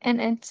us, and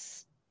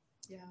it's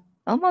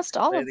almost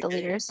all of the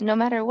leaders, no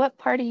matter what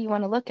party you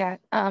want to look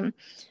at.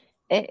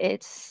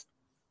 It's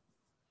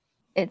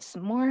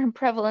more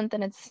prevalent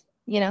than it's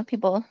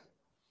people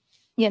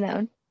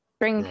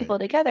bringing people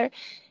together,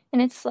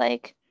 and it's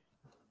like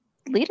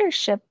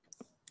leadership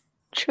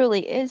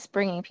truly is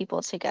bringing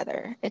people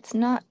together. It's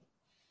not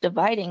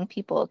dividing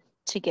people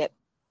to get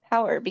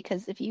power,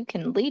 because if you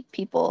can lead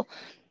people,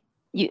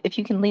 if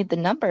you can lead the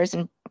numbers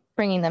and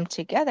bringing them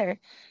together,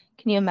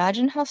 can you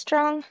imagine how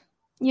strong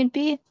you'd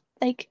be?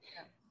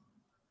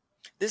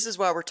 This is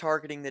why we're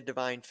targeting the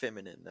divine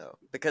feminine, though,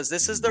 because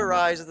this is the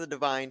rise of the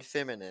divine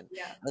feminine.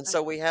 Yeah. And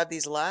so we have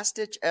these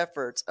last-ditch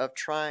efforts of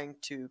trying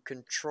to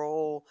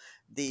control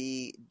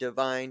the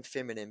divine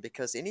feminine,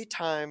 because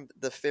anytime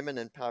the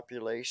feminine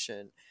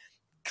population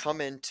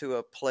come into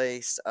a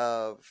place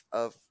of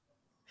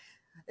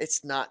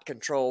it's not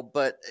control,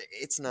 but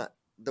it's not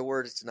the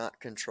word, it's not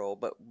control,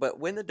 but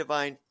when the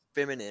divine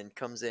feminine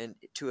comes in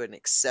to an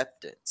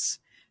acceptance,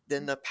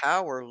 then the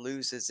power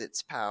loses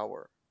its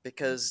power.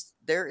 Because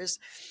there is,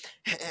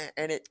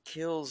 and it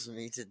kills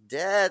me to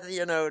death,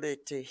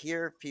 to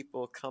hear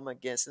people come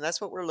against, and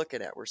that's what we're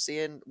looking at. We're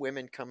seeing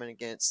women coming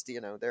against,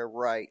 their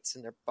rights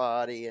and their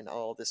body and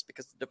all this,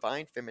 because the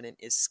divine feminine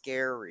is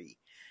scary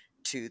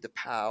to the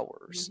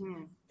powers.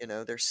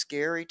 They're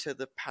scary to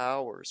the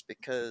powers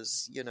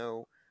because,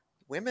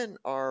 women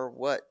are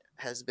what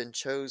has been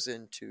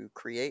chosen to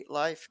create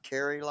life,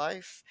 carry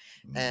life,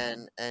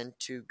 and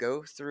to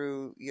go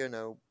through,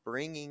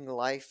 bringing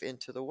life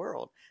into the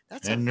world.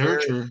 That's and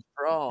nurture,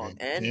 strong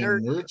and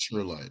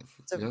nurture life.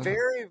 It's a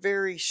very,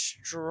 very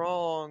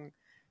strong,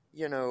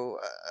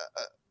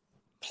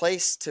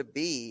 place to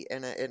be.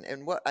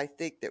 And what I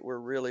think that we're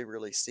really,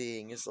 really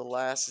seeing is the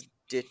last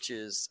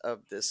ditches of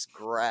this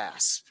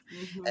grasp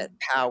at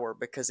power,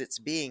 because it's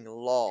being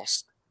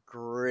lost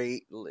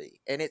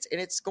greatly, and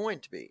it's going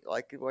to be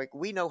like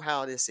we know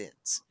how this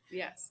ends.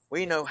 Yes,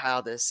 we know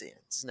how this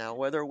ends. Now,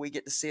 whether we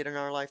get to see it in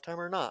our lifetime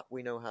or not,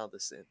 we know how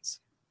this ends.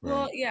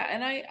 Well, yeah,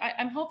 and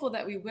I'm hopeful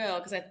that we will,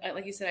 because I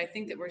like you said, I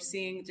think that we're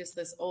seeing just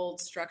this old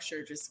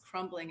structure just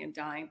crumbling and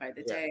dying by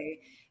the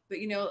day. But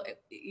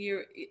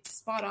you're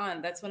spot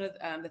on. That's one of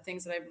the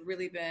things that I've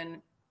really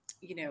been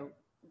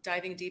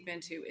diving deep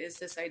into, is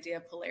this idea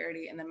of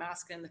polarity and the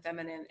masculine and the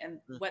feminine, and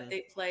what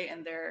they play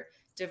in their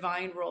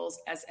divine roles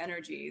as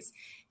energies.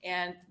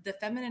 And the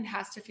feminine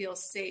has to feel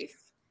safe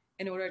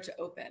in order to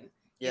open.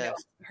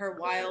 Her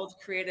wild,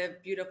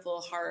 creative,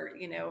 beautiful heart,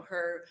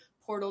 her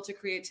portal to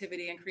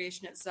creativity and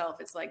creation itself.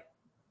 It's like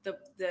the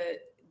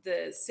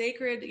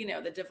sacred,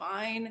 the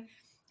divine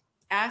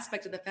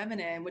aspect of the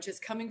feminine, which is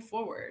coming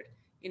forward.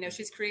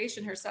 She's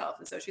creation herself,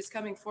 and so she's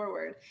coming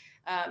forward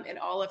in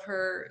all of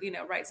her,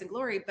 rights and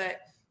glory.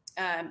 But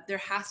there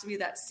has to be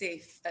that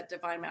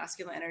divine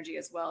masculine energy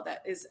as well.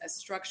 That is a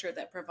structure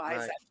that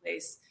provides that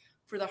place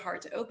for the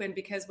heart to open,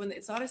 because when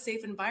it's not a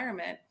safe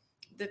environment,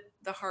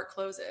 the heart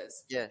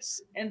closes.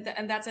 Yes. And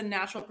that's a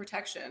natural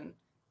protection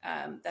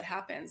that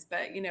happens.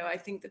 But, I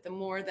think that the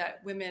more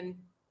that women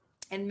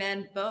and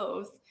men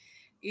both,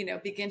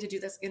 begin to do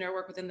this inner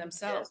work within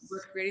themselves, we're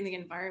creating the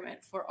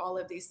environment for all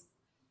of these,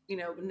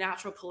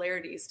 natural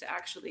polarities to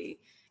actually,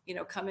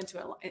 come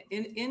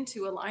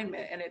into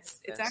alignment. And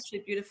it's actually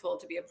beautiful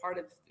to be a part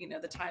of,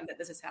 the time that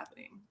this is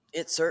happening.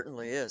 It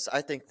certainly is.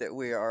 I think that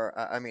we are,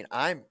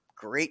 I'm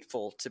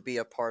grateful to be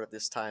a part of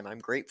this time. I'm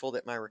grateful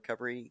that my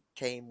recovery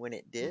came when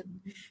it did,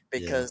 Mhm.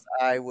 because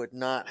I would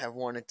not have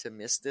wanted to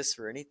miss this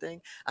for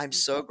anything. I'm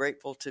so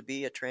grateful to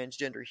be a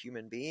transgender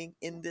human being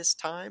in this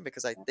time,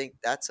 because I think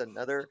that's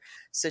another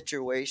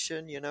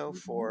situation,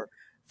 for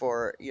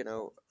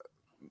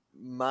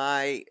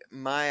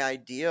my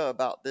idea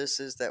about this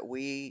is that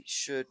we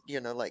should,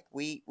 like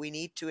we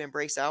need to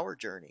embrace our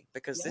journey,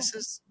 because Yeah.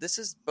 this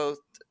is both,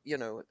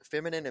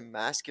 feminine and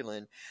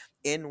masculine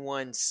in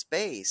one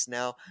space.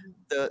 Now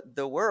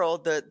the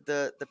world,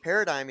 the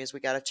paradigm is we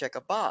got to check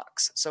a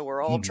box, so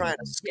we're all trying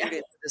to scoot Yeah.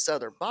 into this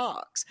other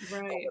box. But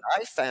Right.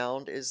 what I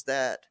found is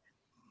that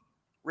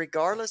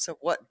regardless of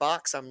what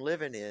box I'm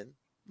living in,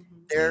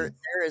 Mhm. there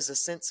is a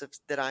sense of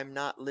that I'm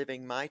not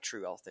living my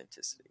true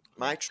authenticity,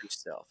 my true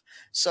self.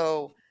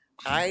 So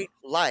I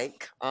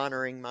like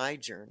honoring my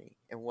journey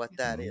and what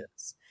that Mhm.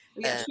 is.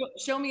 Yeah, And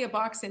show me a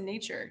box in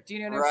nature. Do you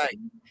know what I'm right,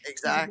 saying? It's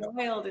exactly.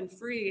 wild and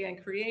free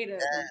and creative.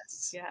 And,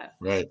 Yes. yeah.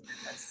 Right.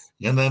 Yes.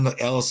 And then the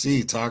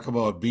LC, talk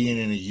about being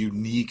in a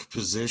unique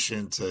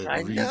position to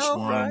I reach know,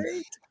 one,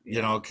 right?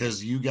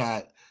 because you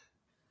got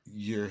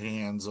your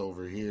hands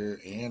over here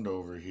and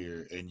over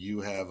here, and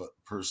you have a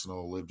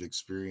personal lived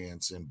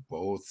experience in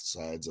both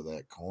sides of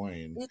that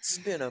coin. It's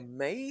been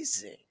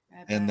amazing.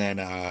 And then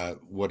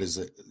what is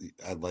it?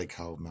 I like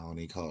how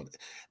Melanie called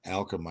it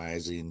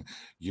alchemizing.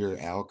 You're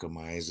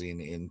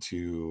alchemizing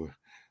into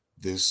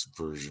this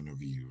version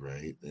of you,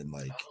 right? And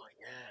like, Oh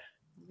yeah.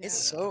 Yeah.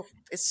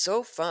 It's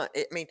so fun.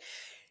 I mean,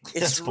 It's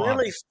it's fun.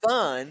 really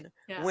fun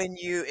Yeah. when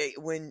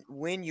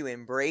you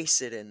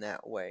embrace it in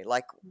that way.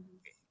 Like, Mhm.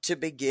 to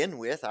begin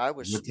with, I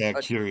was with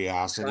that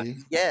curiosity.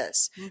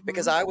 yes,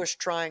 because Mhm. I was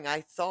trying.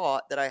 I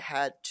thought that I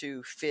had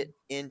to fit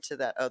into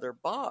that other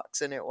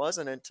box, and it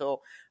wasn't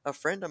until a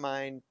friend of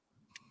mine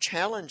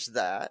challenged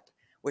that.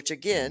 Which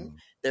again,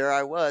 there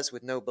I was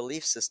with no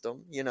belief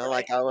system.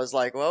 Like I was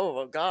like, "Whoa,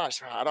 well, gosh,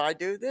 how do I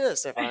do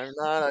this if I'm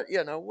not?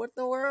 What in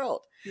the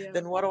world? Yeah.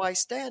 Then what do I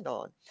stand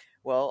on?"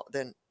 Well,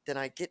 then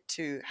I get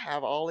to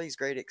have all these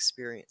great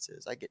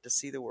experiences. I get to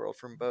see the world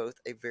from both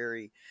a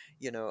very,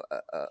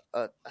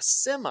 a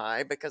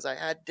semi, because I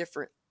had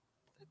different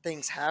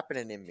things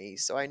happening in me.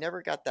 So I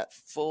never got that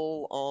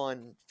full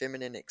on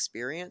feminine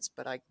experience,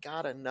 but I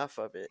got enough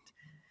of it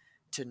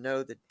to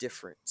know the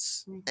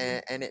difference.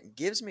 Mhm. And it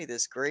gives me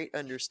this great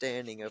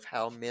understanding of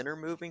how men are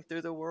moving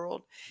through the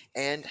world,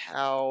 and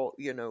how,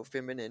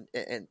 feminine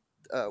and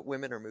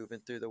women are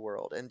moving through the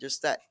world, and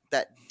just that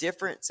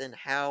difference in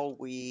how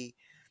we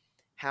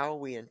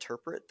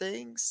interpret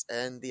things,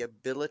 and the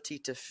ability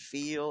to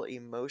feel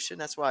emotion.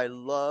 That's why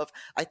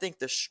I think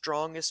the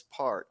strongest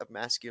part of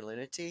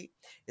masculinity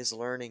is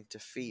learning to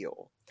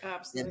feel,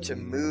 and to Absolutely.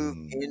 move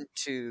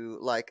into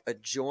like a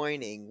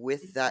joining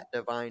with that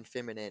divine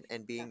feminine,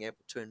 and being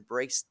able to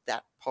embrace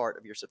that part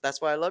of yourself. That's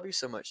why I love you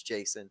so much,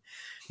 Jason,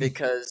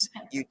 because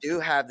you do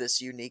have this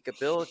unique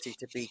ability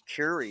to be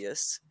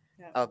curious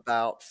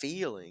about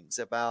feelings,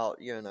 about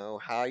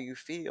how you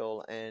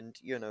feel, and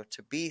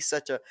to be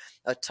such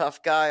a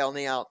tough guy on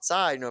the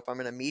outside. If I'm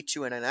going to meet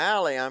you in an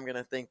alley, I'm going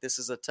to think this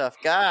is a tough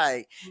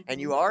guy, and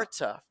you are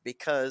tough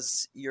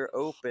because you're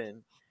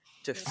open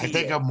to feel. I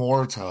think I'm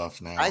more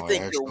tough now. I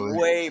think actually. you're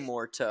way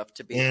more tough,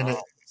 to be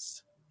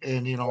honest.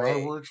 And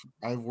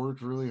I've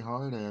worked really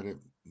hard at it.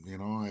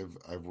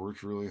 I've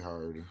worked really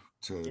hard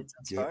to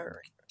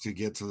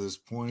get to this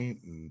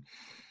point, and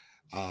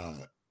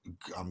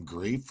I'm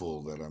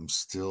grateful that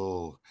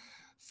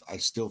I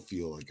still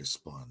feel like a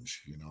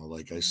sponge,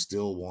 like I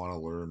still want to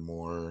learn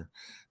more,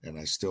 and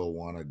I still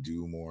want to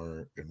do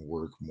more and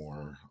work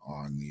more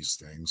on these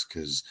things,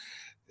 because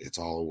it's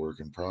all a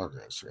work in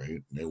progress,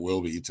 right? And it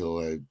will be till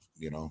I,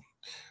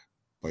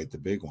 bite the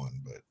big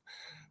one. But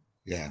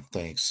yeah,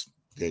 thanks.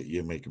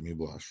 You're making me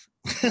blush.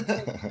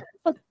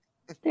 Well,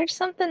 there's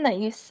something that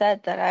you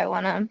said that I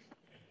want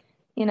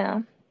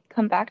to,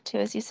 come back to.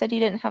 As you said, you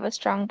didn't have a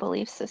strong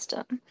belief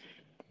system.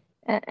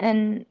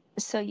 And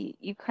so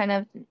you kind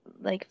of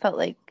like felt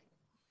like,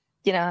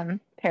 I'm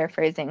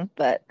paraphrasing,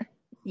 but,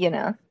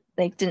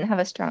 like didn't have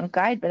a strong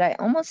guide. But I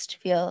almost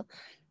feel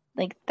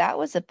like that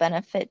was a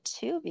benefit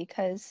too,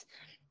 because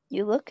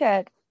you look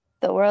at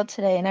the world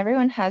today and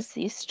everyone has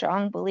these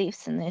strong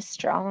beliefs and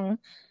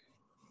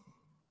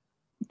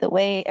the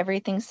way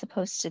everything's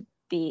supposed to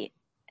be.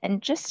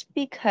 And just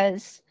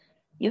because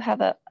you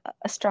have a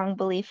strong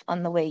belief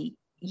on the way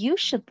you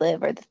should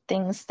live, or the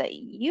things that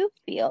you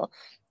feel,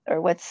 or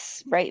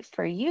what's right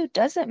for you,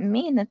 doesn't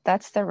mean that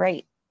that's the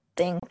right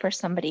thing for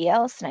somebody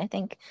else. And I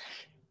think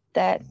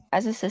that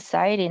as a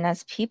society and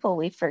as people,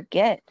 we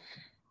forget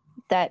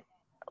that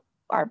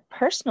our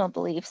personal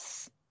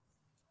beliefs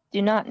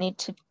do not need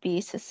to be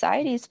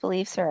society's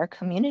beliefs or our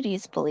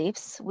community's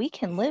beliefs. We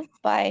can live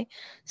by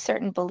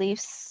certain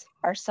beliefs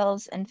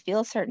ourselves and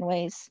feel certain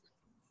ways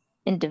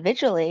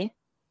individually,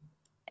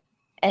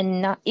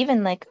 and not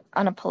even like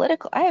on a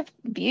political. I have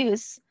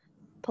views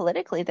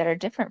politically that are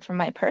different from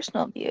my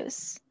personal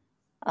views.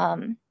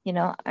 I'm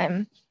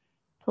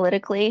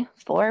politically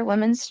for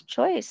women's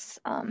choice,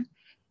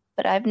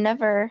 but I've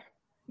never,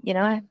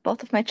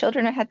 both of my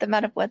children, I had them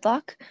out of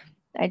wedlock.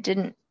 I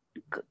didn't,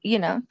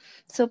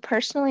 so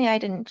personally, I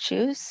didn't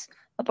choose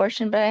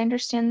abortion, but I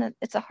understand that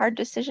it's a hard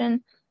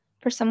decision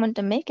for someone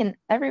to make, and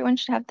everyone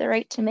should have the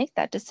right to make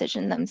that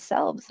decision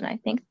themselves. And I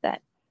think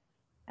that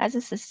as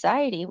a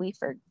society, we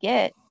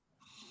forget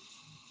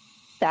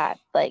that,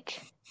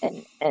 like,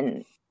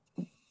 and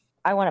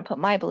I want to put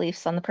my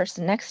beliefs on the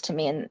person next to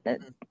me, and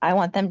I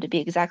want them to be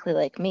exactly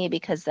like me,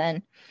 because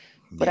then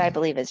what I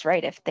believe is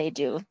right if they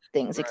do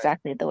things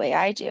exactly the way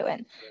I do.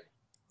 And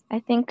I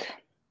think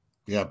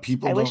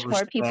people I don't wish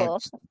more people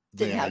respect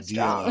didn't the have idea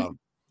strong of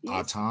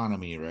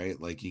autonomy,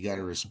 right? Like, you got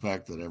to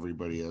respect that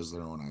everybody has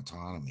their own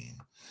autonomy,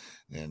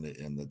 and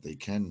that they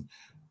can,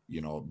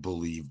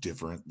 believe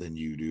different than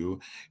you do,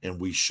 and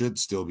we should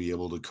still be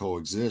able to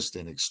coexist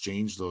and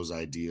exchange those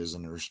ideas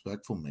in a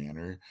respectful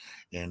manner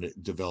and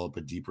develop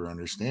a deeper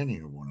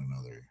understanding of one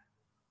another,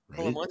 right?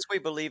 Well, and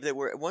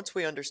once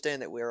we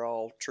understand that we're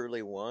all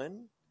truly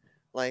one,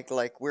 like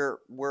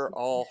we're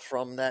all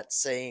from that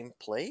same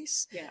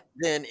place,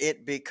 then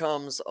it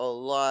becomes a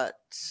lot,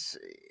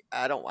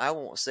 I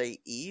won't say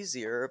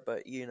easier,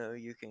 but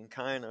you can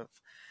kind of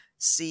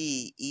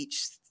see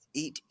each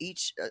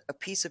a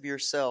piece of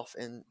yourself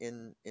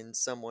in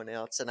someone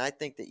else. And I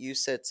think that you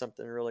said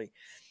something really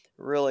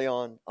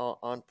on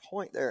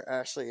point there,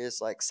 Ashley,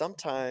 is like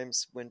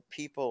sometimes when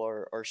people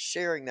are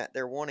sharing that,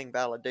 they're wanting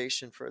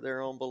validation for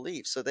their own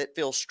beliefs, so that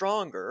feels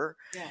stronger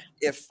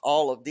if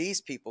all of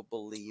these people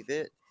believe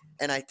it.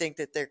 And I think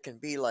that there can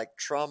be like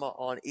trauma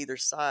on either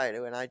side.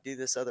 When I do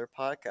this other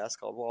podcast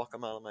called Walk a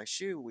Mile in My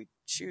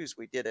Shoes,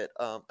 we did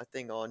a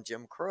thing on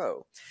Jim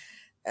Crow.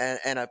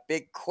 And a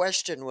big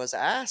question was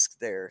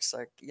asked there. It's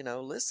like,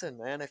 listen,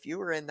 man, if you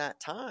were in that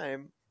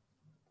time,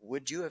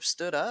 would you have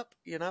stood up?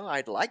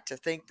 I'd like to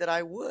think that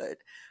I would,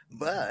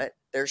 but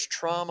there's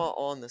trauma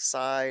on the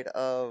side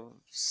of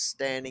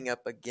standing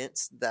up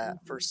against that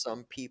for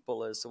some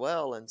people as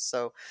well. And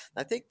so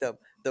I think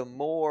the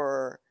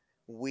more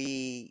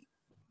we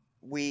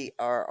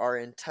are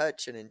in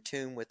touch and in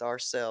tune with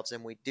ourselves,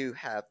 and we do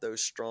have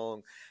those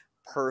strong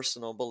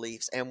personal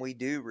beliefs, and we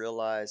do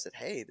realize that,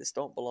 hey, this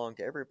don't belong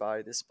to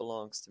everybody, this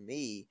belongs to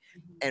me,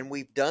 and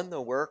we've done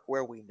the work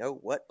where we know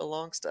what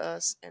belongs to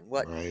us and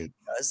what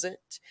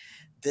doesn't,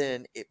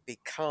 then it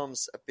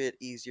becomes a bit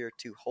easier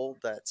to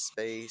hold that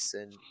space.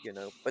 And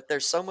but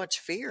there's so much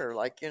fear,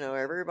 like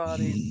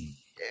everybody's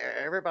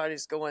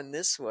going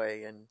this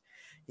way, and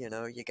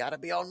you got to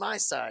be on my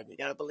side, you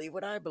got to believe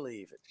what I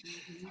believe. It's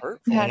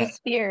hurtful. How does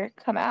fear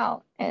come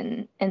out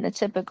in the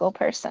typical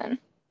person?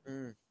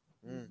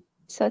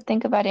 So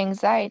think about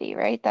anxiety,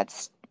 right?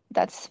 That's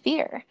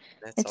fear.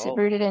 It's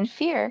rooted in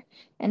fear.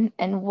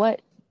 And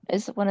what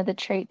is one of the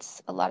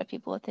traits a lot of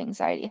people with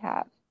anxiety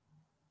have?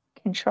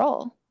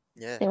 Control.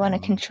 They want to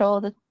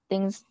control the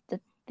things that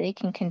they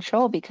can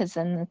control, because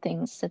then the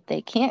things that they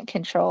can't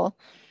control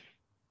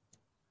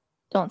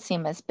don't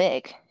seem as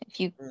big. If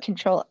you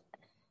control,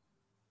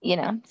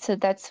 so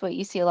that's what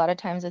you see a lot of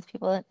times with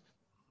people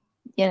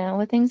that,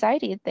 with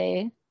anxiety.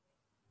 They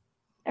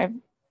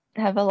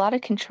have a lot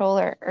of control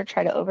or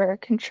try to over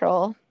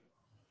control.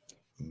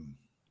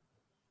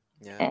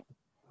 And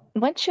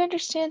once you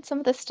understand some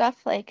of the stuff,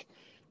 like,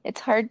 it's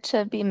hard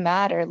to be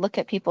mad or look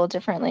at people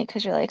differently,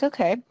 because you're like,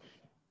 okay,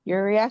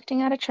 you're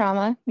reacting out of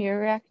trauma, you're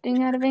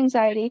reacting out of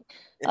anxiety,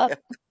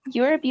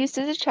 you were abused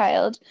as a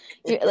child.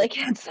 You're like,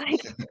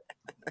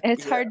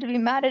 it's hard to be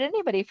mad at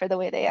anybody for the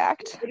way they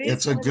act.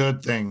 It's a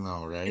good thing,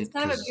 though, right? It's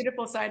kind of a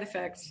beautiful side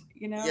effect,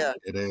 Yeah,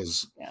 it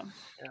is. Yeah,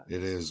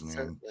 it is, man.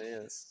 Certainly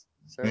is.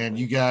 Man,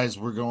 you guys,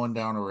 we're going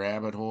down a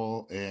rabbit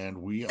hole, and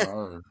we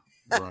are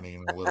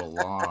running a little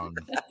long.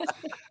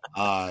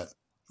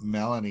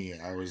 Melanie,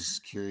 I was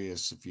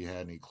curious if you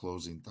had any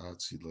closing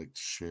thoughts you'd like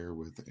to share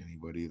with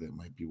anybody that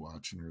might be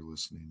watching or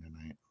listening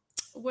tonight.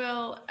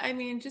 Well, I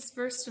mean, just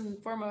first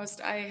and foremost,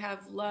 I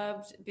have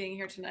loved being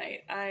here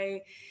tonight.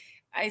 I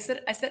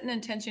set an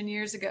intention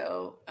years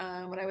ago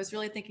when I was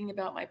really thinking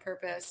about my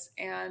purpose,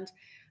 and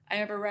I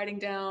remember writing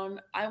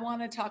down, I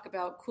want to talk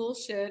about cool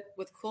shit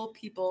with cool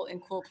people in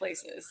cool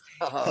places.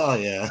 Oh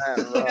yeah.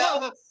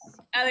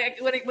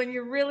 When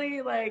you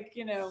really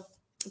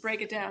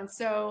break it down.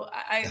 So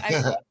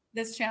I love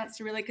this chance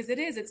to really, because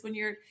it's when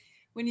you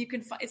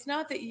can find, it's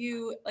not that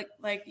you like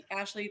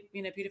Ashley,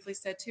 beautifully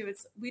said too,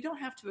 it's, we don't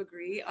have to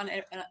agree on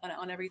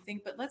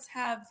everything, but let's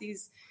have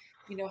these,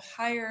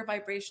 higher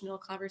vibrational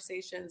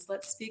conversations.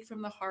 Let's speak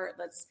from the heart.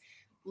 Let's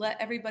let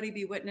everybody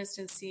be witnessed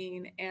and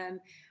seen. And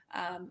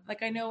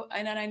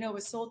I know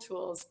with Soul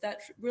Tools,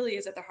 that really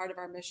is at the heart of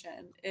our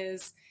mission,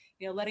 is,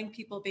 letting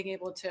people being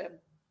able to,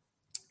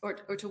 or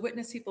to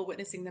witness people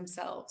witnessing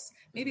themselves,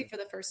 maybe for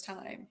the first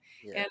time.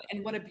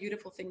 And what a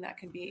beautiful thing that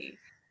can be.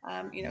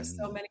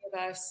 So many of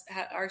us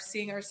are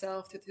seeing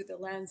ourselves through the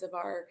lens of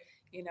our,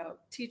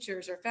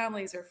 teachers or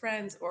families or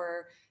friends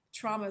or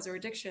traumas or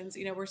addictions.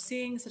 We're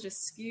seeing such a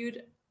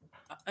skewed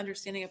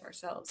understanding of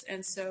ourselves.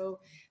 And so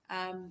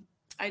I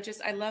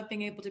love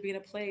being able to be in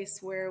a place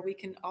where we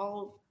can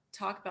all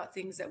talk about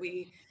things that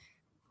we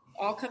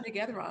all come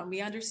together on.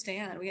 We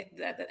understand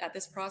that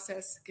this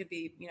process could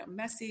be,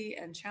 messy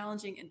and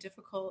challenging and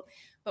difficult,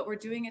 but we're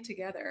doing it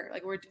together.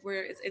 Like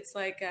it's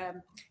like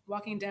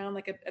walking down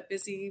like a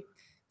busy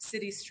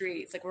city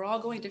street. It's like we're all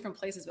going different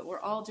places, but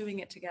we're all doing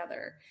it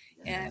together.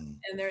 And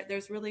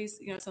there's really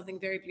something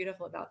very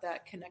beautiful about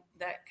that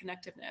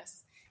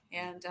connectiveness.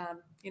 And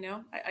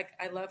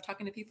I love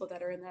talking to people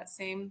that are in that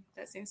same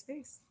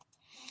space.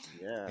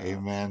 Yeah.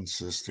 Amen,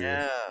 sister.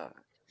 Yeah.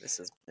 This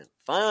has been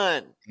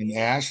fun. And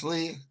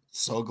Ashley,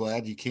 so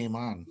glad you came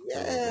on.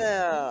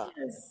 Yeah.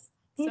 Yes.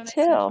 Me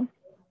too.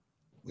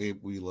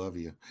 We love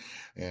you.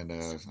 And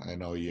I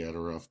know you had a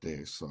rough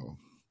day, so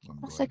I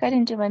was like, I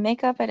didn't do my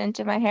makeup, I didn't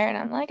do my hair, and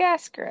I'm like,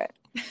 screw it.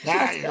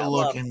 You're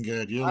looking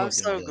good. I'm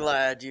so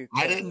glad you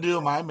came. I didn't do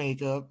my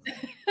makeup.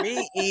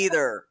 Me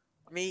either.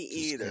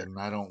 Just kidding.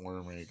 I don't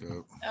wear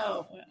makeup.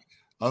 Oh.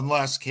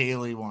 Unless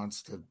Kaylee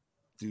wants to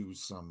do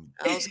some.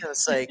 I was gonna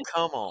say,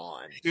 come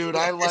on, dude.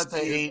 I let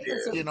the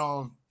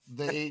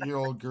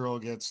 8-year-old girl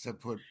gets to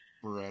put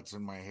barrettes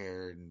in my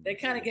hair, and they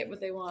kind of get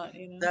what they want,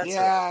 That's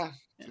right.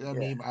 I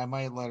mean, I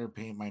might let her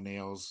paint my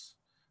nails,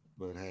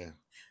 but hey,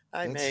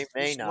 I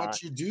may not.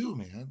 What you do,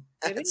 man?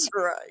 That's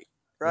right.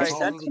 Right.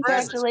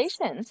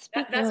 Congratulations.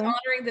 That's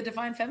honoring the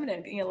divine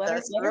feminine.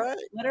 Let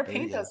her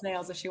paint those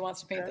nails if she wants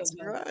to paint those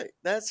nails. Right.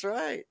 That's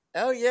right.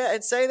 Oh yeah,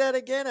 and say that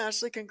again,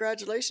 Ashley.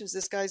 Congratulations.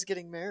 This guy's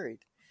getting married.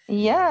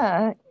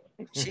 Yeah.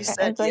 She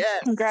said like,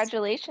 yes.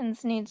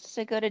 Congratulations needs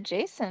to go to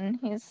Jason.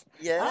 He's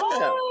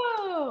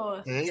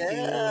Oh, thank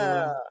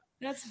you.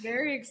 That's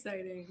very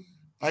exciting.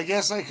 I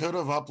guess I could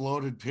have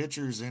uploaded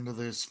pictures into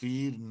this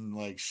feed and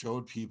like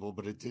showed people,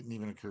 but it didn't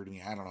even occur to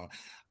me. I don't know.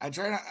 I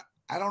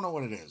don't know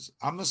what it is.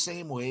 I'm the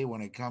same way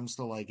when it comes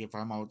to like if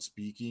I'm out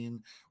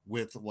speaking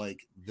with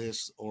like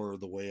this or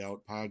the Way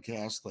Out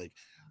podcast. Like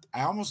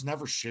I almost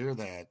never share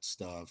that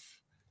stuff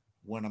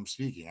when I'm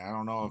speaking. I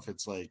don't know if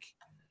it's like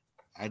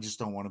I just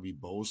don't want to be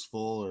boastful,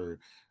 or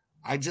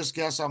I just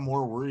guess I'm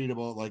more worried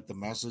about like the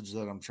message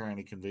that I'm trying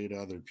to convey to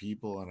other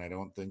people, and I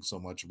don't think so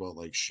much about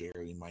like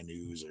sharing my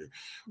news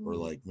or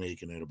like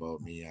making it about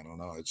me. I don't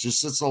know.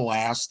 It's the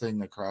last thing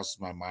that crosses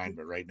my mind.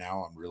 But right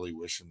now, I'm really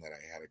wishing that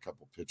I had a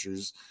couple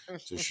pictures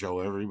to show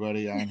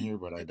everybody on here,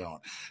 but I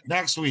don't.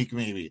 Next week,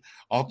 maybe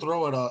I'll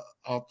throw it up.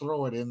 I'll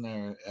throw it in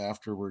there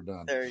after we're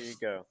done. There you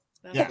go.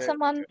 Yeah. Put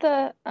some on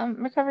the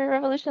Recovery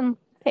Revolution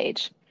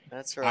page.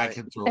 That's right. I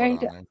can throw it on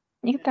there.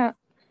 You can.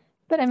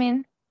 But I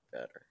mean,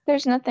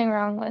 there's nothing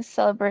wrong with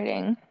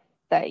celebrating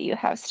that you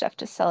have stuff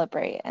to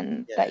celebrate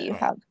and that you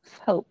have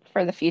hope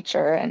for the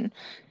future and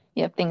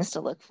you have things to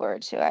look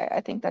forward to.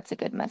 I think that's a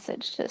good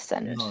message to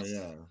send. Oh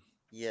yeah.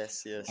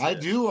 Yes. I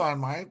do on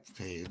my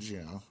page,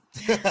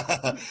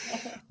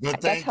 But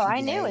that's how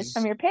I knew it's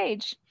from your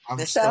page. I'm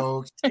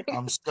stoked.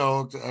 I'm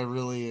stoked. I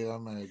really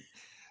am.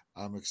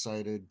 I'm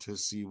excited to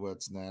see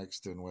what's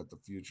next and what the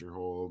future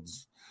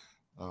holds.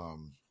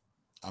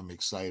 I'm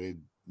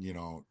excited,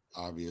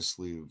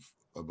 obviously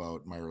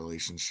about my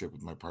relationship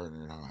with my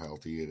partner and how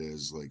healthy it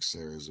is. Like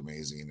Sarah's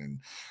amazing, and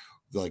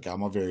like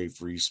I'm a very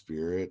free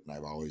spirit, and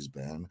I've always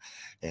been,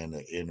 and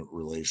in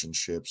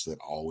relationships that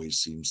always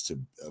seems to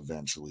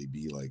eventually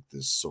be like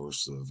this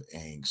source of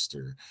angst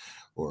or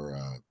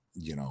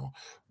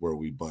where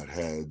we butt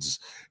heads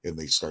and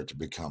they start to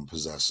become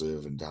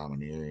possessive and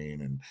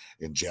domineering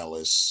and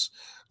jealous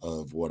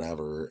of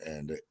whatever.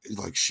 And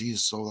like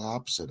she's so the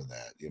opposite of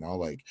that,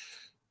 like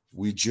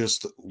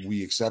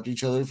we accept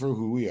each other for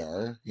who we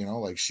are,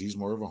 like she's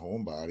more of a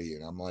homebody,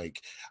 and I'm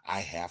like, I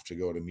have to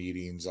go to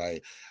meetings,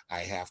 I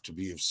have to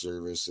be of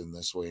service in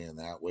this way and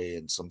that way,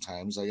 and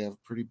sometimes I have a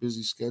pretty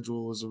busy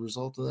schedule as a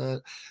result of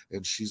that,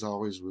 and she's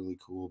always really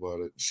cool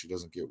about it. She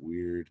doesn't get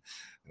weird,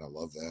 and I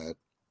love that.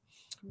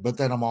 But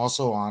then I'm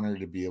also honored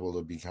to be able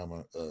to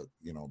become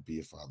be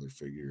a father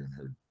figure in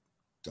her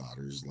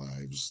daughters'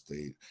 lives.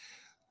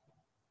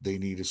 They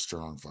need a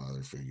strong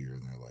father figure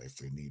in their life.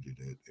 They needed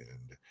it,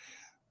 and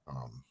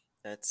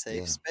that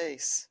safe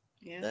space.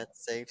 Yeah, that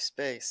safe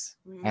space.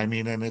 I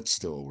mean, and it's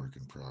still a work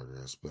in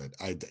progress, but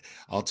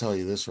I'll tell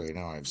you this right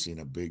now. I've seen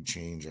a big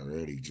change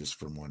already just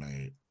from when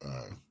I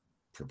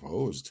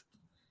proposed.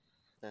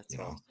 That's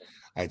awesome.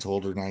 I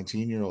told her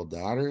 19-year-old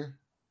daughter,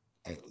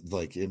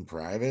 like in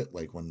private,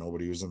 like when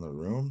nobody was in the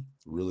room,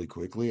 really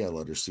quickly. I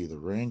let her see the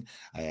ring.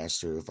 I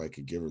asked her if I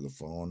could give her the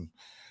phone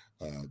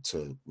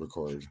to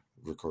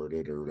record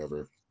it or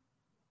whatever.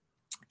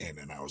 And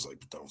then I was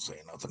like, don't say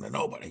nothing to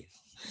nobody.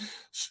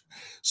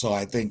 So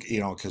I think,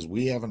 because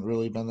we haven't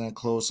really been that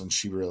close, and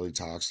she really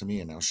talks to me,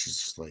 and now she's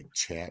just like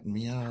chatting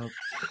me up.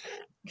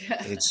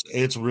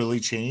 It's really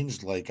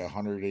changed like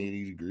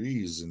 180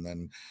 degrees. And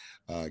then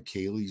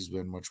Kaylee's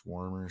been much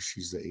warmer.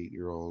 She's the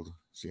 8-year-old.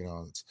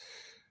 So,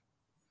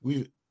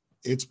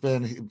 it's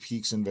been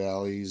peaks and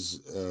valleys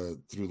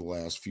through the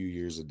last few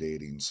years of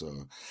dating. So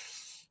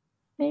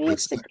maybe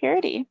it's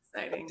security.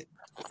 Exciting.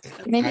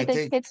 Maybe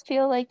the kids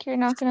feel like you're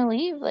not going to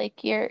leave,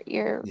 like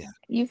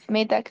you've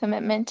made that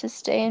commitment to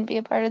stay and be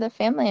a part of the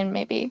family, and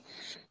maybe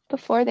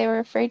before they were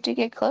afraid to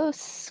get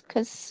close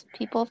because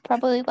people have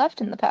probably left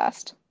in the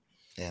past.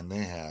 And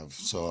they have.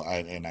 So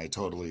I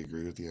totally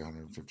agree with you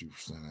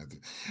 150%.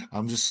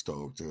 I'm just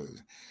stoked.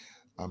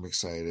 I'm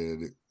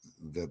excited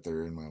that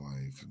they're in my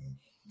life, and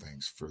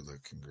thanks for the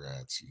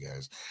congrats, you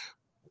guys.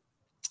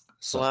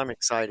 So I'm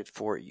excited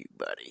for you,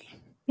 buddy.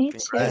 Me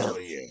too. Hell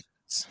yeah.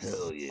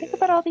 Hell yeah. Think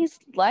about all these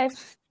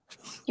lives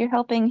you're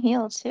helping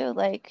heal too.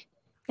 Like,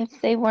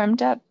 if they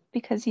warmed up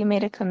because you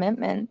made a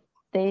commitment,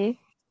 they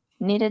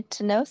needed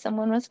to know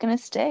someone was going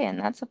to stay, and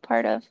that's a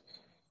part of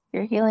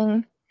your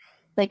healing.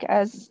 Like,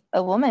 as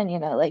a woman, you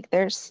know, like,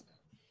 there's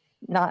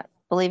not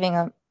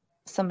believing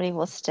somebody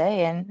will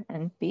stay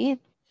and be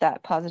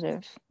that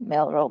positive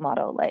male role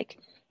model. Like,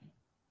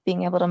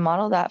 being able to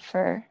model that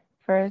for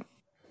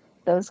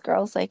those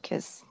girls, like,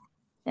 is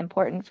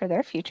important for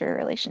their future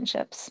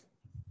relationships.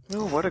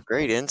 Oh, what a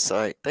great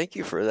insight. Thank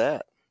you for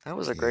that. That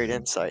was a great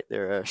insight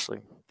there, Ashley.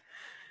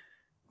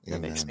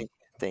 It makes me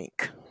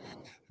think.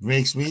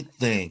 Makes me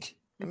think.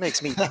 It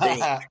makes me think.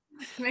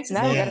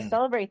 Now we got to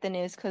celebrate the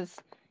news because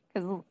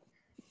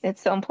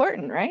it's so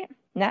important, right?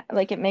 Now,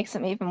 like, it makes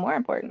them even more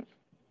important.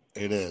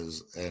 It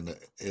is, and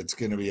it's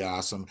going to be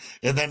awesome.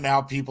 And then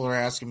now people are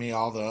asking me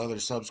all the other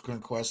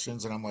subsequent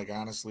questions, and I'm like,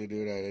 honestly,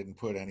 dude, I didn't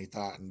put any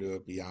thought into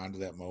it beyond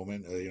that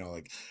moment. You know,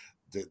 like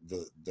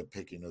the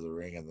picking of the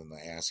ring and then the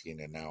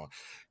asking, and now,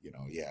 you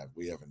know, yeah,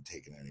 we haven't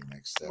taken any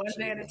next steps. One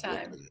day at a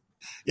time.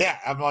 Yeah,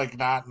 I'm like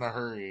not in a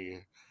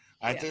hurry.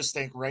 I just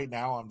think right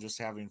now I'm just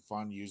having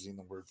fun using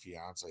the word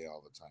fiance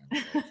all the time.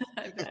 Right?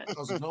 I bet.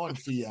 How's it going,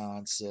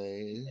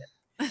 fiance?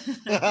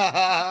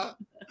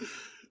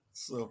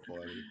 So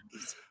funny.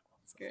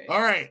 That's great.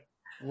 All right.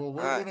 Well,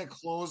 we're going to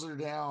close her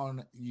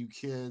down, you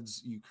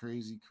kids, you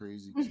crazy,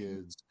 crazy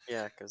kids.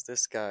 Yeah, because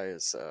this guy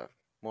is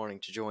wanting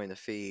to join the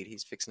feed.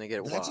 He's fixing to get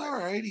it. That's all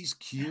right. He's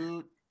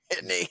cute.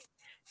 Isn't he?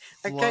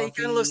 Okay, he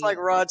kind of looks like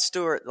Rod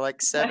Stewart, like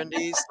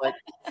 70s, like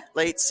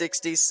late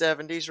 60s,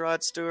 70s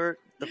Rod Stewart,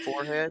 the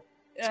forehead.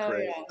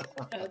 Great.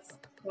 Yeah.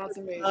 That's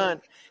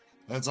amazing.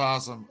 That's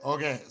awesome.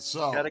 Okay,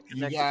 so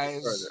you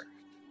guys,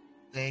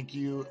 thank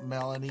you,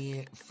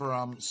 Melanie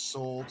from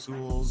Soul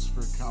Tools,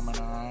 for coming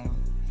on.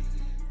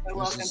 You're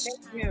welcome.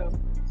 Thank you.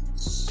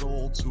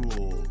 Soul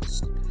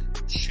Tools.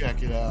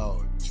 Check it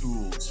out.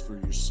 Tools for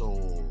your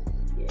soul.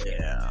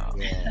 Yeah.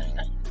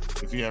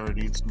 If you ever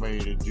need somebody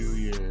to do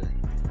your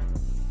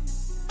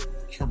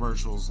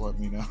commercials, let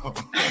me know.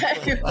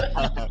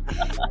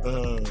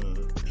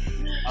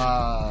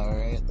 All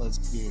right,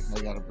 let's see.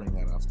 I gotta bring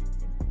that up.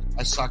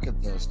 I suck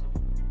at this.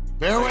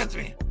 Bear with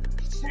me.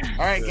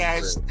 All right,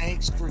 guys,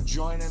 thanks for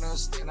joining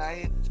us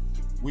tonight.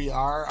 We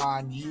are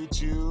on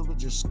YouTube.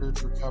 Just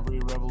search Recovery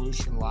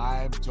Revolution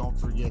Live. Don't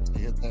forget to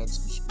hit that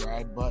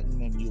subscribe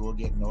button, and you will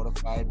get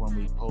notified when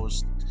we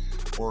post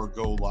or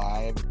go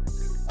live.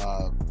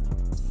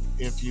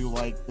 If you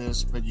like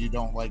this, but you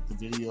don't like the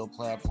video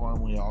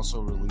platform, we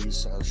also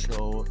release our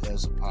show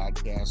as a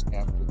podcast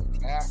after the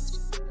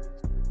fact.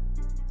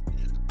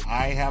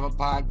 I have a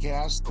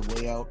podcast, the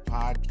Way Out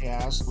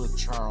Podcast with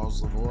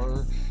Charles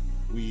Lavore.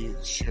 We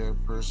share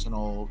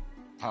personal,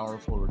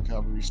 powerful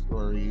recovery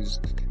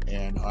stories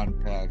and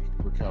unpack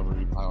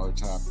recovery power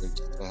topics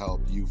to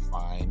help you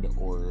find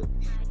or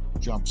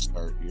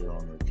jumpstart your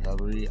own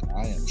recovery.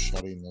 I am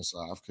shutting this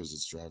off because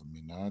it's driving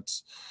me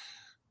nuts.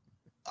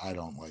 I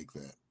don't like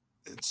that.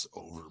 It's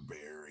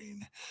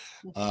overbearing.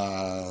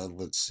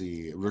 Let's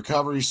see.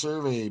 Recovery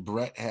Survey.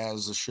 Brett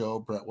has a show.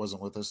 Brett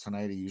wasn't with us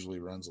tonight. He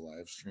usually runs a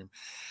live stream.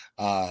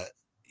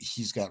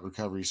 He's got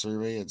Recovery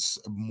Survey. It's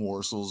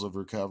morsels of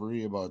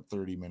recovery, about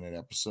 30-minute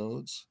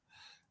episodes.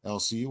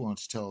 LC, why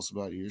don't you tell us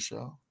about your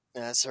show?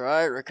 That's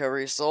right,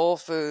 Recovery Soul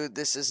Food.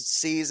 This is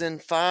season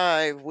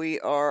 5. We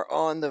are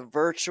on the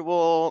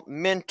virtual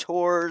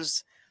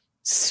mentors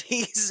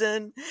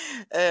season.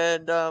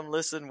 And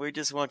listen, we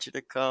just want you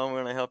to come.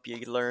 We're going to help you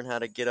learn how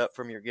to get up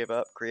from your give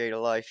up, create a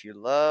life you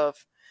love.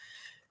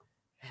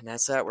 And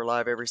that's that. We're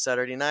live every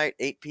Saturday night,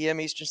 8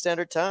 p.m. Eastern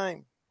Standard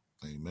Time.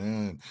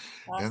 Amen.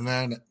 And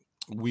then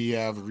we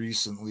have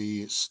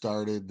recently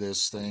started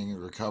this thing,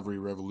 Recovery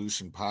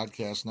Revolution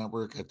Podcast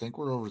Network. I think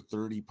we're over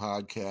 30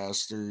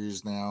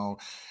 podcasters now.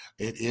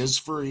 It is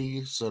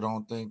free, so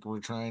don't think we're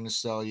trying to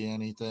sell you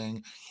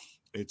anything.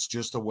 It's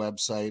just a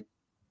website,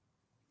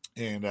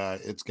 and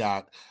it's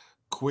got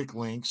quick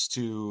links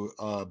to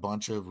a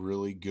bunch of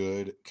really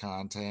good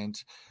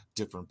content,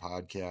 different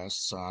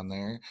podcasts on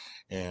there.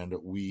 And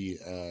we,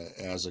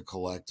 as a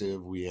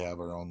collective, we have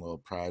our own little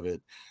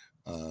private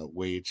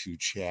way to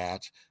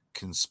chat,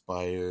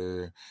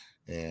 conspire,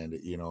 and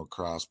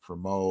cross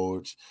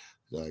promote,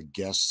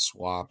 guest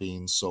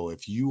swapping. So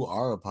if you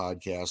are a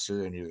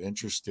podcaster and you're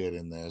interested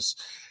in this,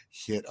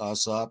 hit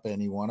us up,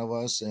 any one of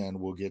us, and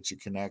we'll get you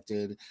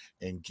connected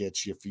and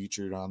get you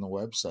featured on the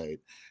website.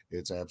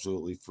 It's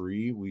absolutely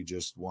free. We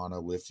just want to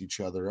lift each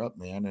other up,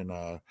 man,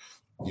 and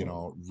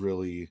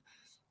really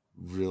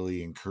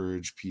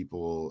encourage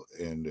people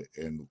and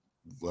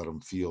let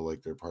them feel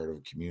like they're part of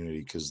a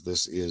community, because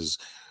this is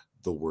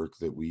the work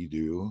that we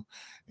do,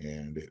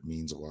 and it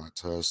means a lot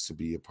to us to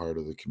be a part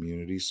of the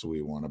community. So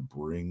we want to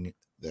bring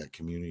that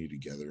community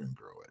together and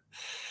grow it.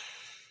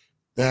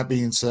 That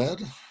being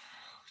said,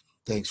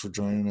 Thanks for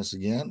joining us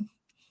again.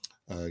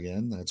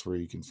 Again, that's where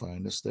you can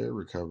find us there,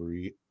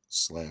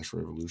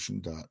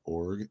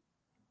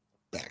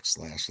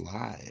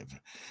 recovery/revolution.org/live.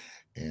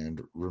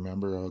 And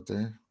remember out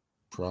there,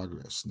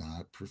 progress,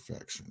 not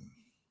perfection.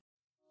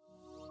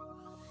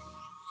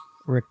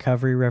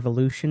 Recovery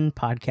Revolution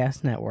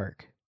Podcast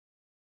Network.